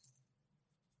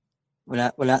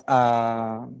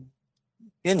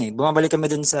 yun bumabalik kami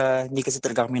dun sa hindi kasi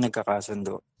talaga kami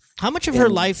nagkakasundo. How much of her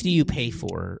life do you pay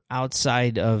for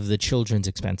outside of the children's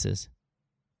expenses?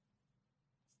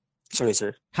 Sorry,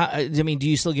 sir. Do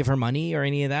you still give her money or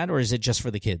any of that, or is it just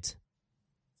for the kids?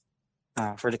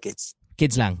 For the kids.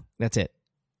 Kids lang. That's it.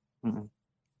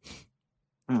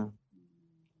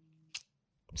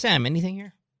 Sam, anything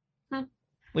here? What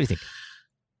do you think?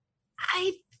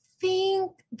 I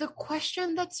think the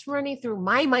question that's running through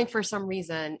my mind for some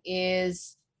reason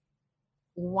is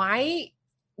why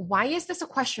is this a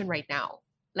question right now?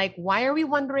 Like, why are we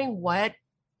wondering what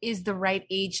is the right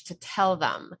age to tell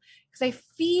them? Because I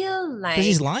feel like... Because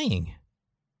he's lying.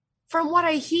 From what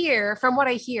I hear,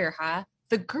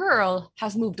 the girl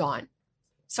has moved on.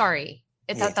 Sorry.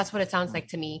 That's what it sounds like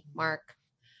to me, Mark.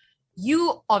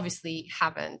 You obviously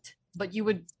haven't, but you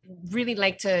would really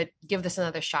like to give this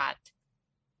another shot.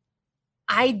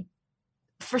 And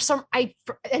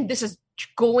this is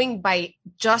going by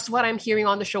just what I'm hearing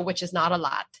on the show, which is not a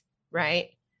lot,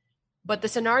 right? But the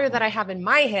scenario that I have in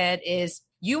my head is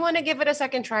you want to give it a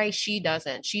second try. She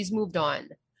doesn't. She's moved on.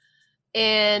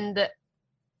 And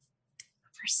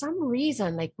for some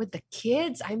reason, like with the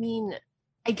kids, I mean,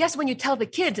 I guess when you tell the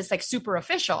kids, it's like super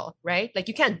official, right? Like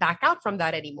you can't back out from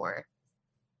that anymore.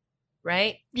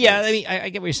 Right? Yeah, I mean, I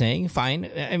get what you're saying. Fine.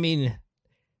 I mean,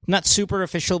 not super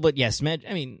official, but yes,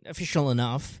 official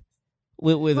enough.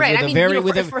 With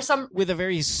a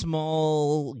very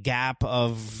small gap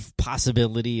of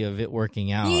possibility of it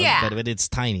working out. Yeah. But it's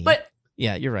tiny. But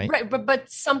yeah, you're right. Right,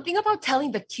 but something about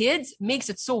telling the kids makes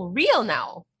it so real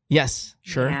now. Yes,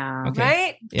 sure. Yeah. Okay.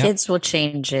 Right? Yep. Kids will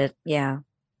change it. Yeah.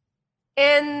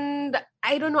 And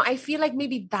I don't know. I feel like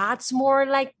maybe that's more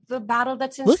like the battle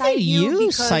that's inside Look at you,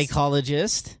 because...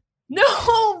 psychologist.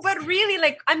 No, but really,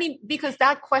 like, I mean, because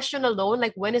that question alone,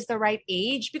 like, when is the right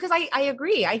age? Because I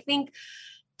agree. I think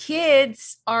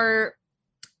kids are,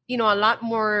 a lot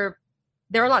more,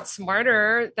 they're a lot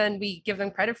smarter than we give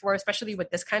them credit for, especially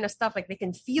with this kind of stuff. Like, they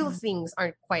can feel things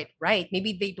aren't quite right.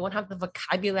 Maybe they don't have the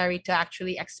vocabulary to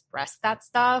actually express that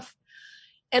stuff.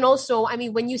 And also, I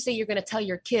mean, when you say you're going to tell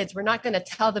your kids, we're not going to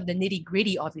tell them the nitty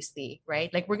gritty, obviously, right?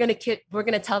 Like, we're going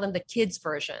to tell them the kids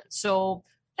version. So,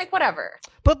 like, whatever.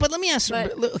 But let me ask.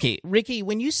 Okay, Ricky,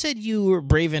 when you said you were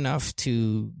brave enough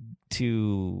to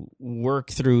work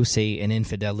through, say, an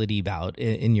infidelity bout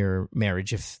in your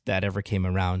marriage, if that ever came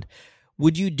around,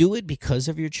 would you do it because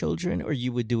of your children, or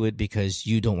you would do it because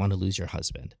you don't want to lose your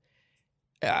husband?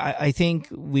 I think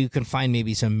we can find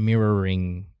maybe some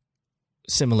mirroring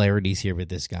similarities here with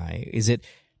this guy. Is it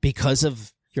because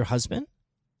of your husband,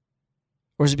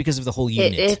 or is it because of the whole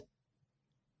unit?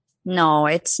 No,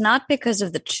 it's not because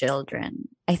of the children.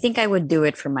 I think I would do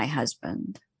it for my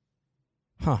husband.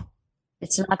 Huh.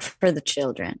 It's not for the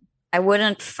children. I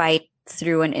wouldn't fight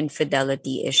through an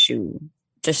infidelity issue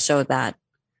just so that,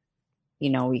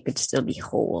 we could still be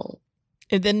whole.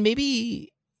 And then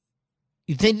maybe,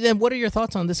 then what are your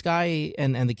thoughts on this guy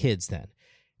and the kids then?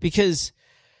 Because,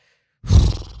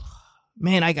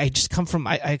 man, I just come from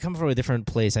a different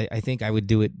place. I think I would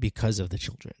do it because of the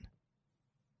children.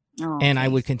 Oh, and I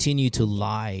would continue to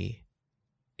lie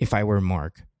if I were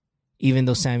Mark. Even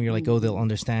though, Sam, you're like, oh, they'll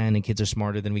understand and kids are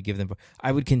smarter than we give them.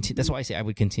 I would continue. That's why I say I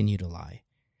would continue to lie.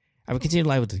 I would continue to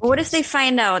lie with the kids. What if they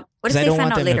find out? What if they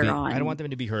find out later on? I don't want them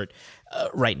to be hurt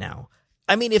right now.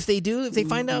 I mean, if they do, if they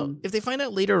find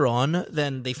out later on,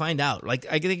 then they find out. Like,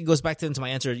 I think it goes back into my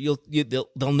answer. They'll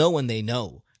know when they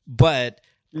know. But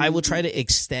I will try to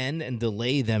extend and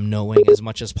delay them knowing as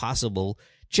much as possible,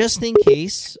 just in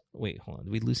case. Wait, hold on.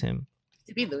 Did we lose him?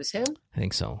 Did we lose him? I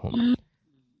think so. Hold on.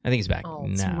 I think he's back. Oh,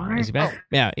 No, is he back?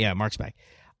 Oh. Yeah, Mark's back.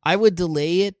 I would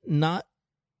delay it. I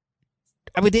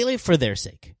would delay it for their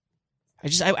sake.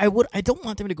 I don't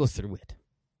want them to go through it.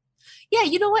 Yeah,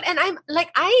 you know what? And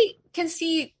I can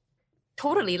see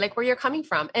totally like where you're coming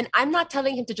from. And I'm not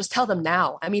telling him to just tell them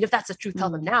now. I mean, if that's the truth, tell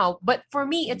them now. But for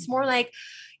me, it's more like,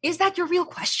 is that your real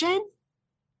question?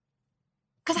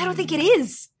 Because I don't think it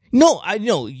is. No, I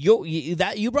know you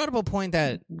brought up a point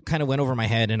that kind of went over my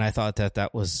head, and I thought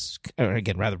that was,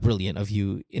 again, rather brilliant of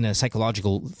you in a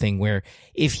psychological thing where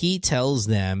if he tells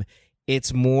them,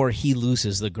 it's more he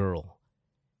loses the girl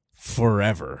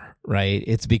forever, right?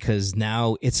 It's because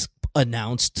now it's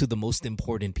announced to the most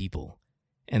important people,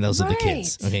 and those are the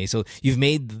kids. Okay, so you've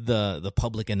made the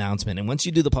public announcement, and once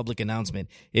you do the public announcement,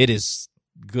 it's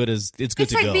good to go.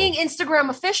 It's like being Instagram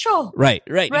official. Right,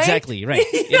 exactly, right.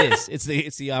 It is.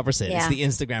 It's the opposite. Yeah. It's the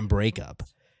Instagram breakup.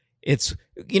 It's,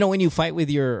 when you fight with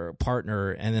your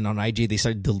partner and then on IG they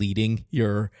start deleting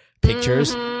your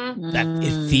pictures, that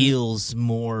it feels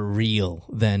more real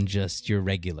than just your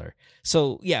regular.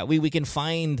 So yeah, we can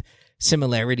find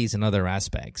similarities in other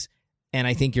aspects. And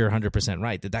I think you're 100%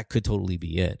 right that could totally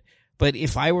be it. But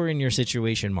if I were in your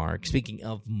situation, Mark, speaking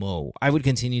of Mo, I would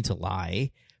continue to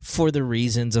lie for the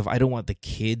reasons of I don't want the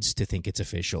kids to think it's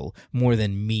official more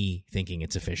than me thinking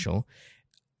it's official.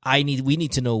 We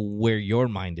need to know where your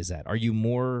mind is at. Are you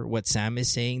more what Sam is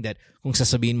saying, that kung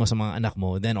sasabihin mo sa mga anak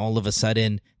mo, then all of a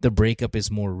sudden the breakup is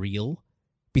more real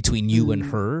between you and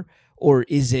her? Or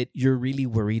is it you're really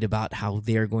worried about how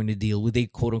they're going to deal with a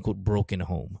quote-unquote broken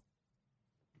home?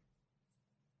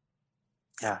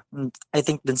 Yeah, I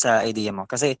think dun sa idea mo.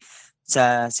 Kasi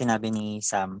sa sinabi ni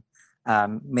Sam,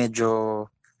 medyo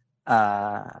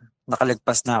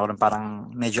nakalagpas na ako,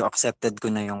 parang medyo accepted ko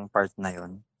na yung part na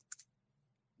yun.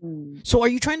 So are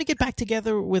you trying to get back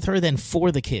together with her then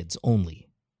for the kids only?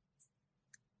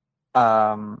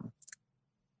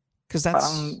 Because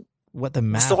that's what the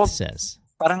math says.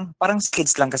 Parang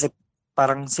kids lang, kasi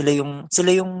parang sila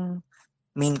yung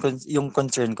main yung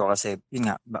concern ko, kasi yun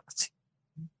nga,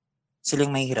 sila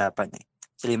yung mahihirapan eh.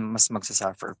 Sila yung mas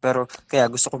magsasuffer. Pero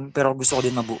gusto ko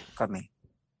din mabuo kami.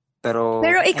 Pero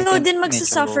ikaw din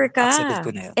magsasuffer ka.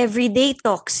 Everyday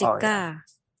toxic ka.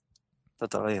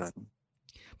 Totoo yun.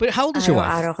 But how old is your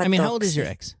wife? I mean, how old is your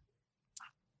ex?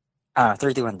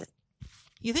 31 din.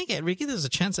 You think, Enrique, there's a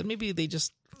chance that maybe they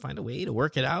just find a way to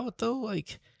work it out, though?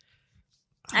 Like,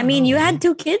 I mean, you had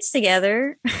 2 kids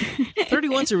together.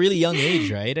 31's a really young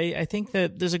age, right? I think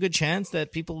that there's a good chance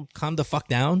that people calm the fuck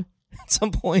down at some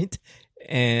point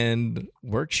and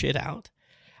work shit out.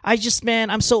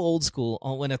 I'm so old school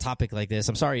when a topic like this.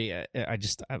 I'm sorry.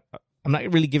 I'm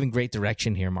not really giving great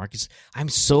direction here, Marcus. I'm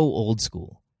so old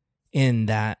school in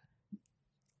that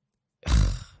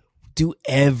do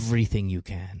everything you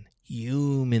can,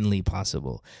 humanly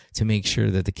possible, to make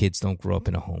sure that the kids don't grow up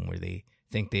in a home where they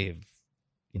think they've,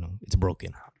 it's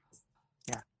broken.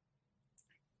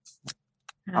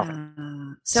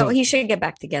 So he should get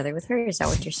back together with her. Is that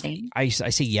what you're saying? I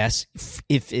say yes.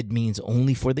 If it means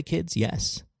only for the kids,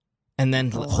 yes. And then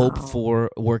hope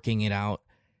for working it out,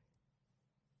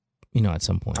 at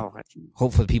some point. Okay.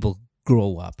 Hopefully people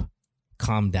grow up,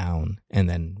 calm down, and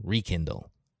then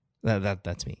rekindle.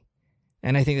 That's me.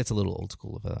 And I think that's a little old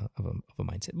school of a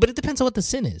mindset. But it depends on what the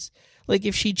sin is. Like,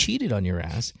 if she cheated on your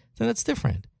ass, then that's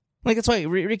different. Like, that's why,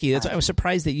 Ricky, I was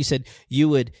surprised that you said you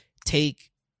would take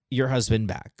your husband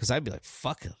back, because I'd be like,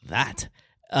 fuck that.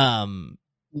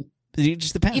 It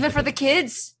just depends. Even for the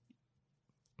kids?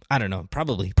 I don't know.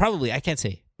 Probably. I can't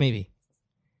say. Maybe.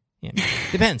 Yeah.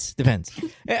 Depends.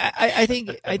 I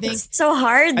think it's so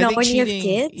hard when you have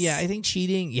kids. Yeah, I think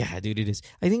cheating. Yeah, dude, it is.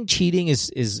 I think cheating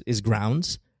is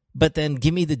grounds, but then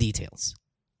give me the details,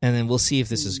 and then we'll see if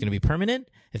this is going to be permanent,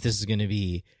 if this is going to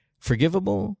be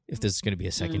forgivable, if this is going to be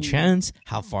a second chance.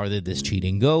 How far did this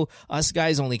cheating go? Us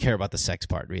guys only care about the sex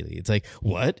part, really. It's like,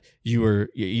 what? You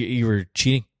were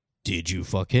cheating? Did you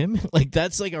fuck him? Like,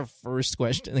 that's like our first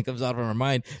question that comes out of our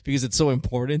mind, because it's so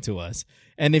important to us.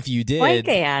 And if you did,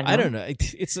 I don't know.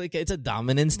 It's like, it's a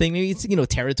dominance thing. Maybe it's,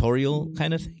 territorial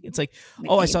kind of thing. It's like,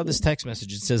 oh, I saw this text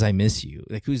message. It says, I miss you.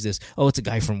 Like, who's this? Oh, it's a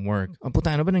guy from work. Oh,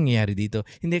 puta, ano ba nangyayari dito?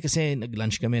 Hindi kasi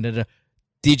nag-lunch kami.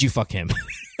 Did you fuck him?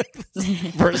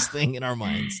 First thing in our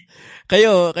minds.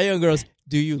 Kayo girls,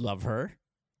 do you love her?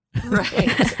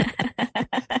 Right.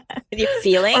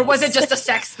 Feelings? Or was it just a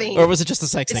sex thing? Or was it just a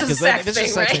sex thing? Because if it's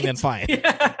just a sex thing, then fine.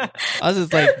 I was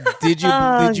just like, did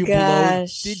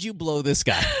you blow this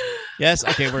guy? Yes?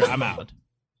 Okay, I'm out.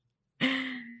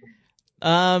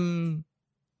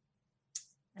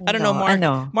 I don't know,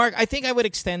 Mark. Mark, I think I would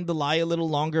extend the lie a little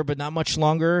longer, but not much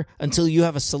longer, until you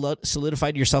have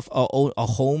solidified yourself a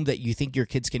home that you think your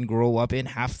kids can grow up in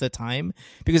half the time.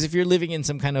 Because if you're living in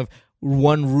some kind of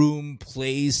one-room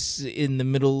place in the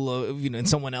middle of, in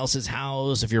someone else's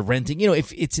house, if you're renting,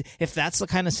 if that's the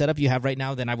kind of setup you have right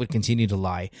now, then I would continue to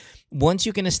lie. Once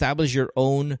you can establish your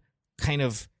own kind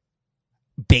of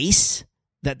base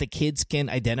that the kids can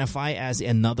identify as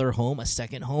another home, a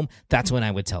second home, that's when I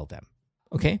would tell them.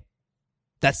 Okay?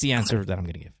 That's the answer that I'm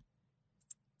going to give.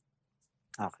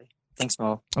 Okay. Thanks,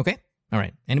 Mo. Okay. All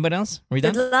right. Anybody else? Are we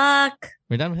done? Good luck.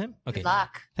 We're done with him? Okay. Good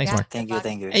luck. Thanks, Mark. Thank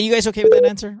you. Are you guys okay with that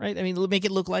answer? Right? I mean, make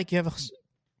it look like you have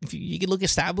if you can look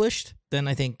established, then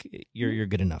I think you're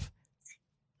good enough.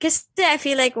 Because I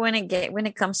feel like when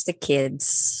it comes to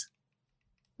kids,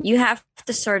 you have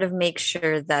to sort of make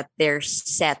sure that they're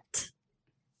set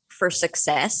for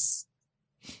success.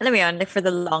 Let me on, like, for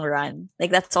the long run.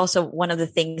 Like, that's also one of the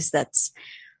things that's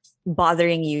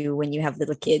bothering you when you have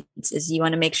little kids, is you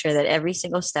want to make sure that every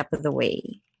single step of the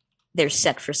way they're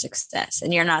set for success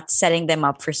and you're not setting them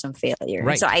up for some failure.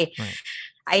 Right. So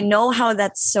I know how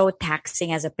that's so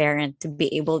taxing as a parent, to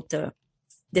be able to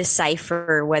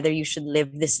decipher whether you should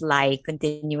live this lie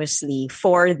continuously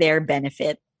for their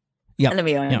benefit. Yeah.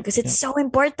 Because it's so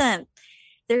important.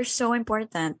 They're so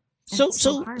important.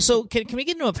 So can we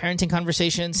get into a parenting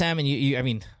conversation, Sam? And you I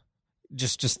mean,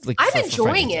 just like, I'm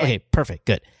enjoying it. Okay, perfect,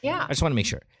 good. Yeah, I just want to make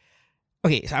sure.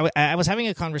 Okay, so I was having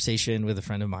a conversation with a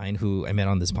friend of mine who I met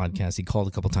on this podcast. He called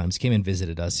a couple times, came and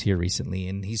visited us here recently,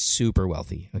 and he's super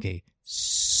wealthy. Okay,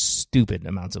 stupid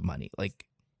amounts of money, like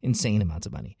insane amounts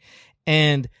of money.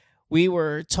 And we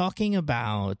were talking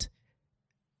about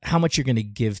how much you're going to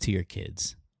give to your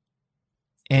kids,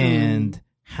 and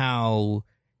how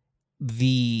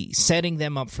the setting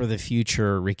them up for the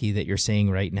future, Ricky, that you're saying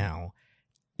right now,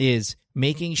 is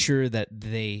making sure that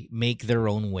they make their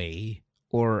own way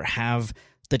or have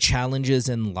the challenges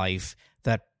in life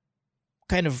that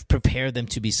kind of prepare them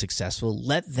to be successful.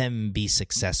 Let them be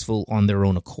successful on their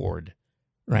own accord,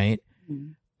 right?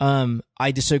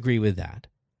 I disagree with that.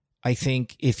 I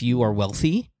think if you are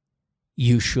wealthy,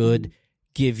 you should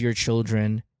give your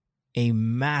children a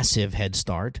massive head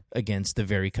start against the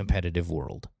very competitive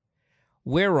world.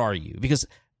 Where are you? Because,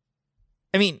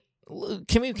 I mean,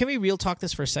 can we real talk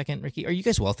this for a second, Ricky? Are you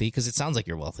guys wealthy? Because it sounds like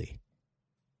you're wealthy.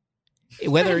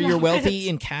 Whether you're wealthy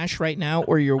in cash right now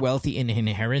or you're wealthy in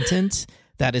inheritance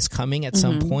that is coming at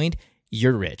some point,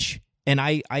 you're rich. And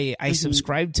I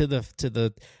subscribe to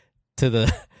the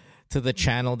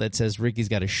channel that says Ricky's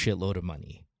got a shitload of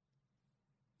money.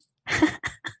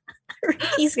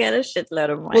 Ricky's got a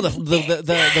shitload of money. Well,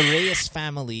 the Reyes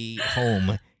family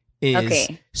home is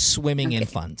swimming in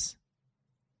funds.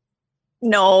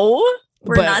 No,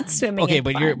 we're not swimming. Okay, in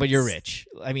but funds. you're rich.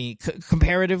 I mean,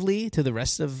 comparatively to the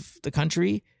rest of the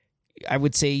country, I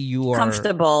would say you are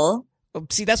comfortable.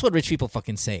 See, that's what rich people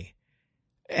fucking say.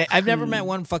 I've never met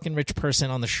one fucking rich person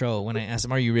on the show when I ask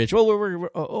them, are you rich? Well, we're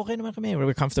okay naman kami.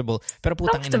 We're comfortable. Pero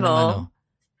putang ina naman,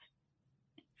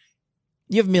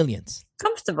 You have millions.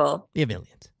 Comfortable. You have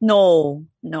millions. No.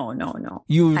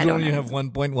 You only have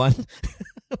 1.1?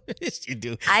 Yes, you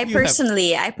do. I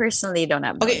personally don't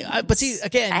have millions. Okay, but see,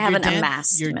 again, I haven't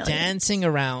amassed You're millions. dancing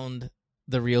around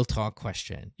the real talk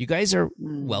question. You guys are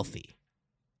wealthy.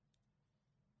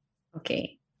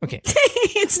 Okay.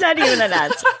 It's not even an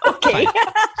answer. Okay.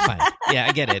 Fine. Yeah,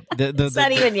 I get it. It's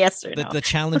not even yes or no. The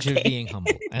challenge of being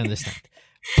humble. I understand.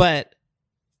 But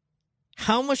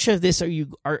how much of this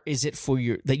is it for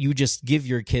that you just give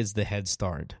your kids the head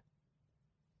start?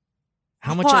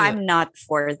 How much I'm not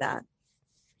for that.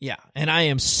 Yeah, and I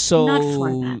am so not for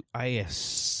that. I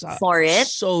for it.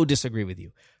 So disagree with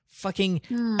you. Fucking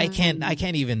I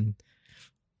can't even.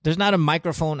 There's not a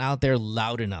microphone out there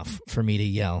loud enough for me to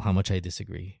yell how much I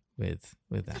disagree with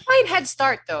that. Fine head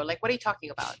start though. Like, what are you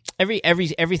talking about?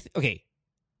 Okay.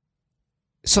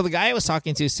 So the guy I was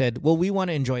talking to said, "Well, we want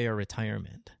to enjoy our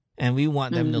retirement, and we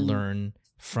want them to learn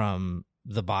from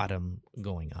the bottom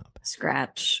going up,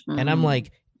 scratch." And I'm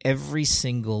like, every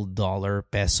single dollar,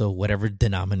 peso, whatever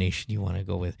denomination you want to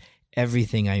go with,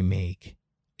 everything I make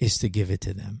is to give it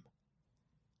to them.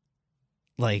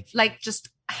 Like just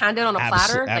hand it on a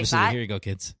platter like absolutely. that. Here you go,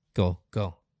 kids. Go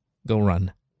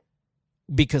run.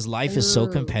 Because life is so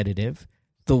competitive.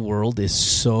 The world is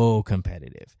so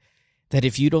competitive that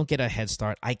if you don't get a head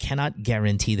start, I cannot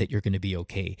guarantee that you're going to be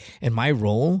okay. And my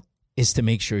role is to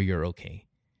make sure you're okay.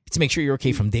 It's to make sure you're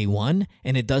okay from day one.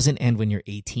 And it doesn't end when you're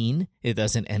 18. It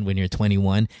doesn't end when you're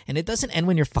 21. And it doesn't end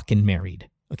when you're fucking married.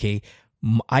 Okay?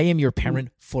 I am your parent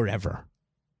forever.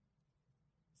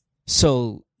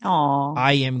 So Aww.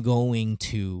 I am going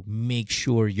to make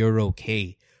sure you're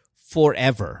okay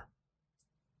forever.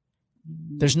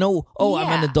 There's no,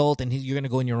 I'm an adult and you're going to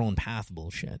go in your own path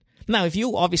bullshit. Now, if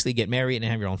you obviously get married and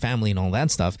have your own family and all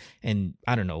that stuff, and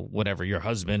I don't know, whatever, your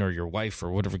husband or your wife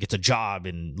or whatever gets a job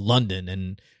in London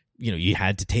and, you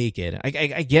had to take it. I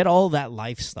get all that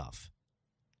life stuff.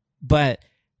 But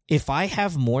if I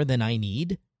have more than I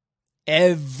need,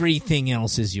 everything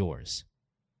else is yours.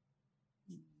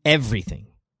 Everything.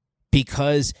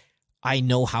 Because I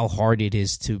know how hard it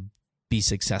is to be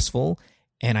successful,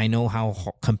 and I know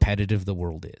how competitive the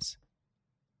world is.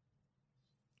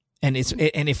 And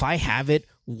if I have it,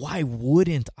 why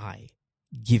wouldn't I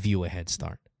give you a head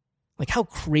start? Like, how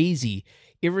crazy,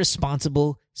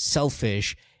 irresponsible,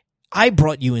 selfish. I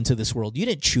brought you into this world. You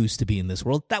didn't choose to be in this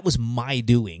world. That was my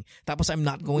doing. That was, I'm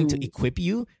not going to equip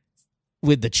you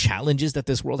with the challenges that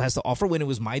this world has to offer when it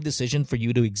was my decision for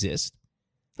you to exist.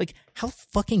 Like, how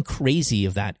fucking crazy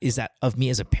is that of me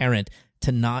as a parent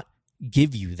to not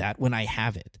give you that when I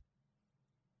have it?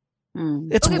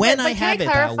 It's okay, when I have it.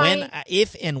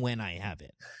 If and when I have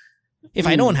it. If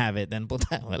I don't have it, then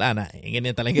puta, wala na.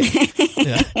 Ganyan talaga.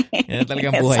 Ganyan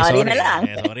talaga ang buhay. Sorry na lang.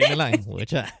 Sorry na lang.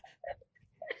 Pucha.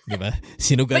 Diba?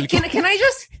 Sinugal ko.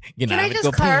 Can I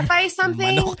just clarify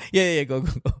something? Yeah, go.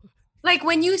 Like,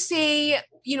 when you say,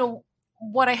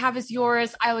 what I have is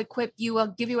yours, I'll equip you, I'll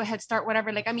give you a head start,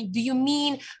 whatever. Like, I mean, do you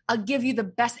mean I'll give you the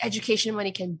best education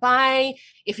money can buy?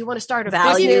 If you want to start a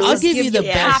business, I'll give you the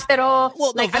best capital.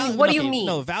 Well, like, I mean, what do you mean?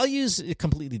 No, values is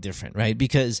completely different, right?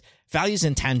 Because value is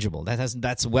intangible.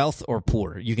 That's wealth or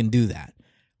poor. You can do that.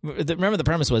 Remember, the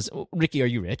premise was, Ricky, are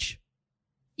you rich?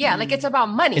 Yeah, like, it's about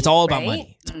money. It's all about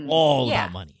money. It's all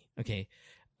about money. Okay.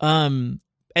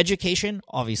 Education,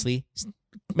 obviously,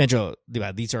 medyo,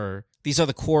 diba, these are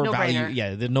the core value.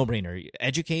 Yeah, the no-brainer.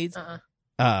 Educate,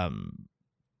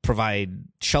 provide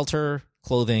shelter,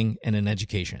 clothing, and an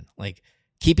education. Like,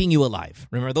 keeping you alive.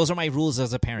 Remember, those are my rules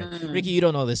as a parent. Ricky, you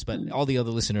don't know this, but all the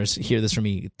other listeners hear this from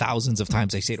me thousands of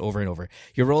times. I say it over and over.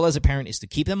 Your role as a parent is to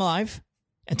keep them alive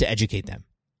and to educate them.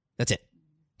 That's it.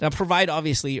 Now, provide,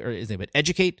 obviously, but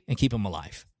educate and keep them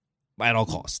alive at all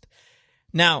cost.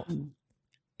 Now,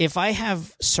 if I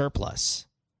have surplus,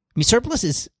 surplus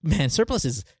is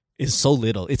so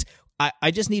little. It's I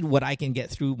just need what I can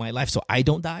get through my life so I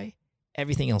don't die.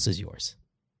 Everything else is yours.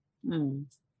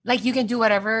 Like, you can do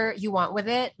whatever you want with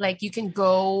it. Like, you can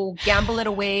go gamble it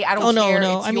away. I don't care.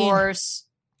 No. It's yours.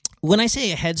 When I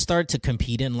say a head start to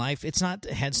compete in life, it's not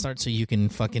a head start so you can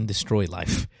fucking destroy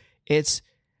life. It's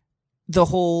the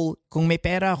whole, kung may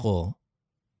pera ko,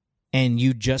 and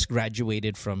you just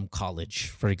graduated from college,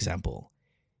 for example,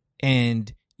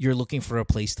 and you're looking for a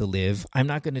place to live, I'm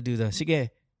not going to do the,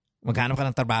 sige, maghanap ka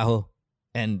ng trabaho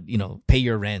and, pay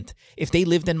your rent. If they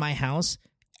lived in my house,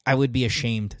 I would be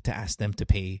ashamed to ask them to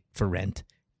pay for rent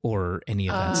or any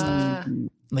of that stuff.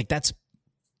 Like,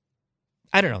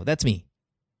 I don't know, that's me.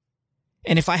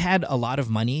 And if I had a lot of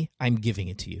money, I'm giving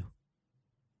it to you.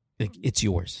 Like, it's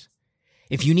yours.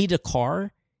 If you need a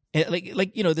car,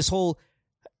 like this whole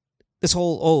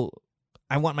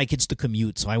I want my kids to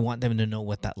commute, so I want them to know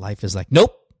what that life is like.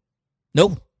 Nope.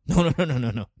 No.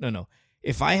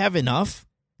 If I have enough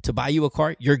to buy you a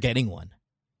car, you're getting one.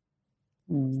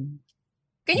 Can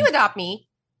you adopt me?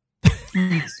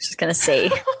 I was just gonna say,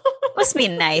 must be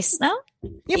nice, no?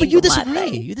 Yeah, but you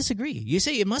disagree. You disagree. You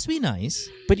say it must be nice,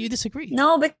 but you disagree.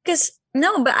 No, but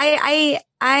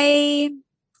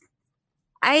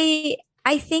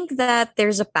I think that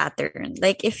there's a pattern.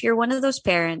 Like, if you're one of those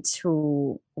parents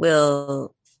who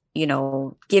will,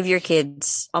 give your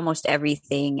kids almost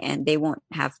everything and they won't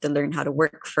have to learn how to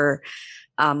work for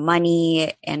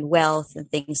money and wealth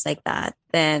and things like that,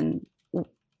 then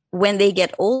when they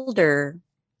get older,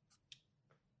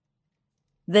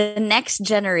 the next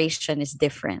generation is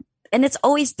different. And it's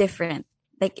always different.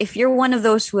 Like, if you're one of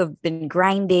those who have been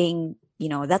grinding,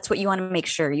 that's what you want to make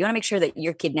sure. You want to make sure that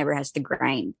your kid never has to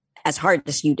grind as hard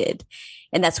as you did.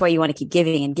 And that's why you want to keep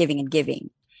giving and giving and giving.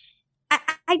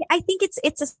 I think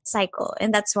it's a cycle.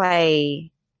 And that's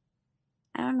why,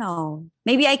 I don't know,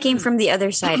 maybe I came from the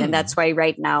other side. And that's why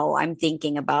right now I'm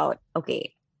thinking about,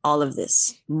 okay, all of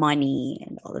this money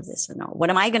and all of this. What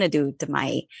am I going to do to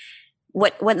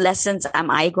what lessons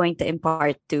am I going to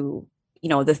impart to,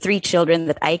 the 3 children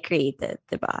that I created,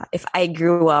 diba? If I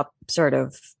grew up sort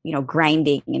of,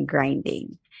 grinding,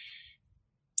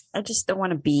 I just don't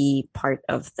want to be part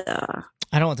of the...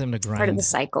 I don't want them to grind. Part of the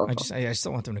cycle. I just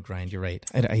don't want them to grind. You're right.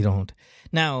 I don't.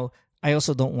 Now, I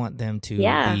also don't want them to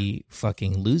be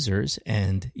fucking losers,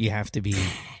 and they have to be...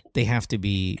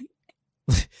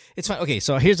 It's fine. Okay,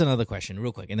 so here's another question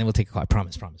real quick, and then we'll take a call.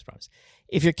 Promise.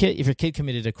 If your kid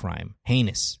committed a crime,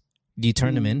 heinous, do you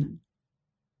turn them in?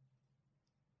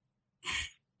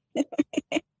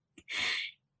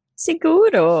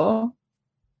 Siguro.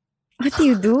 What do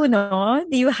you do, no?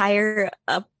 Do you hire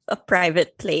a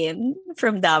private plane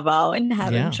from Davao and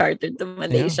have him chartered to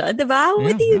Malaysia? Diba?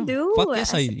 What do you do? Fuck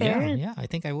yes, I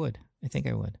think I would.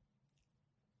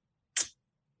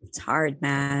 It's hard,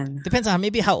 man. Depends on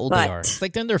maybe how old they are. It's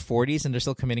like they're in their 40s and they're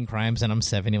still committing crimes, and I'm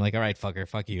 70. I'm like, all right, fucker,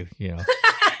 fuck you,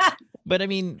 But I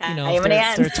mean,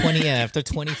 if they're 20, if they're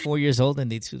 24 years old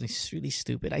and they're really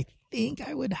stupid, I think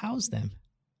I would house them.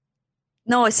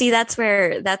 No, see, that's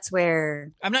where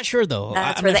I'm not sure though.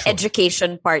 That's where the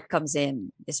education part comes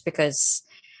in. Is because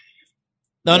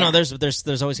no, there's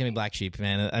always gonna be black sheep,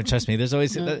 man. Trust me. There's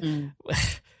always.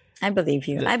 I believe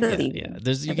you. I believe you.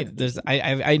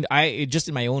 I just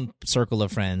in my own circle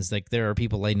of friends, like there are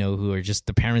people I know who are just,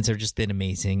 the parents have just been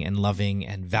amazing and loving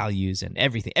and values and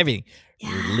everything,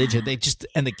 religion.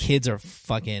 And the kids are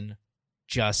fucking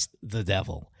just the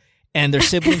devil, and their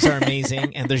siblings are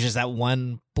amazing, and there's just that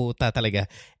one puta talaga,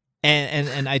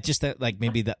 and I just like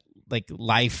maybe that like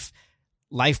life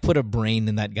put a brain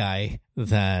in that guy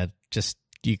that just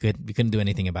you couldn't do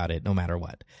anything about it no matter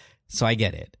what. So I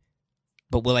get it.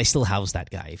 But will I still house that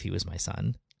guy if he was my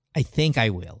son? I think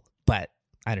I will, but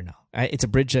I don't know. It's a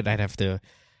bridge that I'd have to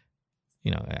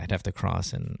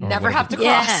cross and never have to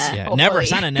cross. Yeah, never.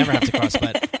 Sana never have to cross,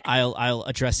 but I'll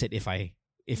address it if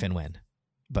and when.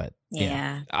 But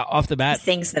off the bat,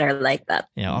 things that are like that.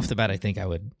 Yeah, off the bat, I think I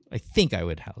would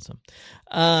house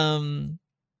him.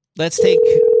 Let's take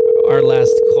our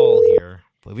last call here.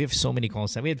 Boy, we have so many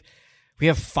calls. We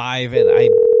have 5, and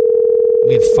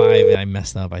we had 5 and I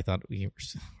messed up. I thought we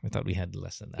had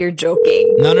less than that. You're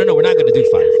joking. No. We're not going to do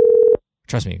 5.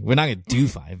 Trust me, we're not going to do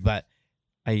 5. But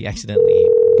I accidentally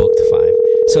booked 5.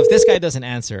 So if this guy doesn't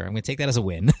answer, I'm going to take that as a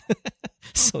win,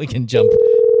 so we can jump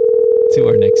to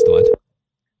our next one.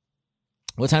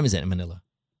 What time is it in Manila?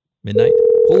 Midnight?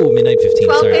 Oh, midnight 15.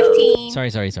 12:15.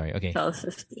 Sorry. Okay.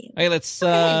 12:15. Okay, let's.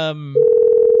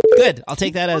 Good. I'll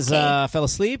take that as fell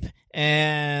asleep.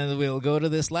 And we'll go to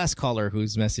this last caller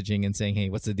who's messaging and saying, hey,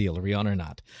 what's the deal? Are we on or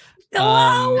not?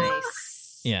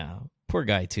 Nice. Yeah. Poor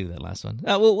guy, too, that last one.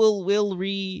 We'll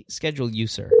reschedule you,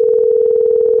 sir.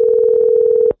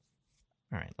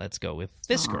 All right, let's go with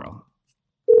this girl.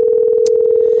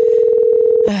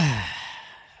 Man.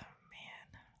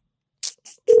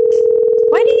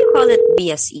 Why do you call it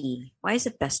BSE? Why is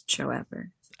it best show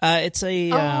ever? It's a...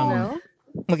 no.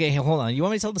 Okay, hold on. You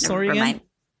want me to tell the story again? Mind.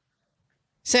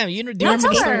 Sam, do you remember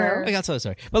the story? I got so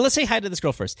sorry. But let's say hi to this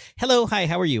girl first. Hello, hi,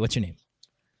 how are you? What's your name?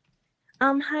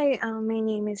 Hi, my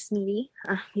name is Nini.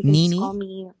 You can just call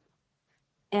me,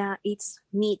 it's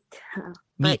Meat.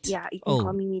 Meat? Yeah, you can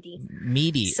call me Meaty.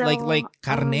 Meaty, So, like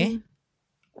carne?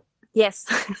 Yes.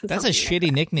 That's a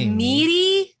shitty nickname.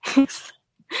 Meaty?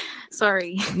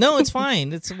 Sorry. No, it's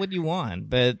fine. It's what you want,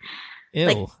 but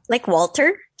ew. Like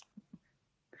Walter?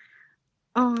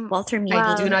 Walter Mitty.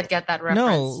 I do not get that reference.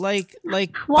 No, like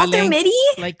Walter Mitty?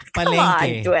 Like Come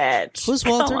Palenque. on, Twitch. Who's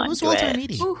Walter? Come on, Who's Walter Twitch.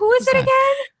 Mitty? Who is it that?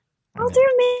 again? Walter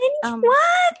Mitty?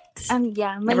 What?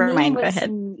 Yeah, my Never name mind, go was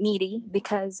ahead. Needy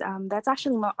because that's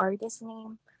actually my artist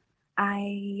name. I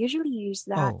usually use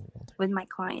that with my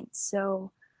clients.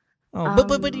 So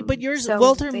but yours, so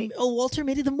Walter they- Walter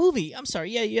Mitty, the movie. I'm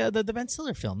sorry, yeah, the Ben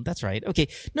Stiller film. That's right. Okay,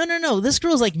 no. This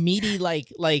girl's like meaty,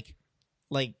 like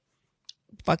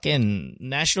fucking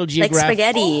National Like Geographic,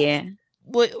 spaghetti.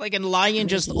 like a lion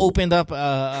just opened up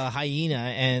a hyena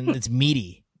and it's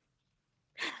meaty.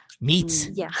 Meat.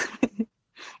 Yeah.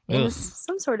 In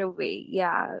some sort of way,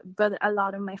 yeah. But a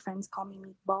lot of my friends call me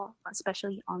Meatball,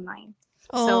 especially online.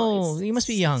 Oh, you must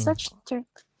be young.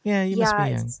 Yeah, you must be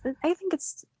young. I think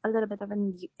it's a little bit of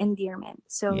an endearment.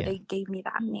 So Yeah. they gave me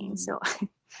that name. So I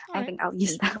right. think I'll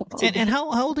use that one. And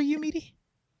how old are you, Meaty?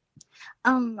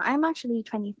 I'm actually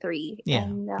 23. Yeah,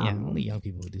 And only young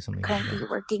people would do something like currently that.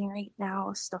 working right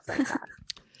now, stuff like that.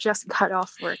 Just got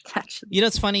off work, actually. You know,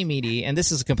 it's funny, Meaty, and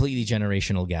this is a completely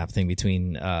generational gap thing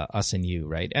between us and you,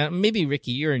 right? Maybe,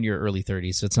 Ricky, you're in your early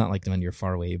 30s, so it's not like when you're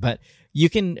far away, but you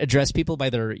can address people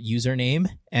by their username,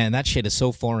 and that shit is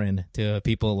so foreign to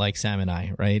people like Sam and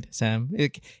I, right, Sam?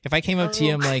 If I came up to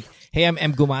you, I'm like, hey, I'm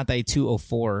M. Gumatay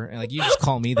 204, and like, you just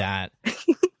call me that.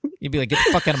 You'd be like, get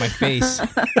the fuck out of my face.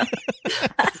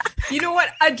 You know what?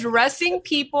 Addressing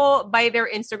people by their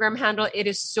Instagram handle, it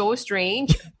is so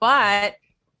strange, but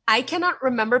I cannot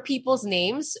remember people's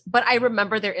names, but I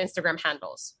remember their Instagram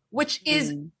handles, which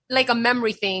is like a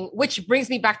memory thing, which brings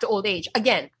me back to old age.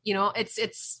 Again, you know,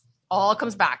 it's all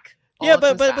comes back. Yeah,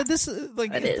 but this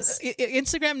like It is.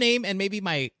 Instagram name and maybe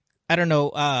my, I don't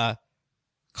know,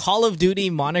 Call of Duty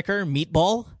moniker,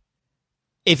 Meatball.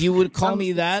 If you would call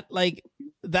me that, like,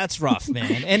 that's rough,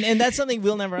 man. And that's something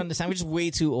we'll never understand. We're just way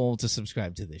too old to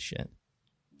subscribe to this shit.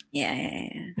 Yeah.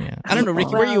 I don't know,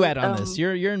 Ricky, where are you Well, at on this?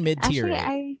 You're in mid tier. Actually,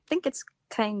 I think it's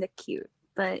kind of cute.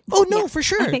 But Oh no, yeah, for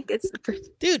sure, I think it's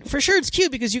dude. For sure, it's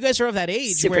cute because you guys are of that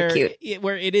age Super where cute.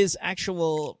 where it is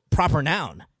actual proper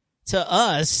noun to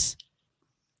us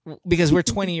because we're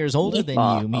 20 years older than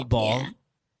you, Meatball. Yeah.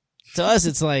 To us,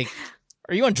 it's like,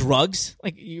 are you on drugs?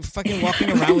 Like you fucking walking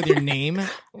around with your name?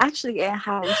 actually I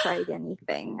haven't tried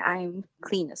anything. I'm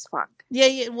clean as fuck.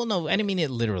 Yeah. Well, no, I didn't mean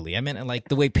it literally. I meant like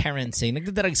the way parents say,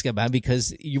 nagdadrugs ka ba?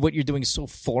 Because what you're doing is so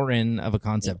foreign of a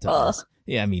concept to us.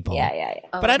 Yeah, Meatball. Yeah.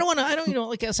 But I don't want to,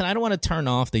 like, listen, I don't want to turn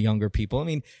off the younger people. I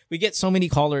mean, we get so many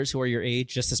callers who are your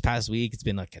age. Just this past week, it's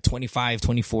been like a 25,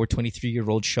 24,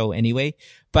 23-year-old show anyway.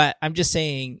 But I'm just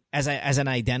saying, as an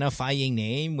identifying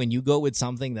name, when you go with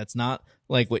something that's not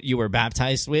like what you were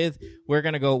baptized with, we're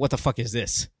going to go, what the fuck is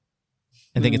this?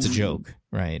 And think it's a joke,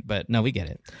 right? But no, we get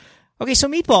it. Okay, so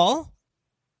Meatball,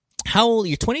 how old?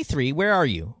 You're 23. Where are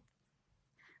you?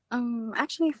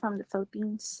 Actually from the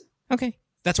Philippines. Okay.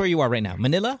 That's where you are right now.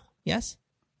 Manila? Yes?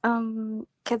 Quezon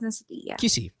City, yeah.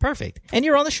 QC. Perfect. And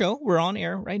you're on the show. We're on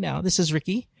air right now. This is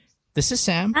Ricky. This is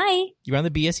Sam. Hi. You're on the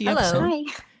BSE Hello. episode. Hi.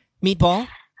 Meatball,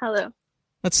 Hello.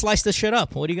 let's slice this shit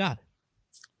up. What do you got?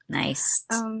 Nice.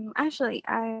 Actually,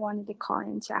 I wanted to call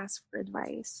in to ask for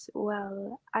advice.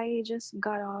 Well, I just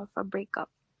got off a breakup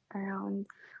around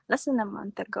less than a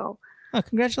month ago. Oh,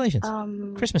 congratulations.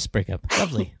 Christmas breakup.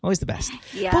 Lovely. Always the best.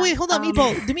 Yeah. But wait, hold on,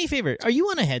 Meatball. Do me a favor. Are you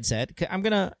on a headset?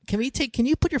 Can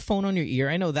you put your phone on your ear?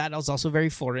 I know that is also very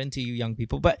foreign to you young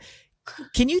people, but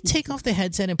can you take off the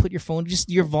headset and put your phone? Just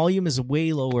your volume is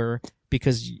way lower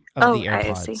because of the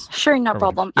AirPods. I see. Sure, no Or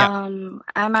problem. whatever.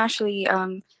 I'm actually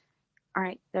all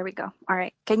right, there we go. All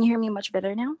right. Can you hear me much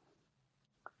better now?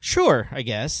 Sure, I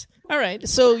guess. All right.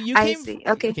 So you I came. see.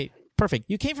 Okay. Okay. Perfect.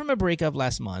 You came from a breakup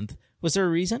last month. Was there a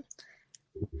reason?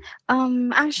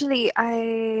 Actually,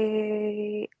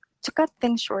 to cut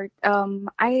things short,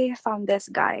 I found this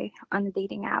guy on a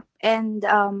dating app, and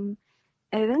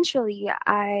eventually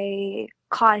I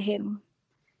caught him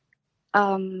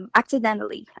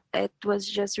accidentally. It was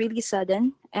just really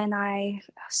sudden, and I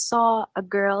saw a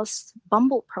girl's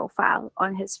Bumble profile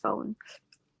on his phone,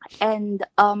 and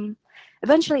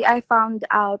eventually I found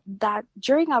out that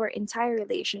during our entire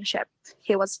relationship,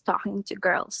 he was talking to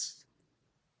girls.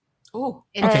 Oh,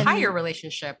 entire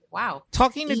relationship. Wow.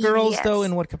 Talking to girls, Yes. though,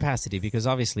 in what capacity? Because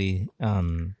obviously,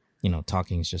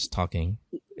 talking is just talking.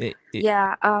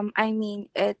 Yeah, I mean,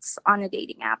 it's on a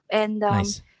dating app, and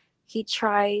Nice. he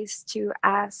tries to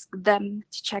ask them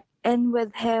to check in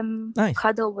with him, Nice.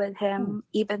 cuddle with him,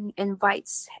 even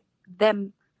invites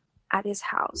them at his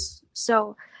house.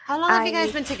 So, How long have you I-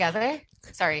 guys been together?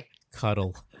 Sorry.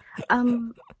 Cuddle.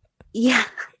 yeah,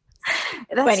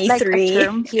 that's like 23. a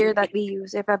term here that we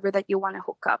use if ever that you want to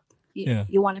hook up. Yeah.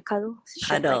 You want to cuddle?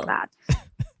 Shit Cuddle. like that.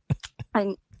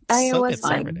 I So was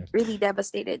like conservative. really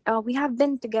devastated. We have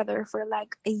been together for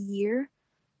like a year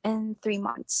and 3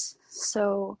 months.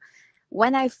 So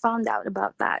when I found out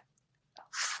about that,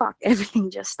 fuck, everything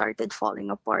just started falling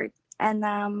apart. And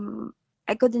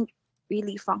I couldn't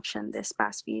really function this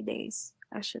past few days,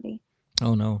 actually.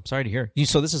 Oh no, sorry to hear.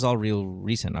 So this is all real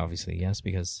recent, obviously, yes,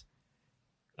 because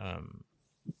I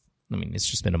mean, it's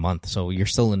just been a month, so you're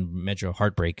still in major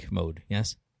heartbreak mode,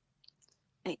 yes?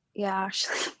 Yeah,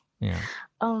 actually. Yeah.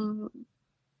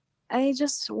 I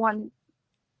just want.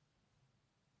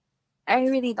 I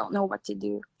really don't know what to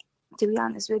do, to be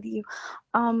honest with you.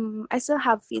 I still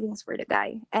have feelings for the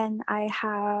guy, and I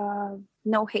have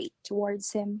no hate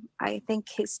towards him. I think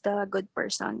he's still a good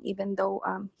person, even though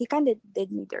he kind of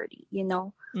did me dirty, you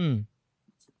know.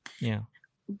 Yeah.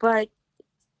 But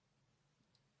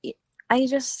I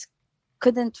just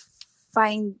couldn't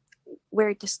find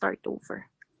where to start over.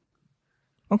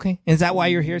 Okay. Is that why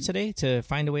you're here today, to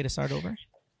find a way to start over?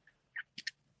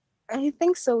 I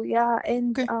think so, yeah.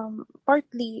 And Okay.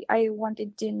 partly I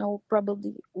wanted to know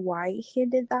probably why he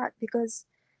did that, because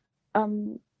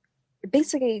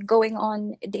basically going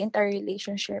on the entire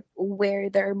relationship where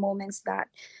there are moments that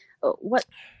what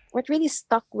really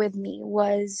stuck with me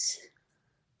was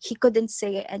he couldn't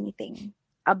say anything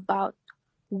about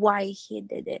why he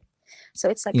did it. So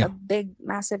it's like Yeah. a big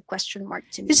massive question mark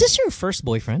to me. Is this your first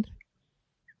boyfriend?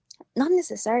 Not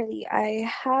necessarily. I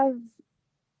have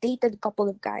dated a couple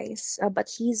of guys, but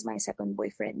he's my second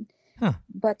boyfriend. Huh.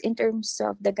 But in terms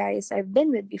of the guys I've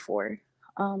been with before,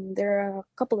 there are a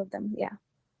couple of them, yeah.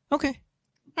 Okay.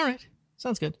 All right.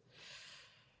 Sounds good.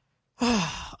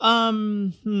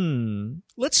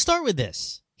 Let's start with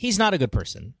this. He's not a good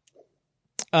person.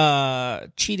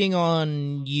 Cheating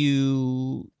on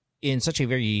you in such a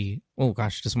very, oh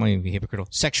gosh, just want to be hypocritical,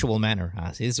 sexual manner.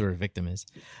 See, this is where a victim is.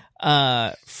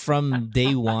 From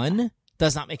day one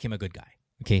does not make him a good guy.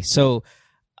 Okay, so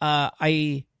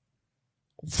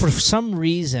for some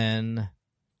reason,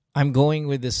 I'm going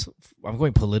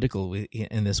political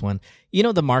in this one. You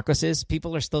know, the Marcoses,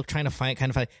 people are still trying to find.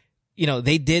 You know,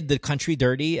 they did the country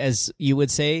dirty, as you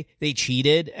would say. They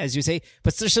cheated, as you say.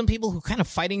 But there's some people who kind of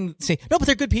fighting, say, no, but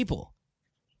they're good people.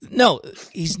 No,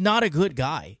 he's not a good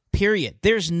guy, period.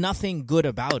 There's nothing good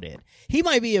about it. He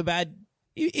might be a bad,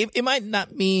 it might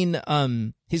not mean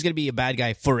he's going to be a bad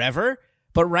guy forever.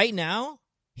 But right now,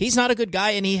 he's not a good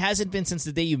guy, and he hasn't been since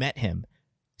the day you met him.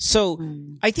 So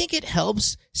I think it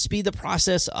helps speed the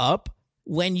process up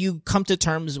when you come to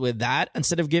terms with that,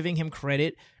 instead of giving him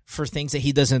credit for things that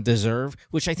he doesn't deserve,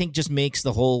 which I think just makes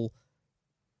the whole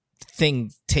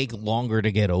thing take longer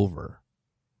to get over.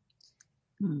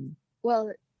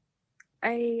 Well,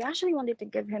 I actually wanted to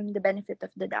give him the benefit of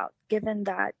the doubt, given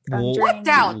that what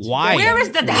doubt? Why? Where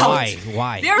is the doubt?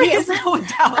 Why? There is no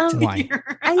doubt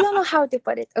here. I don't know how to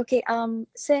put it. Okay,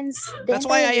 since that's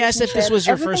why I asked if this was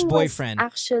your first boyfriend.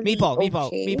 Actually,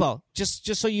 Meatball. Just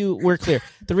so we're clear,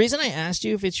 the reason I asked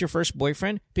you if it's your first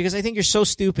boyfriend, because I think you're so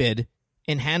stupid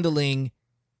in handling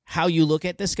how you look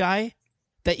at this guy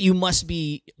that you must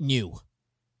be new.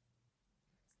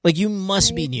 Like, you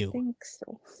must be new. I think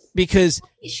so. Because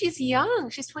she's young.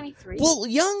 She's 23. Well,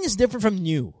 young is different from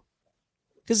new.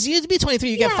 Because you to be 23,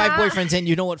 you get 5 boyfriends, and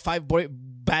you know what 5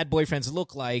 bad boyfriends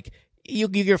look like.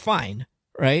 You're fine,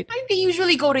 right? I think they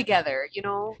usually go together, you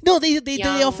know? No, they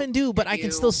often do, but I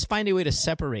can still find a way to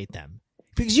separate them.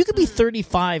 Because you could be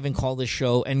 35 and call this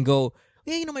show and go,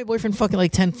 yeah, you know, my boyfriend fucking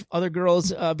like 10 other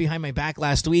girls behind my back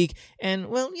last week, and,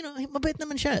 well, you know, mabait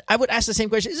naman siya. I would ask the same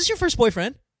question. Is this your first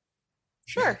boyfriend?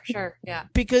 Sure, yeah.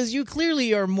 Because you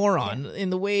clearly are a moron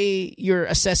in the way you're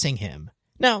assessing him.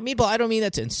 Now, Meatball, I don't mean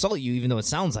that to insult you, even though it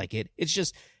sounds like it. It's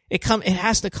just, it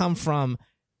has to come from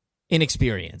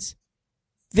inexperience.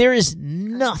 There is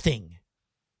nothing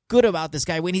good about this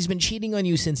guy when he's been cheating on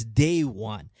you since day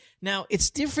one. Now, it's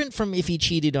different from if he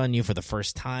cheated on you for the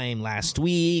first time last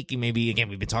week. Maybe, again,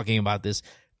 we've been talking about this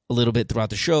a little bit throughout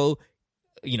the show.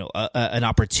 You know, an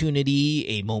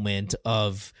opportunity, a moment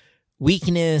of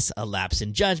weakness, a lapse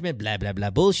in judgment, blah, blah,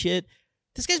 blah bullshit.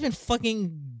 This guy's been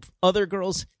fucking other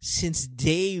girls since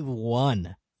day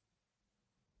one.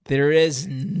 There is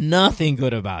nothing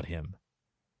good about him.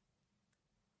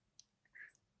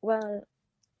 Well,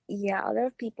 yeah, a lot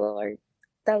of people are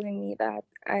telling me that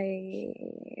I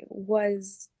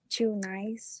was too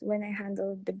nice when I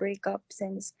handled the breakup,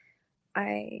 since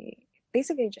I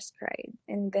basically just cried,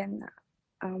 and then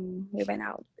we went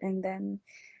out, and then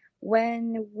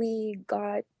when we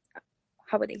got,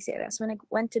 how would I say this? When I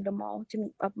went to the mall to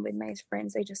meet up with my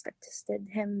friends, I just texted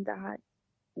him that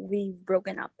we've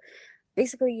broken up.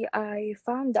 Basically, I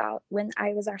found out when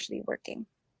I was actually working,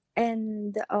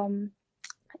 and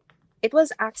it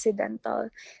was accidental.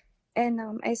 And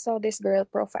I saw this girl's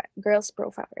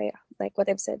profile, yeah, like what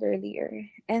I've said earlier.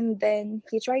 And then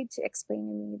he tried to explain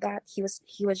to me that he was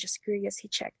just curious. He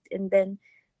checked, and then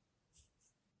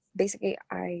basically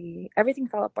everything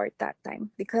fell apart that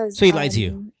time because So he lied to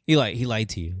you. He lied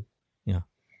to you. Yeah.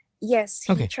 Yes,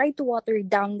 he Okay. tried to water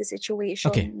down the situation.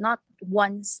 Okay. Not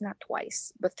once, not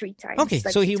twice, but 3 times. Okay,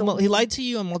 Like, so he told me- lied to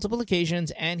you on multiple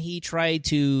occasions, and he tried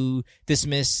to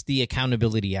dismiss the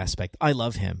accountability aspect. I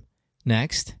love him.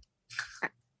 Next.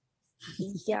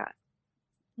 Yeah.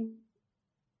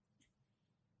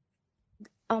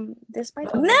 Despite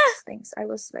all those things, I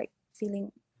was like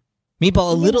feeling.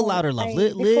 Meatball, a You little know, louder, love.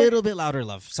 Little bit louder,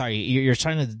 love. Sorry, you're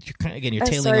trying to. You're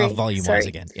tailing sorry, off volume wise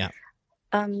again. Yeah.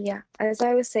 Yeah. As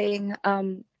I was saying,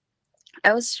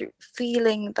 I was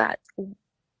feeling that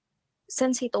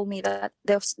since he told me that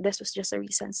this was just a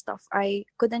recent stuff, I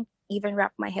couldn't even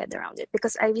wrap my head around it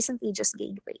because I recently just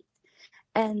gained weight,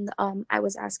 and I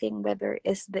was asking whether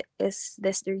is this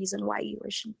the reason why you were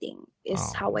cheating? Is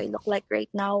how I look like right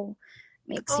now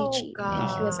makes you cheat? And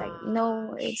he was like,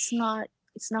 no, it's not.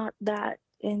 It's not that.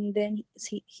 And then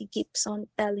he keeps on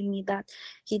telling me that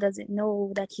he doesn't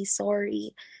know, that he's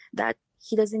sorry, that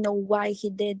he doesn't know why he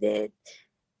did it,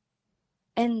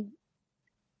 and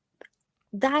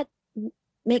that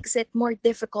makes it more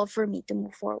difficult for me to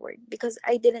move forward because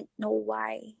I didn't know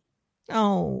why.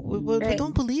 Oh, but Right.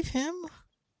 don't believe him.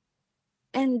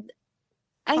 And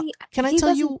Can I he tell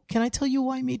doesn't- you? Can I tell you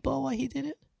why Meatball? Why he did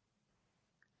it?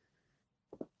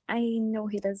 I know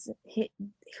he doesn't. He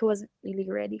wasn't really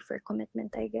ready for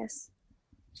commitment, I guess.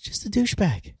 He's just a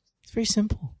douchebag. It's very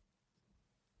simple.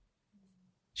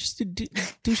 Just a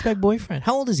douchebag boyfriend.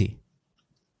 How old is he?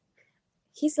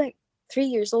 He's like 3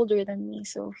 years older than me,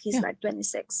 so he's Yeah. like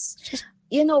 26. Just-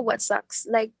 You know what sucks?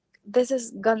 Like, this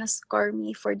is gonna scar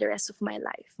me for the rest of my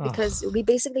life because we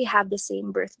basically have the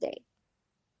same birthday.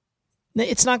 No,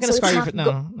 it's not going to So scar it's you. For,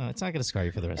 not no, it's not going to scar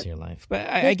you for the rest of your life. But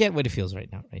I get what it feels right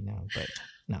now. But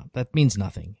no, that means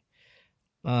nothing.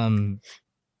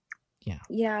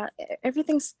 Yeah,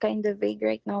 everything's kind of vague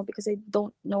right now because I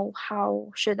don't know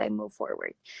how should I move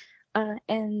forward.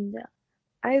 And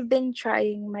I've been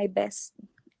trying my best,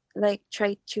 like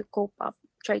try to cope up,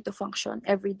 try to function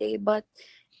every day, but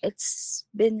it's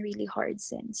been really hard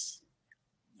since.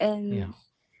 And Yeah.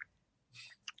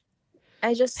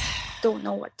 I just don't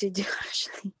know what to do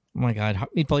actually. Oh my God,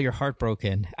 Meatball, you're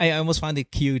heartbroken. I almost found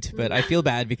it cute, but I feel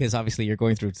bad because obviously you're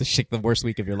going through the worst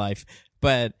week of your life.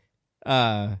 But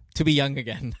to be young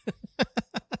again,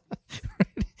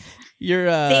 you're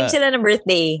Same sila ng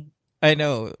birthday. I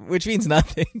know, which means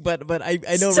nothing. But I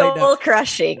know Soul right now.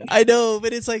 crushing. I know,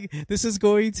 but it's like this is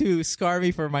going to scar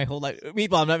me for my whole life.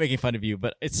 Meatball, I'm not making fun of you,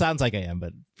 but it sounds like I am.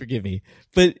 But forgive me.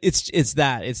 But it's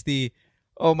the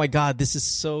oh my God, this is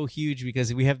so huge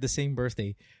because we have the same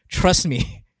birthday. Trust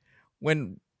me,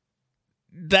 when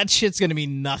that shit's gonna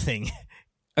mean nothing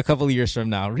a couple of years from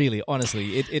now. Really,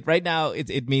 honestly, it right now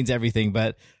it means everything.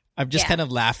 But I'm just kind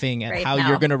of laughing at right how now.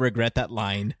 you're gonna regret that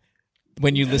line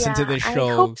when you listen to this show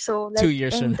I hope so. Like, 2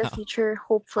 years in from the now. future,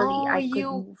 hopefully, I could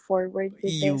you- move forward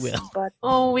with You this. will. But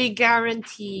Oh, we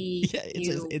guarantee. Yeah,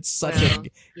 you it's such will.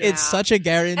 it's such a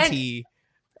guarantee.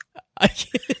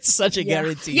 It's such a Yeah.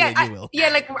 guarantee Yeah, that you will.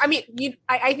 like I mean,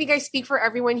 I think I speak for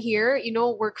everyone here. You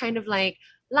know, we're kind of like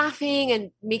laughing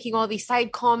and making all these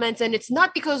side comments, and it's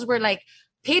not because we're like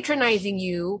patronizing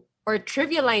you or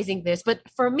trivializing this, but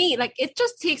for me, like it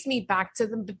just takes me back to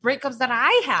the breakups that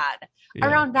I had Yeah.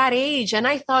 around that age, and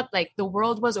I thought like the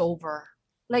world was over.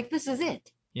 Like this is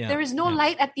it. Yeah. There is no yeah.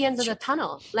 light at the end of the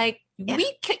tunnel. Like Yeah.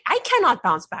 I cannot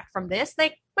bounce back from this.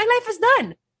 Like my life is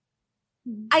done.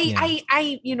 Yeah.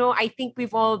 I think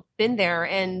we've all been there.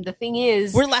 And the thing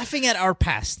is, We're laughing at our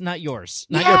past, not yours,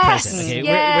 not your present. Okay,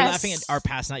 we're yes. laughing at our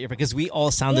past, not your because we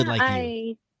all sounded yeah, like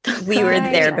you. I We were I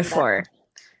there get that. before.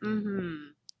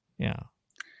 Mhm. Yeah.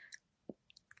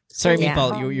 Sorry, Yeah.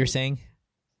 Meatball, you're saying?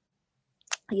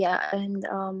 Yeah, and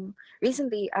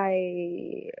recently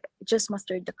I just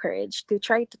mustered the courage to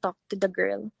try to talk to the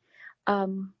girl,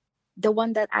 the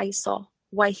one that I saw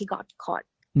why he got caught.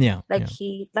 Yeah. Like yeah.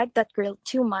 he liked that girl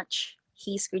too much.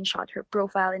 He screenshot her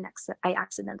profile and I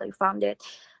accidentally found it.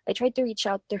 I tried to reach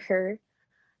out to her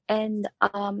and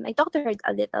I talked to her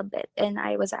a little bit and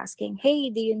I was asking, hey,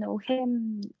 do you know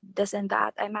him? This and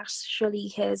that. I'm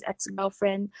actually his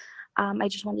ex-girlfriend. I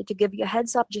just wanted to give you a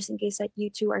heads up just in case that you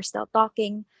two are still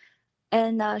talking.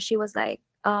 And she was like,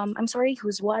 I'm sorry,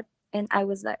 who's what? And I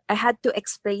was like, I had to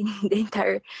explain the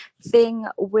entire thing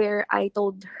where I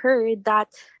told her that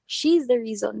she's the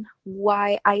reason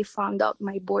why I found out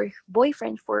my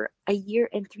boyfriend for a year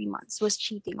and 3 months was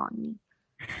cheating on me.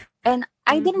 And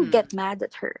I didn't get mad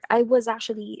at her. I was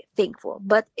actually thankful,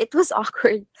 but it was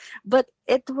awkward. But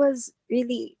it was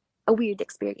really a weird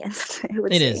experience, I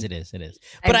would say. It is.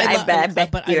 But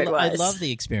I love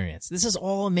the experience. This is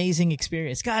all amazing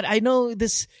experience. God, I know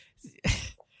this.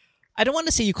 I don't want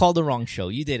to say you called the wrong show.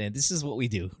 You didn't. This is what we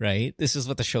do, right? This is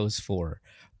what the show's for.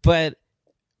 But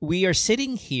we are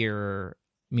sitting here,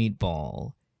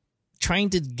 Meatball,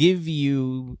 trying to give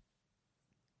you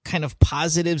kind of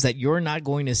positives that you're not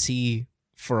going to see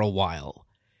for a while.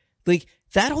 Like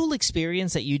that whole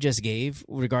experience that you just gave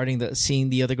regarding seeing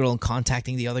the other girl and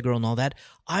contacting the other girl and all that.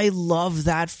 I love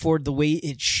that for the way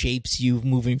it shapes you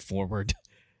moving forward.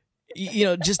 You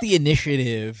know, just the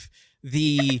initiative,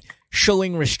 the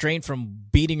showing restraint from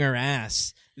beating her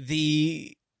ass,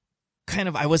 the kind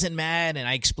of I wasn't mad and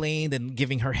I explained and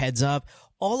giving her heads up.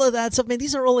 All of that stuff, man,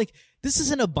 these are all like, this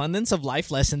is an abundance of life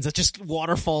lessons that just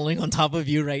waterfalling on top of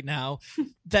you right now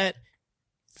that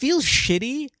feels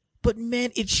shitty, but man,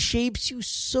 it shapes you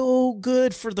so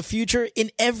good for the future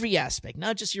in every aspect,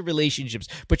 not just your relationships,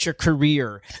 but your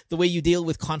career, the way you deal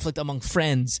with conflict among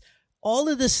friends, all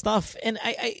of this stuff. And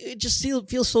I just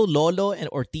feel so lolo and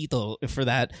or tito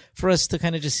for us to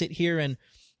kind of just sit here and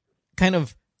kind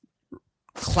of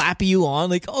clap you on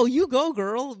like, oh, you go,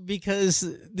 girl, because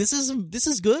this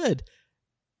is good.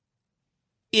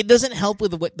 It doesn't help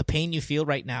with the pain you feel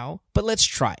right now, but let's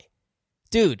try.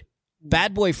 Dude,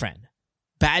 bad boyfriend,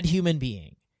 bad human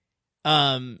being,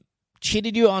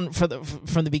 cheated you on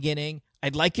from the beginning.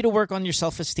 I'd like you to work on your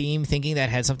self-esteem, thinking that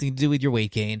had something to do with your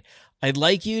weight gain. I'd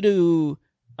like you to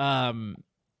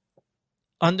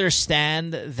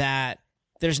understand that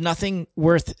there's nothing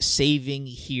worth saving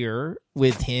here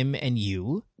with him and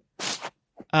you.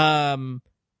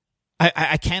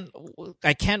 I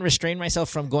can't restrain myself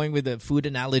from going with a food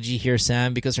analogy here,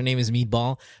 Sam, because her name is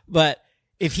Meatball. But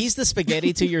if he's the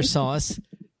spaghetti to your sauce,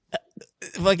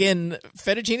 fucking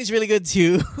fettuccine is really good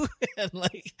too. And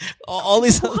like all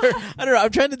these other, I don't know.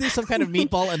 I'm trying to do some kind of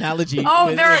meatball analogy.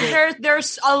 Oh,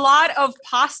 there's a lot of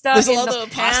pasta in the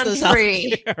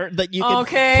pantry that you can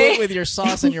put with your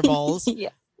sauce and your balls. Yeah.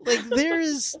 Like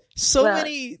there's so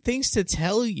many things to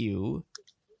tell you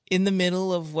in the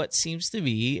middle of what seems to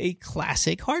be a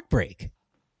classic heartbreak.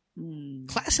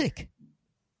 Classic.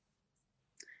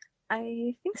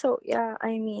 I think so. Yeah.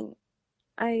 I mean,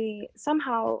 I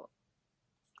somehow,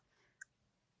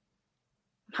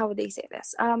 how would they say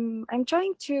this? I'm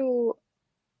trying to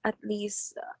at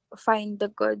least find the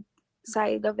good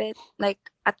side of it. Like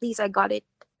at least I got it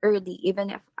early, even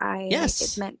if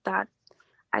it meant that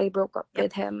I broke up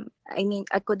with him. I mean,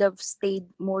 I could have stayed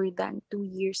more than 2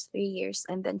 years, 3 years,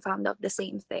 and then found out the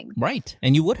same thing. Right,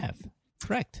 and you would have.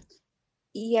 Correct.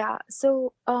 Yeah.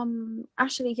 So,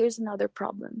 actually, here's another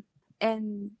problem,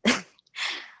 and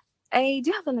I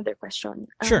do have another question.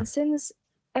 Sure. Since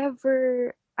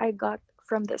ever I got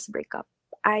from this breakup,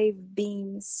 I've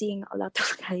been seeing a lot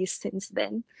of guys since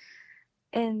then,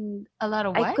 and a lot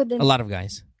of what? A lot of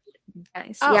guys.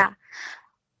 Guys, yeah.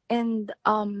 And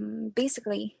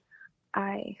basically,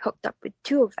 I hooked up with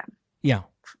 2 of them. Yeah.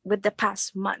 With the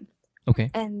past month. Okay.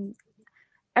 And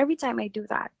every time I do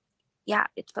that, yeah,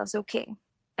 it feels okay.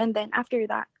 And then after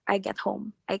that, I get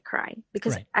home, I cry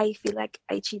because I feel like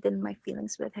I cheated my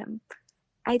feelings with him.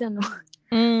 I don't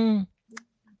know.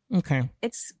 Okay.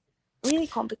 It's really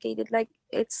complicated. Like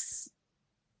it's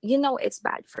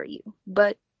bad for you,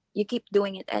 but you keep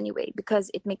doing it anyway because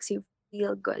it makes you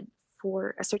feel good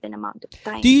for a certain amount of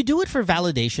time. Do you do it for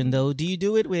validation though? Do you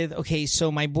do it with, okay,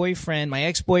 so my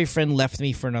ex-boyfriend left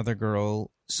me for another girl,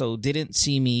 so didn't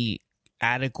see me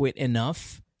adequate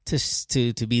enough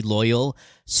to be loyal,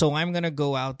 so I'm going to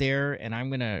go out there and I'm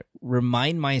going to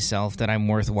remind myself that I'm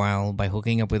worthwhile by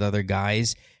hooking up with other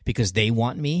guys because they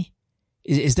want me?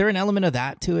 Is there an element of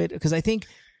that to it? Because I think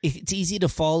it's easy to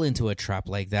fall into a trap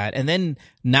like that. And then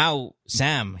now,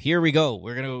 Sam, here we go.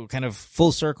 We're going to kind of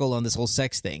full circle on this whole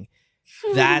sex thing.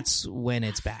 That's when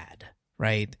it's bad,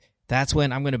 right? That's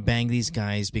when I'm going to bang these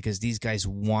guys because these guys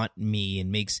want me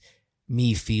and makes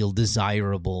me feel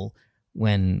desirable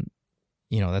when,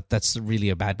 that's really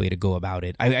a bad way to go about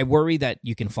it. I worry that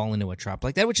you can fall into a trap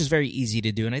like that, which is very easy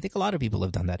to do. And I think a lot of people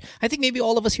have done that. I think maybe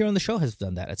all of us here on the show has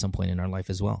done that at some point in our life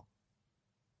as well.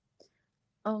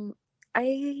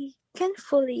 I can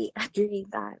fully agree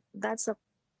that that's a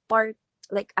part,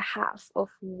 like a half of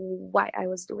why I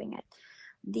was doing it.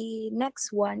 The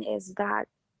next one is that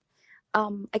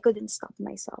I couldn't stop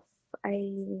myself.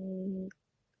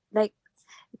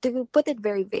 To put it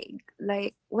very vague,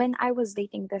 like when I was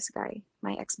dating this guy,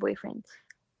 my ex-boyfriend,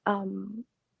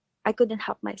 I couldn't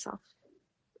help myself.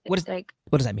 What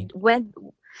does that mean? When,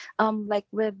 like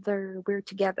whether we're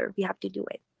together, we have to do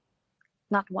it.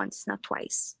 Not once, not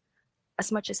twice,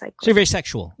 as much as I could. So you're very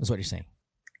sexual, is what you're saying.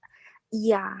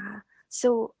 Yeah.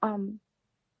 So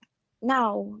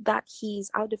now that he's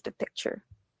out of the picture,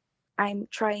 I'm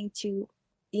trying to,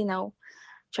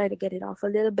 try to get it off a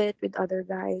little bit with other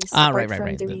guys.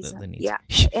 Right. The needs. Yeah.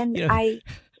 And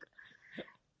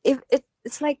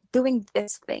it's like doing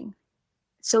this thing,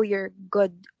 so you're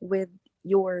good with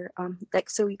your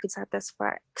so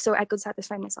I could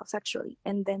satisfy myself sexually,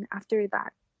 and then after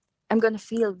that, I'm gonna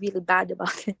feel really bad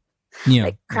about it. Yeah,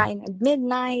 like crying at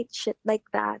midnight, shit like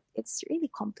that. It's really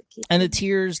complicated. And the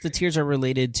tears are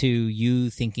related to you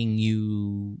thinking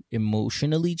you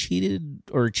emotionally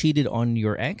cheated on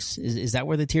your ex. Is that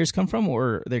where the tears come from,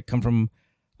 or they come from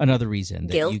another reason?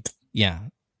 Guilt.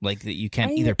 Like that you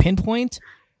can't either pinpoint,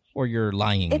 or you're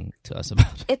lying to us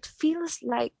about. It feels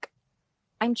like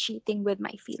I'm cheating with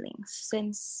my feelings,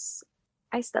 since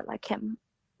I still like him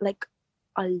like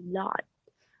a lot.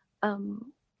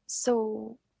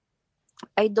 So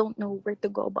I don't know where to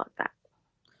go about that.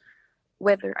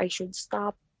 Whether I should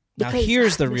stop. Now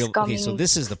here's the real. Okay, so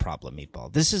this is the problem,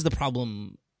 Meatball. This is the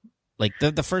problem. Like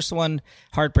the first one,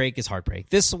 heartbreak is heartbreak.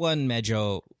 This one,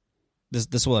 Medyo,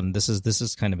 this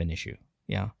is kind of an issue.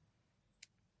 Yeah.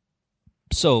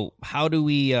 So how do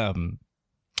we? I'm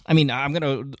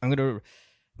gonna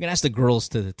ask the girls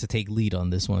to take lead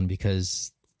on this one,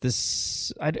 because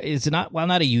it's not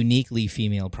a uniquely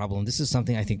female problem. This is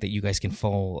something I think that you guys can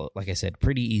fall, like I said,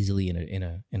 pretty easily in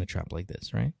a trap like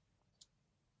this, right?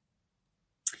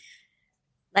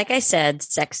 Like I said,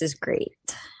 sex is great.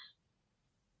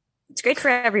 It's great for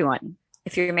everyone.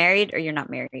 If you're married or you're not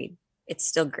married, it's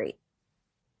still great.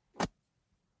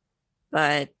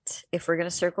 But if we're going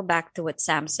to circle back to what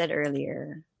Sam said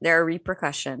earlier, there are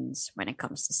repercussions when it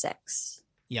comes to sex.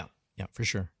 Yeah, for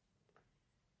sure.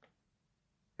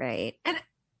 Right.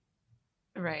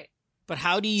 Right. But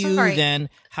how do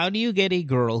you get a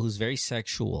girl who's very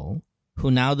sexual, who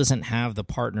now doesn't have the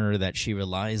partner that she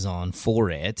relies on for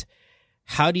it?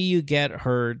 How do you get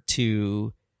her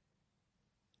to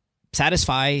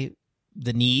satisfy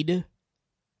the need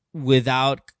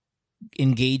without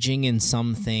engaging in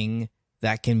something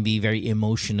that can be very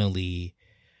emotionally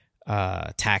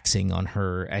taxing on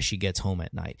her as she gets home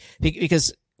at night?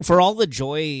 Because for all the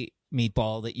joy,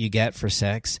 Meatball, that you get for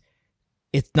sex,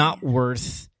 it's not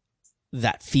worth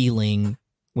that feeling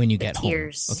when you get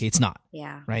tears. Home. Okay, it's not.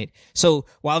 Yeah. Right? So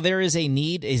while there is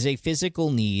a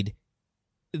physical need,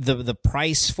 the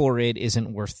price for it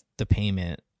isn't worth the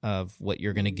payment of what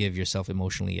you're going to give yourself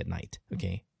emotionally at night.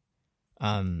 Okay?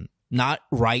 Not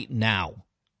right now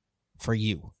for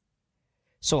you.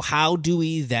 So how do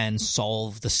we then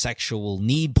solve the sexual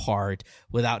need part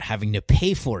without having to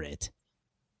pay for it?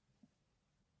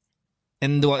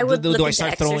 And do I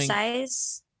start throwing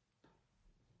exercise?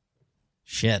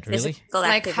 Shit, really?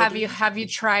 Like, have you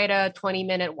tried a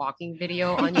 20-minute walking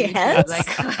video on YouTube? Like,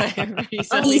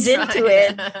 ease into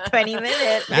it.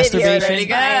 20-minute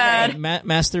masturbation.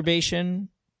 Masturbation.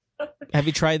 Have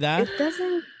you tried that? It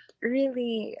doesn't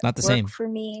really not the work same for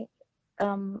me.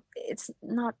 It's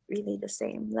not really the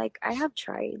same. Like, I have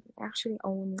tried. I actually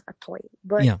own a toy,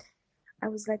 but I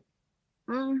was like,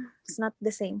 it's not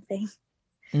the same thing.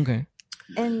 Okay.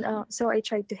 And so I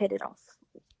tried to hit it off.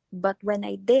 But when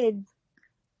I did,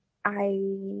 I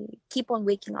keep on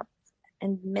waking up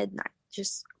in midnight,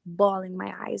 just bawling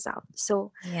my eyes out.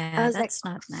 So I was that's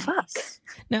like, not nice. Fuck.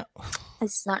 No.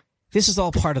 It's not. This is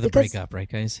all part of the breakup, right,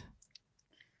 guys?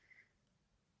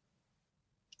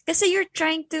 Kasi you're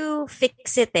trying to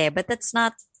fix it, but that's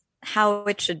not how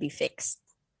it should be fixed,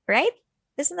 right?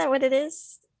 Isn't that what it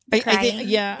is? I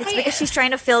think, it's because she's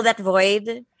trying to fill that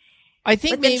void. I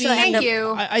think maybe.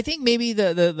 I think maybe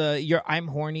the I'm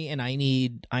horny and I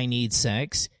need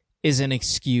sex is an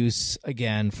excuse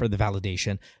again for the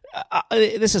validation.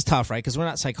 This is tough, right? Because we're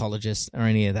not psychologists or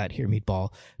any of that here,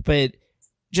 Meatball. But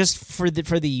just for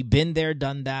the been there,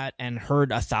 done that, and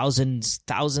heard thousands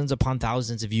upon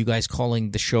thousands of you guys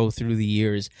calling the show through the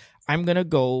years, I'm gonna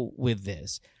go with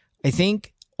this. I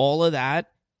think all of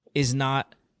that is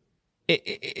not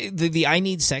the I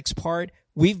need sex part.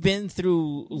 We've been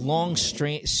through long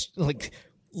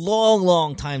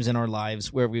times in our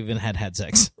lives where we've had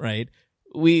sex, right?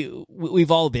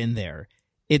 We've all been there.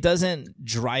 It doesn't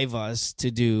drive us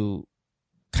to do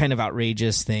kind of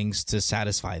outrageous things to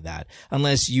satisfy that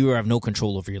unless you have no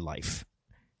control over your life.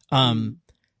 I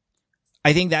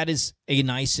think that is a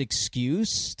nice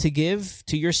excuse to give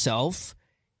to yourself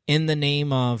in the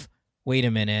name of, wait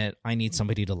a minute, I need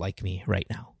somebody to like me right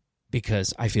now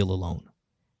because I feel alone.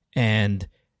 And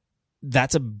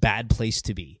that's a bad place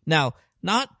to be. Now,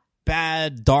 not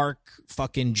bad, dark,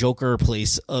 fucking Joker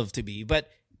place to be, but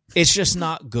it's just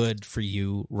not good for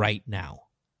you right now.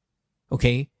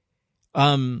 Okay?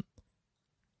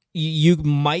 You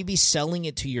might be selling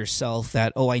it to yourself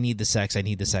that, I need the sex, I'm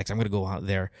going to go out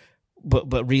there.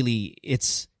 But really,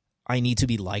 it's, I need to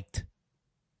be liked.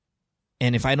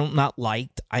 And if I'm not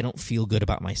liked, I don't feel good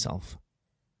about myself.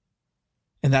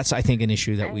 And that's, I think, an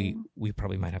issue that we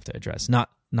probably might have to address. Not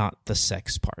the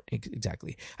sex part,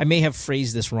 exactly. I may have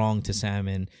phrased this wrong to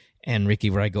Sam and Ricky,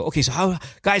 where I go, okay, so how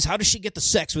does she get the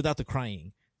sex without the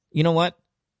crying? You know what?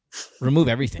 Remove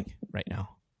everything right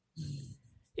now.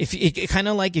 If it kind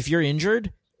of like if you're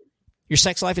injured, your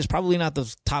sex life is probably not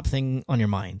the top thing on your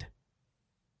mind.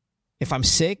 If I'm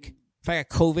sick, if I got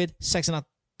COVID, sex is not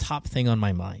the top thing on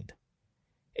my mind.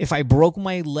 If I broke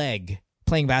my leg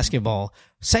playing basketball,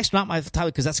 sex not my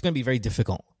topic because that's going to be very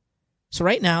difficult. So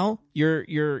right now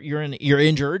you're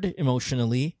injured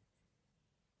emotionally.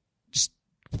 Just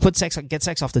get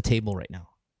sex off the table right now.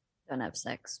 Don't have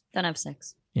sex.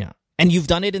 Yeah, and you've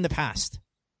done it in the past.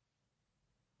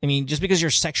 I mean, just because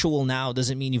you're sexual now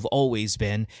doesn't mean you've always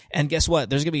been. And guess what?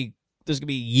 There's gonna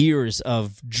be years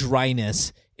of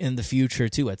dryness in the future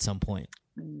too. At some point.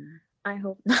 I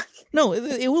hope not. No,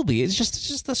 it will be. It's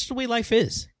just that's the way life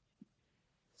is.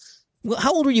 Well,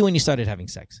 how old were you when you started having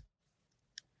sex?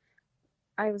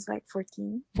 I was like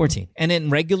 14. 14, and then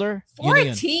regular.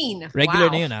 14. Regular,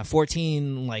 wow. Neona.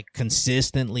 14, like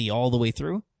consistently all the way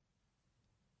through.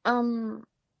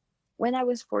 When I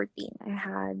was 14, I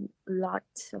had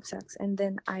lots of sex, and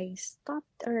then I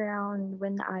stopped around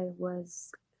when I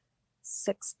was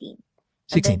 16.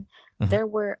 16. And then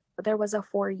there was a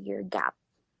 4-year gap.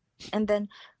 And then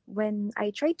when I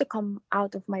tried to come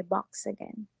out of my box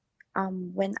again,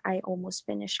 when I almost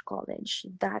finished college,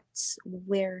 that's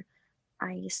where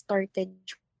I started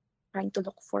trying to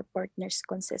look for partners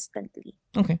consistently.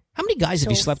 Okay. How many guys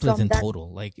have you slept with in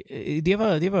total? Like, do you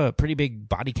have a pretty big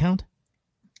body count?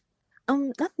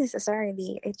 Not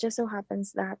necessarily. It just so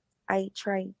happens that I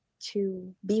tried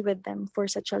to be with them for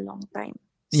such a long time.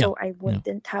 So I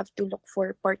wouldn't have to look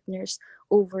for partners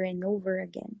over and over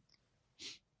again.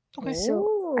 Okay.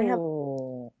 So I have.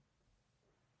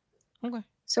 Okay.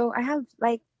 So I have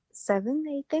like 7,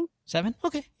 I think. 7?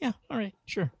 Okay. Yeah. All right.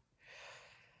 Sure.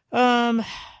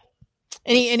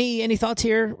 Any thoughts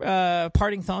here?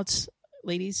 Parting thoughts,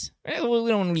 ladies? We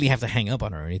don't really have to hang up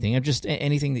on her or anything. I'm just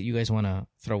anything that you guys want to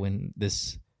throw in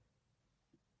this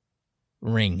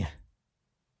ring.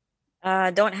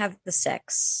 Don't have the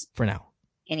sex for now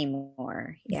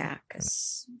anymore. Yeah,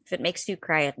 because if it makes you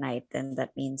cry at night, then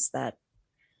that means that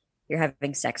you're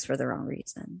having sex for the wrong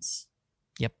reasons.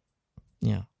 Yep.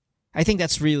 Yeah. I think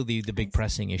that's really the big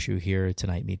pressing issue here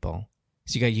tonight, Meatball.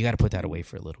 So you got to put that away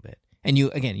for a little bit. And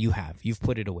you've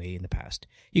put it away in the past.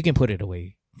 You can put it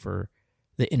away for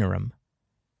the interim.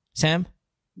 Sam?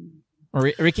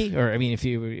 Or Ricky? Or, I mean, if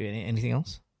you, anything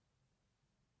else?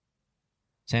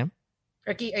 Sam?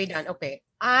 Ricky, are you done? Okay.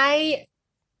 I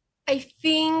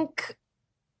think,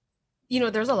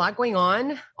 there's a lot going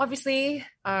on, obviously.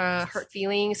 Hurt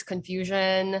feelings,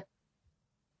 confusion.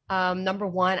 Number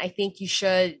one, I think you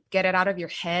should get it out of your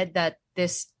head that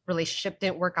this relationship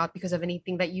didn't work out because of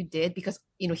anything that you did, because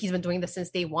he's been doing this since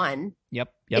day one.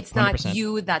 Yep. It's 100%. Not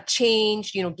you that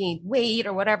changed, gained weight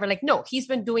or whatever. Like, no, he's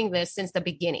been doing this since the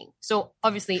beginning. So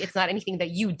obviously it's not anything that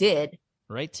you did.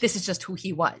 Right. This is just who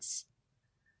he was.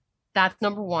 That's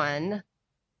number one.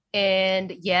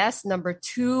 And yes, number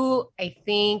two, I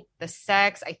think the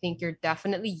sex, I think you're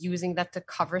definitely using that to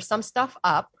cover some stuff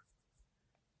up.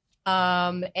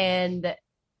 And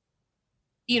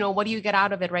what do you get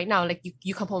out of it right now? Like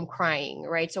you come home crying,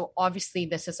 right? So obviously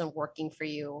this isn't working for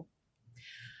you.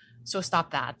 So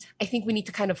stop that. I think we need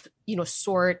to kind of,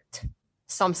 sort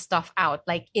some stuff out,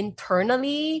 like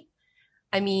internally.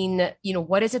 I mean,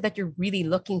 what is it that you're really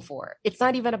looking for? It's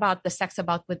not even about the sex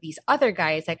with these other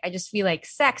guys. Like, I just feel like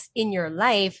sex in your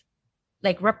life,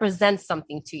 like, represents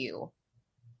something to you.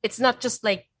 It's not just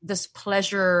like this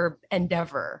pleasure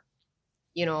endeavor,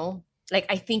 Like,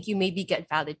 I think you maybe get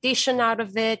validation out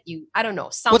of it. I don't know.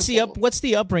 Something. What's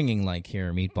the upbringing like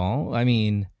here, Meatball? I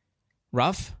mean,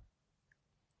 rough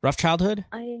childhood?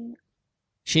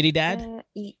 Shitty dad?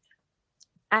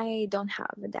 I don't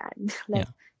have a dad.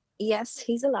 Yes,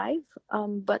 he's alive,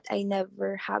 but I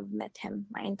never have met him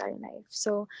my entire life.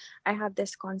 So I have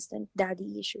this constant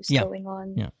daddy issues going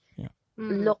on. Yeah.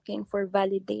 Looking for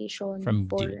validation from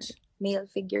for dudes. Male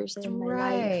figures in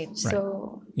my life.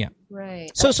 So right.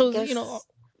 So that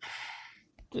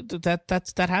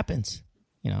happens.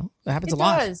 That happens a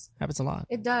lot. Happens a lot.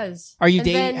 It does. Are you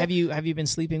dating? Have you been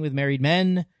sleeping with married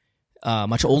men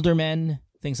much older men,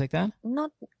 things like that?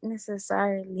 Not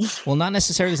necessarily. Well, not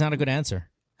necessarily is not a good answer.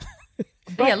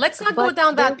 Yeah, let's not go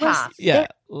down that path. Yeah,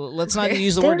 let's not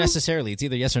use the word necessarily. It's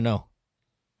either yes or no.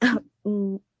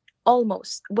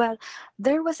 Almost. Well,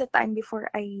 there was a time before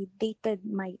I dated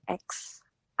my ex.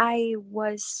 I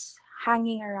was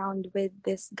hanging around with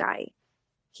this guy.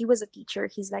 He was a teacher.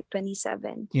 He's like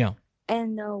 27. Yeah.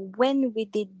 And when we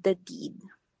did the deed,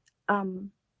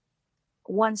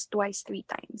 once, twice, 3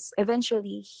 times,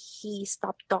 eventually he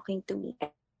stopped talking to me.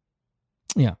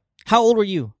 Yeah. How old were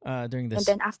you during this?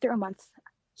 And then after a month,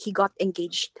 he got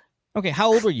engaged. Okay.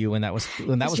 How old were you when that was It's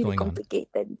really going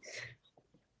complicated.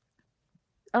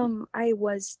 I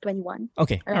was 21.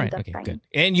 Okay. All right. Okay. Good.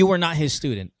 And you were not his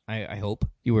student. I hope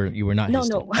you were not. No, his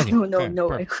no, student. Okay, no.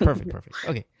 Perfect.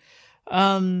 Okay.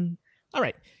 All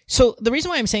right. So the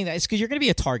reason why I'm saying that is because you're going to be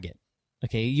a target.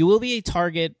 Okay. You will be a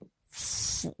target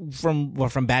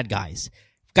from bad guys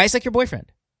like your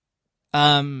boyfriend.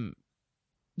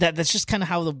 That's just kind of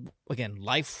how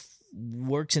life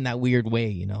works in that weird way,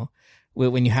 you know,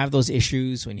 when you have those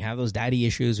issues, when you have those daddy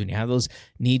issues, when you have those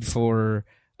need for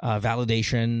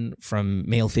validation from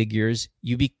male figures,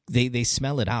 they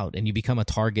smell it out and you become a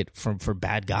target for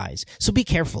bad guys. So be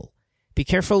careful. Be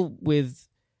careful with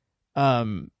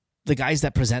the guys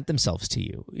that present themselves to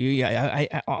you. I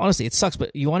honestly, it sucks,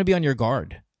 but you want to be on your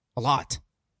guard a lot,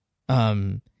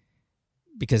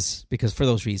 because for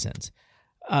those reasons.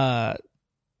 And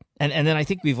then I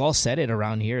think we've all said it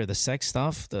around here, the sex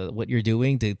stuff, what you're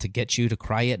doing to get you to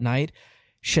cry at night.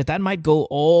 Shit, that might go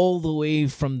all the way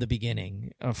from the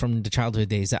beginning, from the childhood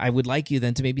days. I would like you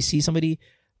then to maybe see somebody,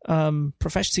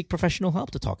 seek professional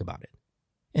help to talk about it.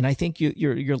 And I think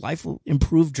your life will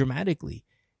improve dramatically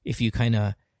if you kind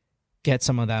of get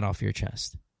some of that off your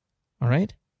chest. All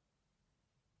right?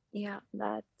 Yeah,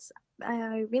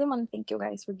 I really want to thank you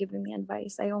guys for giving me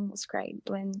advice. I almost cried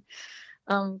when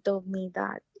told me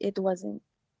that it wasn't.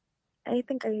 I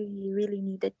think I really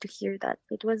needed to hear that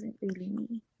it wasn't really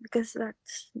me, because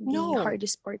that's the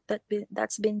hardest part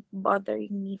that's been bothering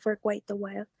me for quite a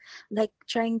while. Like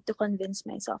trying to convince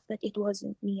myself that it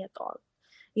wasn't me at all.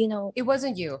 You know, it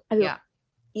wasn't you.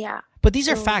 Yeah. But these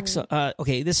are facts.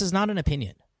 Okay, this is not an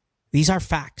opinion. These are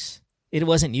facts. It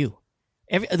wasn't you.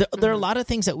 There are a lot of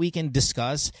things that we can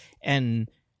discuss and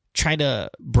try to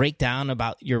break down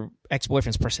about your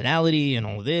ex-boyfriend's personality and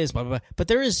all of this, blah, blah, blah. But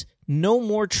there is no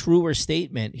more truer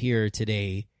statement here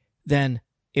today than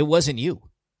it wasn't you.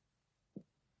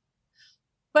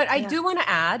 But I do want to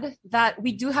add that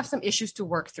we do have some issues to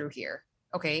work through here.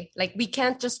 Okay. Like we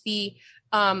can't just be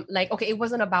okay, it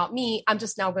wasn't about me. I'm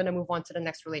just now going to move on to the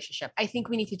next relationship. I think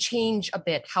we need to change a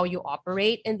bit how you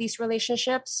operate in these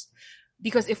relationships.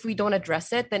 Because if we don't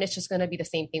address it, then it's just going to be the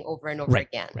same thing over and over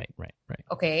again. Right.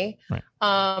 Okay. Right.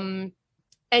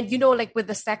 And like with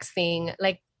the sex thing,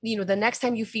 the next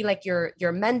time you feel like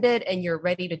you're mended and you're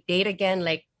ready to date again,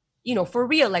 for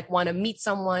real, want to meet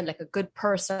someone, like a good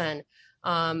person,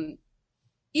 try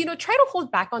to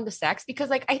hold back on the sex,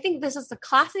 because I think this is a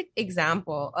classic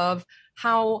example of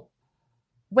how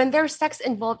when there's sex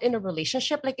involved in a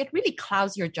relationship, it really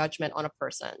clouds your judgment on a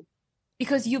person.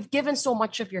 Because you've given so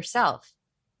much of yourself.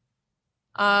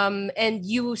 And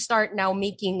you start now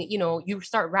making, you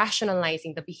start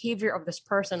rationalizing the behavior of this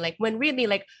person. When really,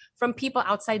 from people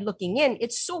outside looking in,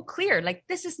 it's so clear,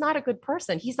 this is not a good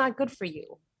person. He's not good for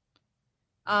you.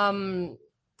 So,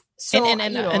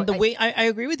 the way I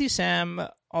agree with you, Sam.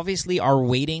 Obviously, our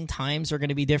waiting times are going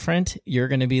to be different. You're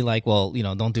going to be like, well,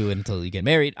 don't do it until you get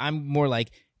married. I'm more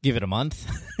like, give it a month.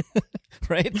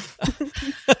 Right?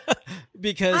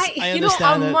 Because I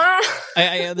understand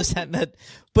I understand that,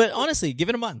 but honestly, give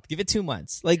it a month, give it 2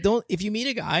 months. If you meet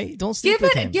a guy, don't sleep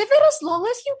with him. Give it as long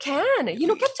as you can. Get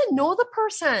to know the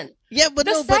person. Yeah, but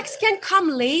the sex can come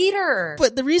later.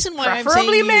 But the reason why I'm saying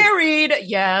preferably married,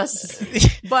 yes.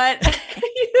 But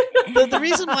the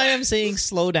reason why I'm saying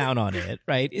slow down on it,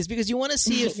 right, is because you want to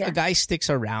see if a guy sticks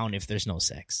around if there's no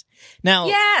sex. Now,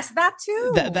 yes, that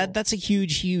too. That's a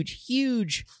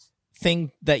huge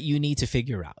thing that you need to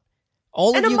figure out.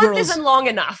 And a month isn't long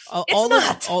enough.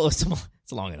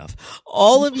 It's long enough.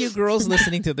 All of you girls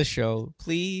listening to the show,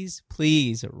 please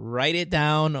write it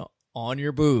down on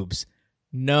your boobs.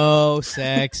 No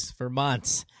sex for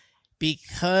months,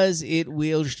 because it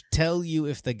will tell you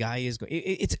if the guy is going.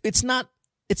 It's not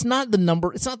the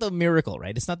number. It's not the miracle,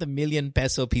 right? It's not the $1 million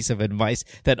peso piece of advice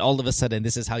that all of a sudden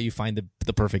this is how you find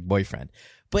the perfect boyfriend.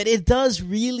 But it does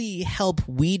really help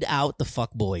weed out the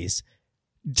fuck boys.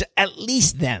 At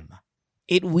least them.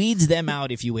 It weeds them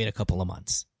out if you wait a couple of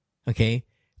months. Okay?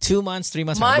 2 months, 3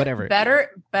 months, whatever. Better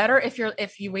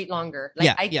if you wait longer.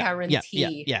 Like I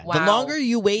guarantee. Yeah. Wow. The longer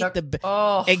you wait,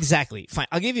 exactly. Fine.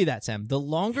 I'll give you that, Sam. The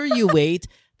longer you wait,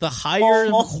 the higher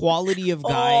quality of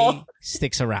guy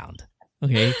sticks around.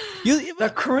 Okay.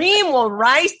 The cream will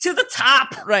rise to the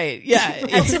top. Right. Yeah.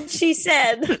 That's what she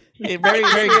said. Very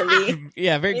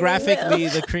graphically,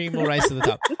 the cream will rise to the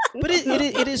top. But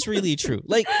it is really true.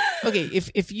 Like, okay,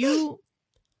 if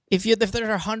there are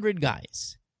 100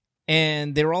 guys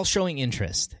and they're all showing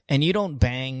interest and you don't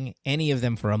bang any of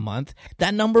them for a month,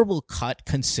 that number will cut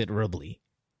considerably.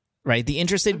 Right? The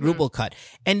interested group will cut.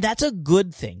 And that's a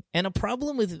good thing. And a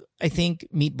problem with, I think,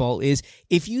 Meatball is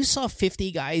if you saw 50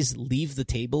 guys leave the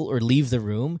table or leave the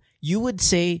room, you would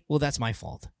say, well, that's my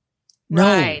fault.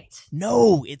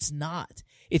 No, it's not.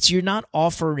 It's you're not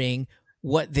offering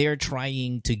what they're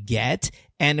trying to get.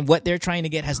 And what they're trying to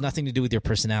get has nothing to do with your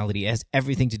personality. It has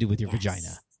everything to do with your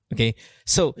vagina. Okay?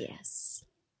 So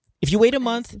if you wait a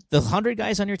month, the 100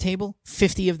 guys on your table,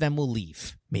 50 of them will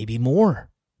leave. Maybe more.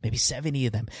 Maybe 70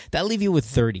 of them. That'll leave you with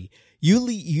 30.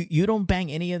 You don't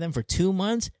bang any of them for 2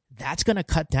 months. That's going to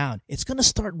cut down. It's going to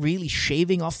start really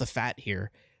shaving off the fat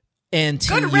here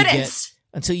until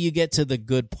you get to the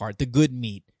good part, the good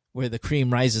meat, where the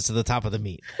cream rises to the top of the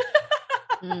meat.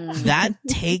 That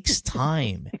takes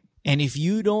time. And if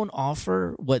you don't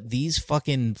offer what these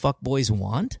fucking fuckboys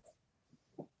want,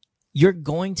 you're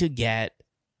going to get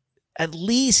at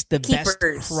least the best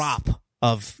crop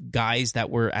of guys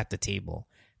that were at the table.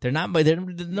 They're not, but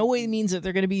no way means that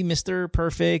they're going to be Mr.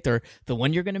 Perfect or the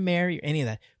one you're going to marry or any of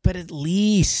that. But at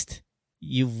least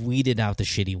you've weeded out the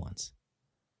shitty ones.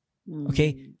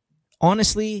 Okay?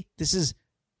 Honestly, this is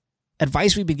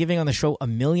advice we've been giving on the show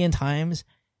 1,000,000 times.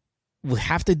 We'll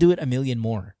have to do it 1,000,000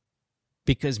 more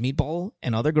because Meatball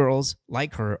and other girls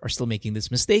like her are still making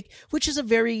this mistake, which is a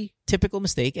very typical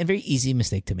mistake and very easy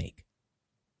mistake to make.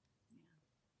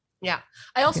 Yeah.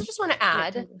 I also just want to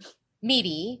add,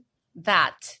 Meaty,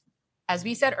 that as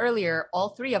we said earlier, all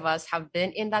three of us have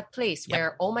been in that place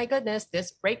where, oh my goodness,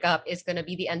 this breakup is going to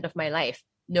be the end of my life.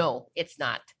 No, it's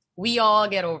not. We all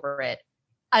get over it.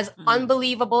 As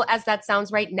unbelievable as that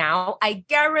sounds right now, I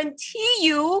guarantee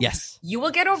you, you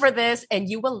will get over this and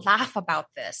you will laugh about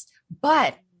this.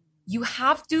 But you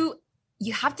have to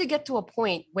get to a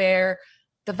point where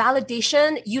the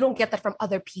validation, you don't get that from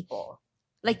other people.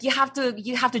 Like you have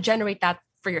to generate that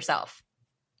for yourself.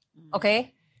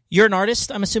 Okay? You're an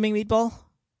artist, I'm assuming, Meatball?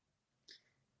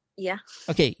 Yeah.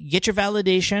 Okay, get your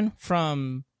validation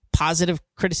from positive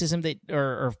criticism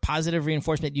or positive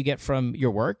reinforcement you get from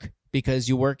your work because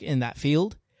you work in that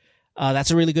field.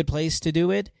 That's a really good place to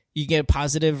do it. You get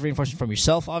positive reinforcement from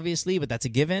yourself, obviously, but that's a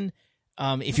given.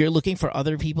 If you're looking for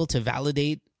other people to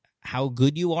validate how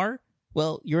good you are,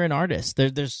 well, you're an artist.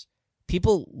 There's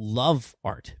people love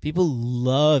art. People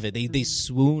love it. They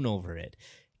swoon over it.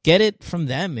 Get it from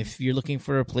them if you're looking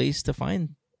for a place to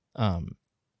find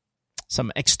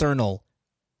some external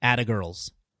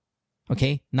girls.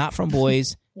 Okay? Not from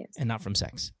boys and not from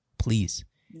sex. Please.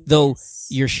 Though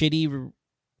your shitty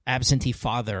absentee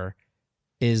father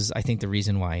is, I think, the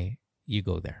reason why you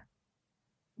go there.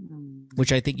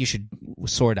 Which I think you should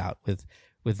sort out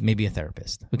with maybe a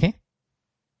therapist. Okay?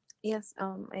 Yes.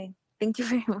 I thank you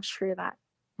very much for that.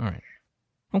 All right.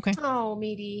 Okay. Oh,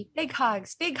 Meaty. Big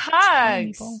hugs. Big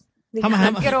hugs.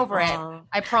 Get over it.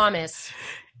 I promise.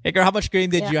 Hey, girl, how much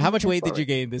weight did you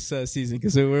gain this season?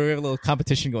 Because we have a little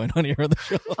competition going on here on the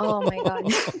show. Oh, my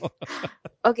God.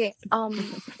 Okay.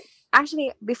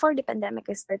 Actually, before the pandemic,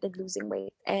 I started losing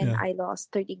weight. And I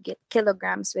lost 30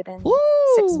 kilograms within 6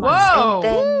 months. Whoa. And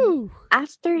then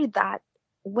after that,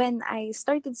 when I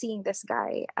started seeing this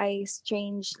guy, I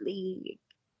strangely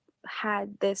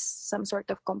had some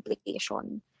sort of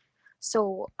complication.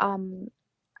 So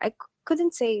I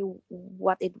couldn't say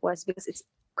what it was because it's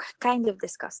kind of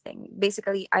disgusting.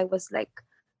 Basically, I was like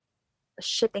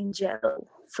shitting gel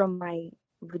from my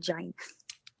vagina.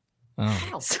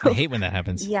 Oh, so, I hate when that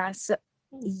happens.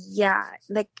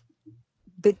 Like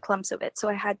big clumps of it. So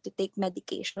I had to take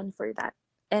medication for that,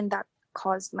 and that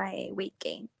caused my weight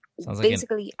gain.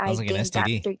 Basically, I gained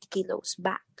that 30 kilos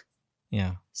back.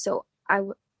 Yeah. So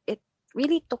it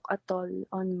really took a toll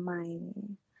on my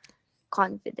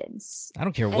confidence. I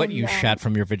don't care what you shat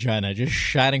from your vagina. Just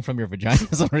shatting from your vagina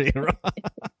is already wrong.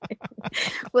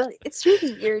 Well, it's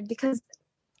really weird because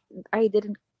I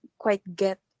didn't quite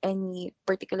get any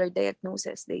particular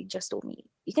diagnosis. They just told me,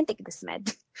 you can take this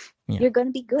med. You're going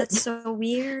to be good. That's so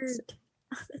weird.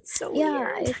 That's so weird.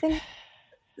 Yeah, I think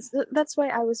that's why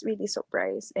I was really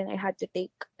surprised. And I had to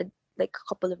take a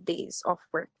couple of days off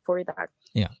work for that.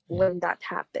 Yeah. When that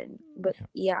happened. But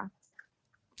yeah.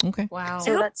 Okay. Wow.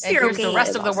 So that's and here's the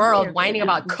rest of the world whining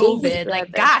about COVID.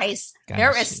 Like, guys,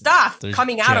 there is stuff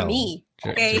coming out of me.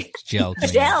 Okay. Gel.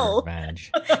 Gel.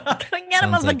 Coming out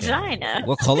of my vagina.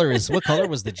 What color was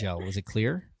the gel? Was it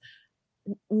clear?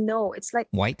 No, it's like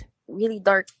white, really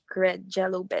dark red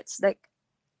Jello bits. Like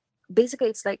basically,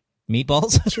 it's like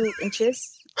meatballs. 2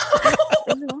 inches.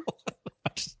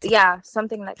 Yeah,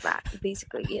 something like that.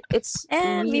 Basically, it's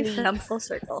and really... we've come full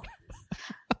circle.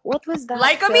 What was that?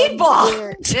 Like a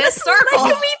meatball. Just circle.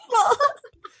 Like a meatball.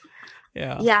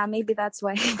 Yeah, maybe that's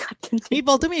why I got confused.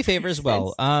 Meatball, do me a favor as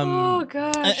well. Oh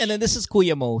gosh. And then this is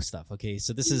Kuya Mo stuff. Okay,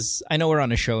 so this is, I know we're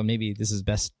on a show and maybe this is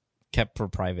best kept for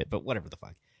private, but whatever the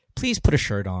fuck. Please put a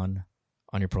shirt on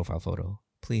your profile photo,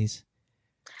 please.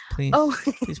 Please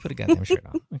put a goddamn shirt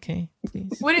on, okay?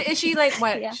 Please. What is she like?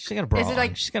 What? Yeah. She's got a bra. Is it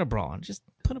like she's got a bra on? Just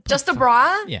put a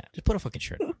bra? Yeah, just put a fucking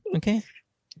shirt on, okay?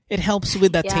 It helps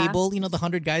with that table. You know, the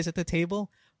 100 guys at the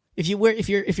table. If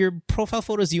your profile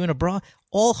photo is you in a bra,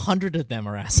 all 100 of them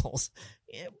are assholes.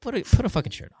 Yeah, put a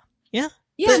fucking shirt on. Yeah.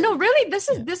 Yeah. No, really. This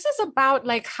is about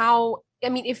like how. I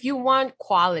mean, if you want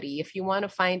quality, if you want to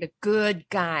find a good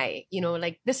guy, you know,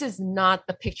 like this is not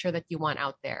the picture that you want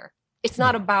out there. It's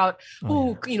not about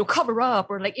cover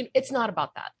up or like it's not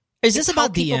about that. Is this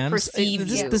about DMs?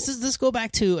 Does this go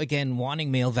back to again wanting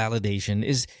male validation?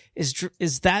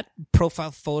 Is that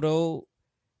profile photo?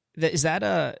 Is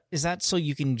that so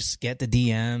you can just get the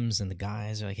DMs and the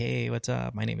guys are like, hey, what's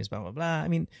up? My name is blah blah blah. I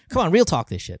mean, come on, real talk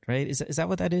this shit, right? Is that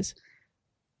what that is?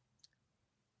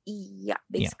 Yeah,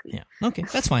 basically. Yeah. Okay,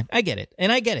 that's fine. I get it,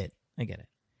 and I get it.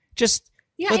 Just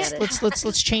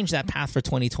let's change that path for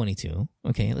 2022.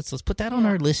 Okay, let's put that on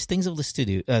our list. List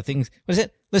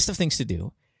of things to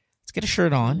do. Let's get a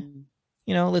shirt on.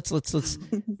 You know, let's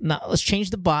change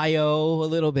the bio a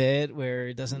little bit where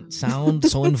it doesn't sound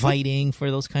so inviting for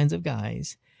those kinds of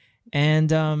guys, and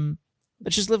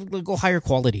let's just go higher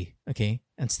quality. Okay,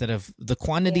 instead of the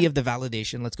quantity of the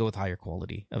validation, let's go with higher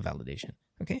quality of validation.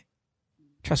 Okay.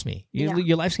 Trust me,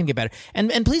 your life's gonna get better.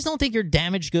 And please don't think you're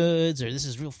damaged goods or this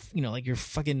is real. You know, like you're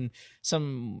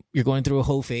you're going through a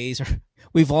hoe phase. Or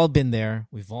we've all been there.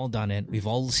 We've all done it. We've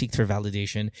all seeked for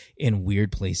validation in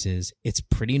weird places. It's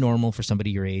pretty normal for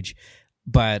somebody your age,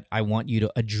 but I want you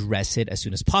to address it as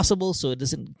soon as possible so it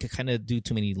doesn't kind of do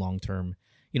too many long term.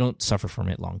 You don't suffer from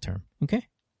it long term. Okay.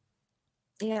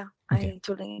 Yeah, okay. I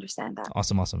totally understand that.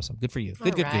 Awesome. Good for you.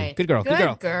 Good girl.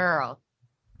 Good girl.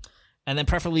 And then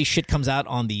preferably shit comes out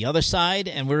on the other side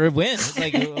and we're a win. It's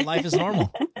like life is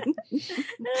normal.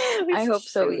 I hope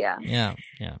so, yeah. Yeah.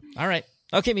 All right.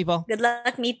 Okay, Meatball. Good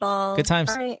luck, Meatball. Good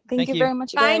times. All right. Thank you very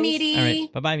much, Bye, guys. Meaty. All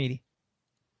right. Bye-bye, Meaty.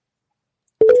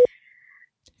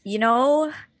 You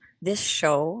know, this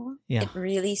show, it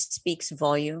really speaks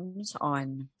volumes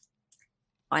on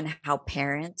how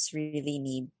parents really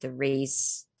need to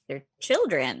raise their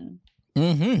children.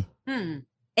 Mm-hmm.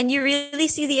 And you really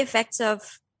see the effects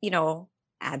of, you know,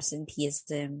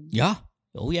 absenteeism. Yeah.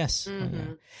 Oh, yes. Mm-hmm.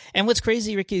 Yeah. And what's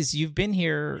crazy, Rick, is you've been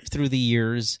here through the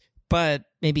years, but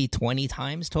maybe 20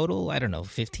 times total. I don't know,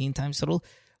 15 times total.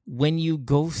 When you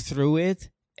go through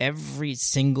it every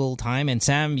single time, and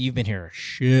Sam, you've been here a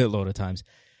shitload of times.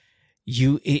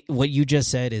 What you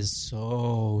just said is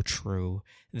so true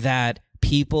that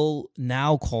people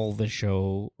now call the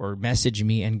show or message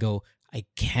me and go, I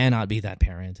cannot be that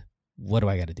parent. What do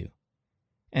I got to do?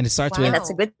 And it starts with that's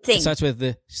a good thing. It starts with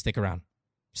the stick around.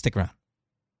 That's a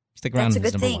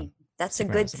good thing. That's a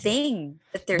good thing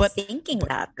that they're thinking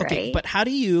that, right? Okay, but how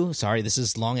do you? Sorry, this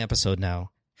is a long episode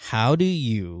now. How do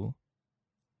you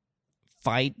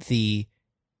fight the?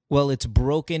 Well, it's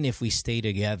broken if we stay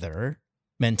together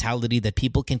mentality that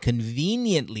people can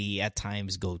conveniently at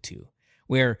times go to,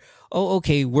 where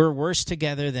we're worse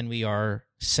together than we are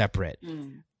separate.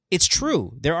 It's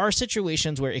true. There are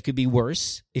situations where it could be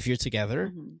worse if you're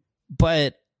together,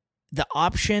 but the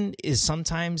option is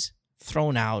sometimes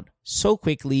thrown out so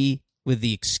quickly with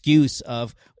the excuse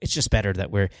of it's just better that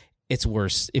it's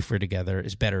worse if we're together.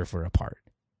 It's better if we're apart.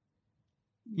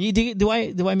 Do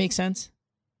I make sense?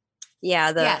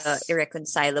 Yeah, the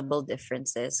irreconcilable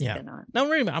differences. Yeah.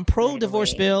 No, I'm pro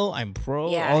divorce bill. I'm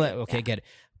pro all that. Okay, get it.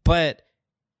 But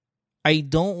I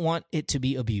don't want it to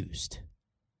be abused.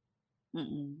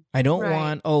 I don't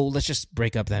want, let's just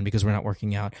break up then because we're not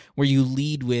working out, where you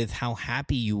lead with how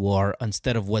happy you are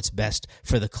instead of what's best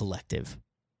for the collective.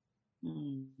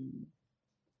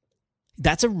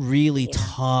 That's a really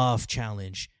tough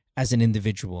challenge as an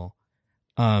individual.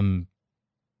 And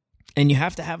you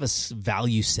have to have a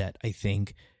value set, I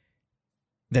think,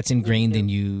 that's ingrained in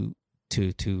you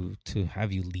to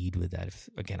have you lead with that.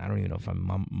 Again, I don't even know if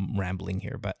I'm rambling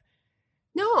here, but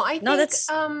No, I think that's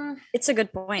it's a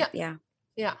good point. Yeah.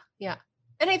 Yeah. Yeah.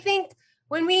 And I think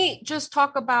when we just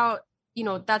talk about,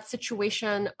 that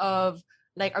situation of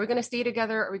like, are we going to stay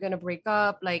together? Are we going to break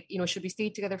up? Like, should we stay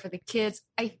together for the kids?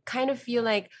 I kind of feel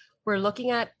like we're looking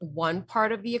at one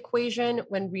part of the equation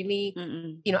when really,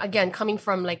 again, coming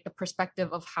from like the perspective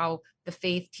of how the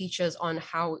faith teaches on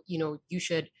how, you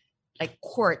should like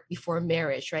court before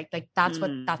marriage, right? Like that's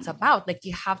what that's about. Like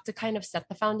you have to kind of set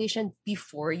the foundation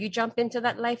before you jump into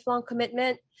that lifelong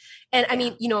commitment. And I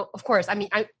mean, of course, I mean,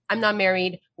 I'm not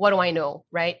married. What do I know?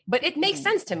 Right. But it makes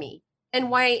sense to me. And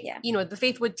why, the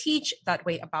faith would teach that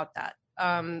way about that.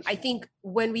 I think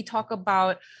when we talk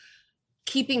about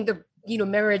keeping the,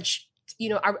 marriage,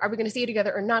 are we going to stay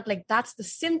together or not? Like that's the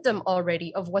symptom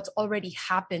already of what's already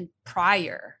happened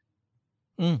prior.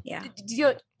 Yeah.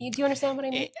 Do you understand what I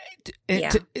mean?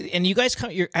 And you guys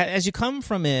as you come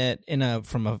from it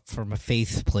from a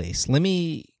faith place. Let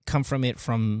me come from it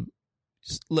from.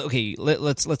 Okay,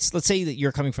 let's say that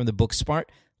you're coming from the book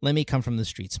smart. Let me come from the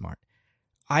street smart.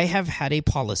 I have had a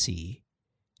policy,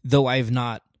 though I've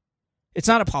not. It's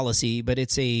not a policy, but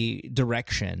it's a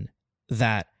direction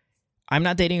that I'm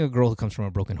not dating a girl who comes from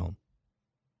a broken home.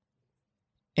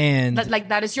 And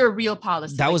that is your real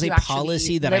policy. That was a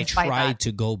policy that I tried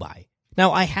to go by.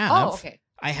 Now I have. Oh, okay.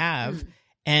 I have.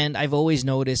 And I've always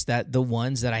noticed that the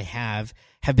ones that I have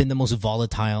been the most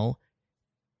volatile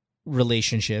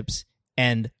relationships.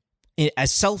 And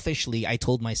as selfishly, I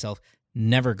told myself,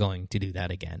 never going to do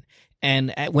that again.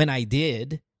 And when I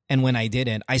did, and when I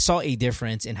didn't, I saw a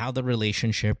difference in how the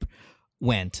relationship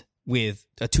went with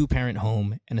a 2-parent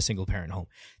home and a single-parent home.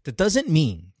 That doesn't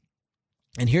mean,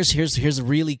 and here's a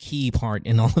really key part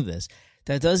in all of this.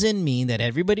 That doesn't mean that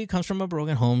everybody who comes from a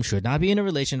broken home should not be in a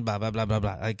relationship, blah, blah, blah, blah,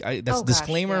 blah. That's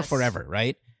disclaimer forever,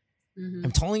 right?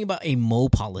 I'm talking about a Mo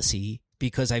policy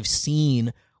because I've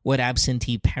seen what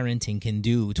absentee parenting can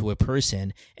do to a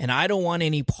person, and I don't want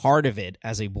any part of it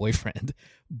as a boyfriend.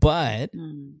 But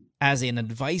as an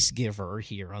advice giver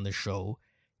here on the show,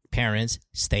 parents,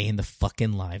 stay in the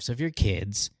fucking lives of your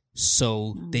kids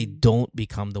so they don't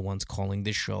become the ones calling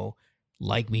the show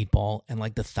like Meatball and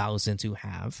like the thousands who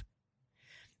have.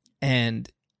 And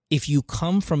if you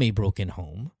come from a broken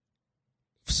home,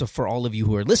 so for all of you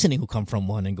who are listening who come from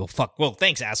one and go, fuck, well,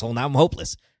 thanks, asshole, now I'm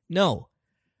hopeless. No.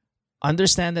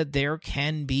 Understand that there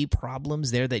can be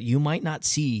problems there that you might not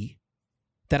see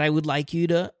that I would like you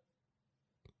to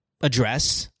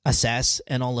address, assess,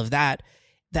 and all of that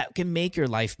can make your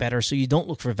life better so you don't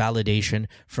look for validation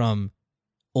from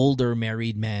older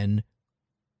married men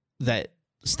that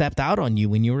stepped out on you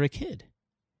when you were a kid.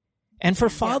 And for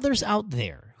fathers out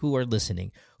there who are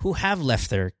listening, who have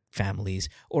left their families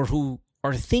or who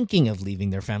are thinking of leaving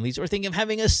their families or thinking of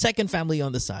having a second family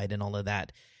on the side and all of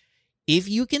that, if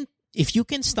you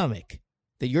can stomach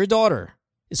that your daughter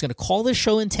is going to call this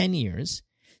show in 10 years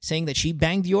saying that she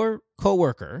banged your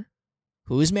coworker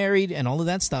who is married and all of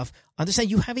that stuff, understand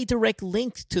you have a direct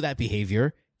link to that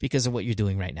behavior because of what you're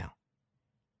doing right now.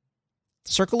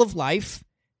 Circle of life.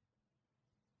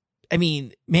 I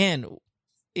mean, man,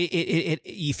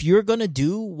 if you're going to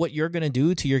do what you're going to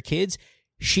do to your kids,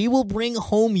 she will bring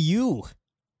home you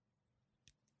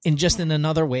in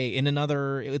another way,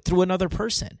 through another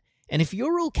person. And if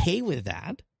you're okay with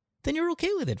that, then you're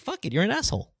okay with it. Fuck it. You're an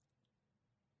asshole.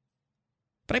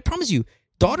 But I promise you,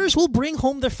 daughters will bring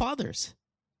home their fathers.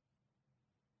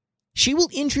 She will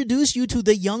introduce you to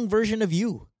the young version of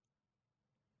you.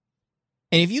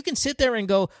 And if you can sit there and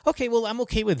go, okay, well, I'm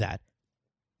okay with that,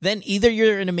 then either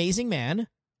you're an amazing man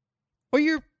or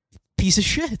you're a piece of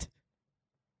shit.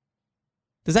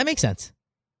 Does that make sense?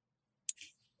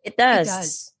 It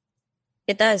does.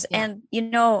 It does. Yeah. And,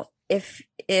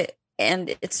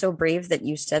 and it's so brave that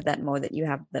you said that, Mo, that you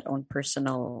have that own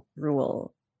personal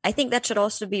rule. I think that should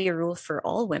also be a rule for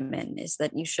all women, is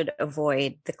that you should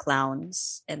avoid the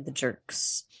clowns and the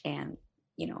jerks and,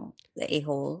 the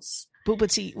a-holes.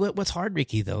 But see, what's hard,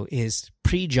 Ricky, though, is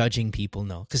prejudging people.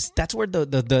 No, because that's where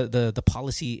the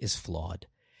policy is flawed.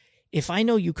 If I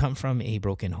know you come from a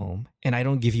broken home and I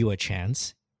don't give you a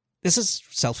chance, this is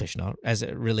selfish, no, as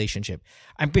a relationship.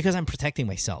 Because I'm protecting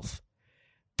myself.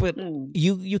 But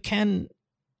you can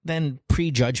then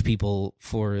prejudge people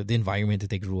for the environment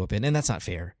that they grew up in, and that's not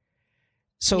fair.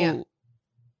 So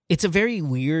it's a very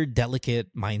weird, delicate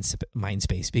mind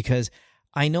space, because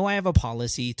I know I have a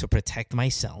policy to protect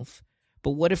myself,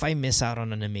 but what if I miss out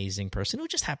on an amazing person who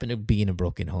just happened to be in a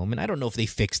broken home, and I don't know if they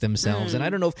fixed themselves, and I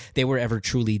don't know if they were ever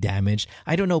truly damaged.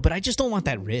 I don't know, but I just don't want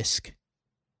that risk.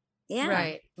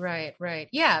 Yeah. Right.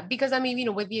 Yeah. Because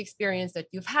with the experience that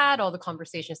you've had, all the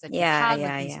conversations that you've had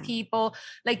with these people,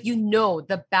 like,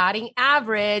 the batting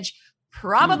average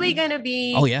probably going to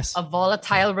be a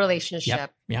volatile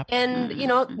relationship. Yep. And,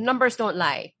 numbers don't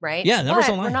lie, right? Yeah, numbers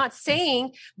don't lie. We're not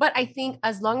saying, but I think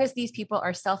as long as these people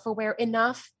are self-aware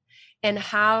enough and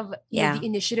have the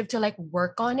initiative to like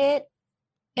work on it.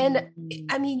 And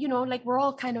I mean, like we're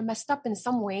all kind of messed up in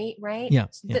some way, right? Yeah.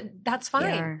 That's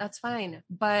fine. Yeah. That's fine.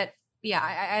 But yeah,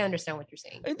 I understand what you're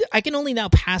saying. I can only now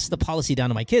pass the policy down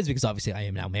to my kids because obviously I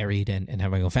am now married and have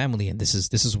my own family, and this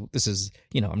is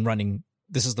I'm running.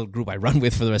 This is the group I run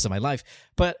with for the rest of my life.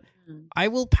 But I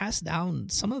will pass down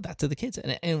some of that to the kids,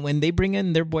 and when they bring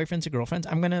in their boyfriends or girlfriends,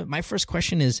 my first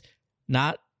question is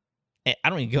not. I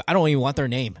don't even want their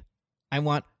name. I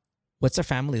want, what's their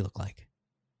family look like?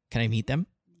 Can I meet them?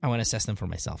 I want to assess them for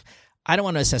myself. I don't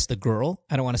want to assess the girl.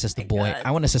 I don't want to assess the boy. God.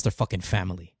 I want to assess their fucking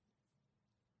family.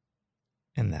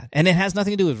 And it has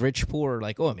nothing to do with rich, poor,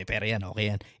 like, may pera yan, okay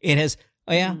yan. It has,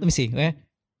 let me see. Okay?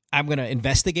 I'm going to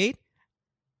investigate.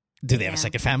 Do they have a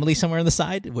second family somewhere on the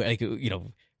side? Like,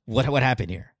 what happened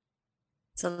here?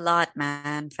 It's a lot,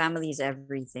 man. Family is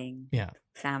everything. Yeah.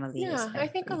 Family is everything. I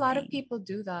think a lot of people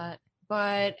do that.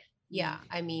 But yeah,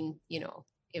 I mean,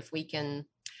 if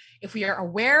we are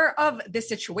aware of the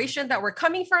situation that we're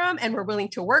coming from and we're willing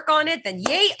to work on it, then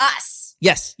yay us.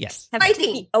 Yes.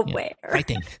 Fighting. Aware. Yeah,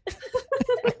 fighting.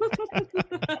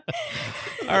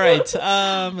 All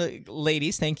right.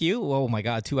 Ladies, thank you. Oh my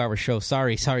God, 2-hour show.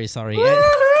 Sorry.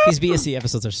 These BSC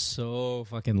episodes are so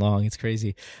fucking long. It's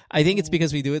crazy. I think it's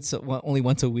because we do it only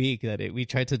once a week that we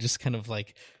try to just kind of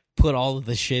like put all of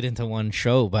the shit into one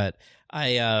show. But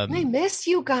I miss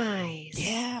you guys.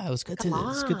 Yeah, it was good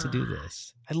to do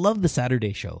this. I love the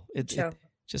Saturday show. It's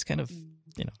just kind of,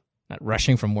 not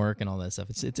rushing from work and all that stuff.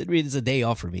 It's a day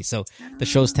off for me. So the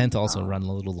shows tend to also run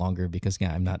a little longer because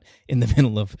I'm not in the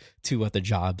middle of 2 other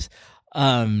jobs.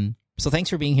 So thanks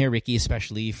for being here, Ricky,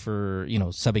 especially for,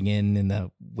 subbing in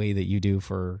the way that you do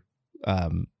for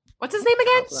what's his name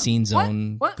again? Scene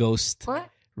Zone, what? Ghost,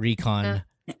 Recon,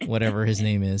 whatever his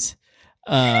name is.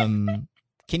 Can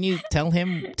you tell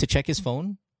him to check his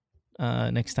phone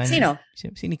next time? Sino?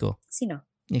 Si Nico.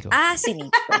 Nico. Si Nico.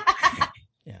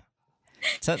 Yeah.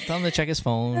 Tell him to check his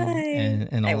phone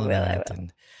and all of that.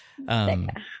 And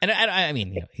I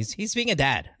mean, he's being a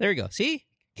dad. There you go. See?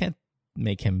 Can't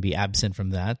make him be absent from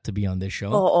that to be on this show.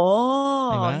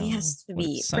 He has to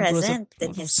be present.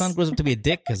 His son grows up to be a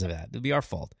dick because of that. It'll be our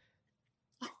fault.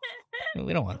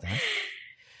 We don't want that.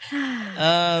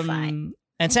 Fine.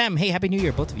 And Sam, hey, Happy New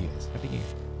Year, both of you guys. Happy New Year.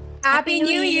 Happy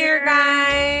New Year,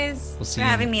 guys. We'll see for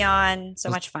having me on.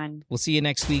 So much fun. We'll see you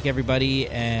next week, everybody.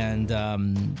 And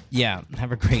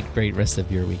have a great rest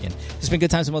of your weekend. It's been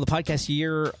Good Times with Mo, the podcast,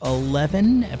 year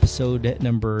 11, episode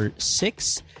number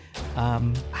 6.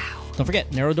 Wow. Don't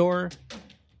forget, Narrow Door,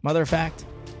 Mother of Fact,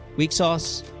 Weak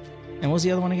Sauce, and what was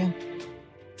the other one again?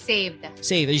 Saved.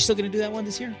 Are you still going to do that one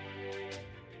this year?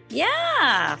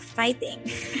 Yeah, fighting.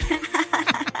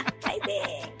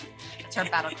 It's our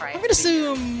battle cry. I'm going to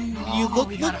assume you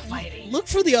look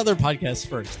for the other podcasts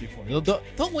first before.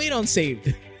 Don't wait on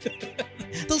Saved.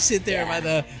 Don't sit there by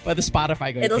the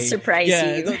Spotify. It'll surprise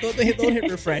you. Don't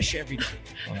hit refresh every day.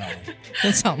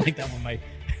 Don't sound like that one might.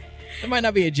 It might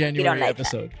not be a January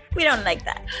episode. We don't like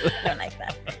that.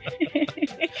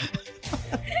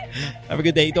 Have a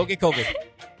good day. Don't get COVID.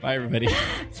 Bye, everybody.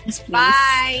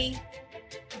 Bye.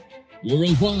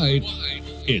 Worldwide,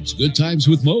 it's Good Times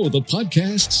with Mo, the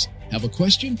podcasts. Have a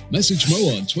question? Message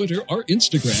Mo on Twitter or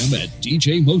Instagram at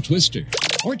DJ Mo Twister.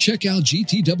 Or check out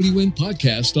GTWN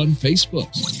Podcast on Facebook.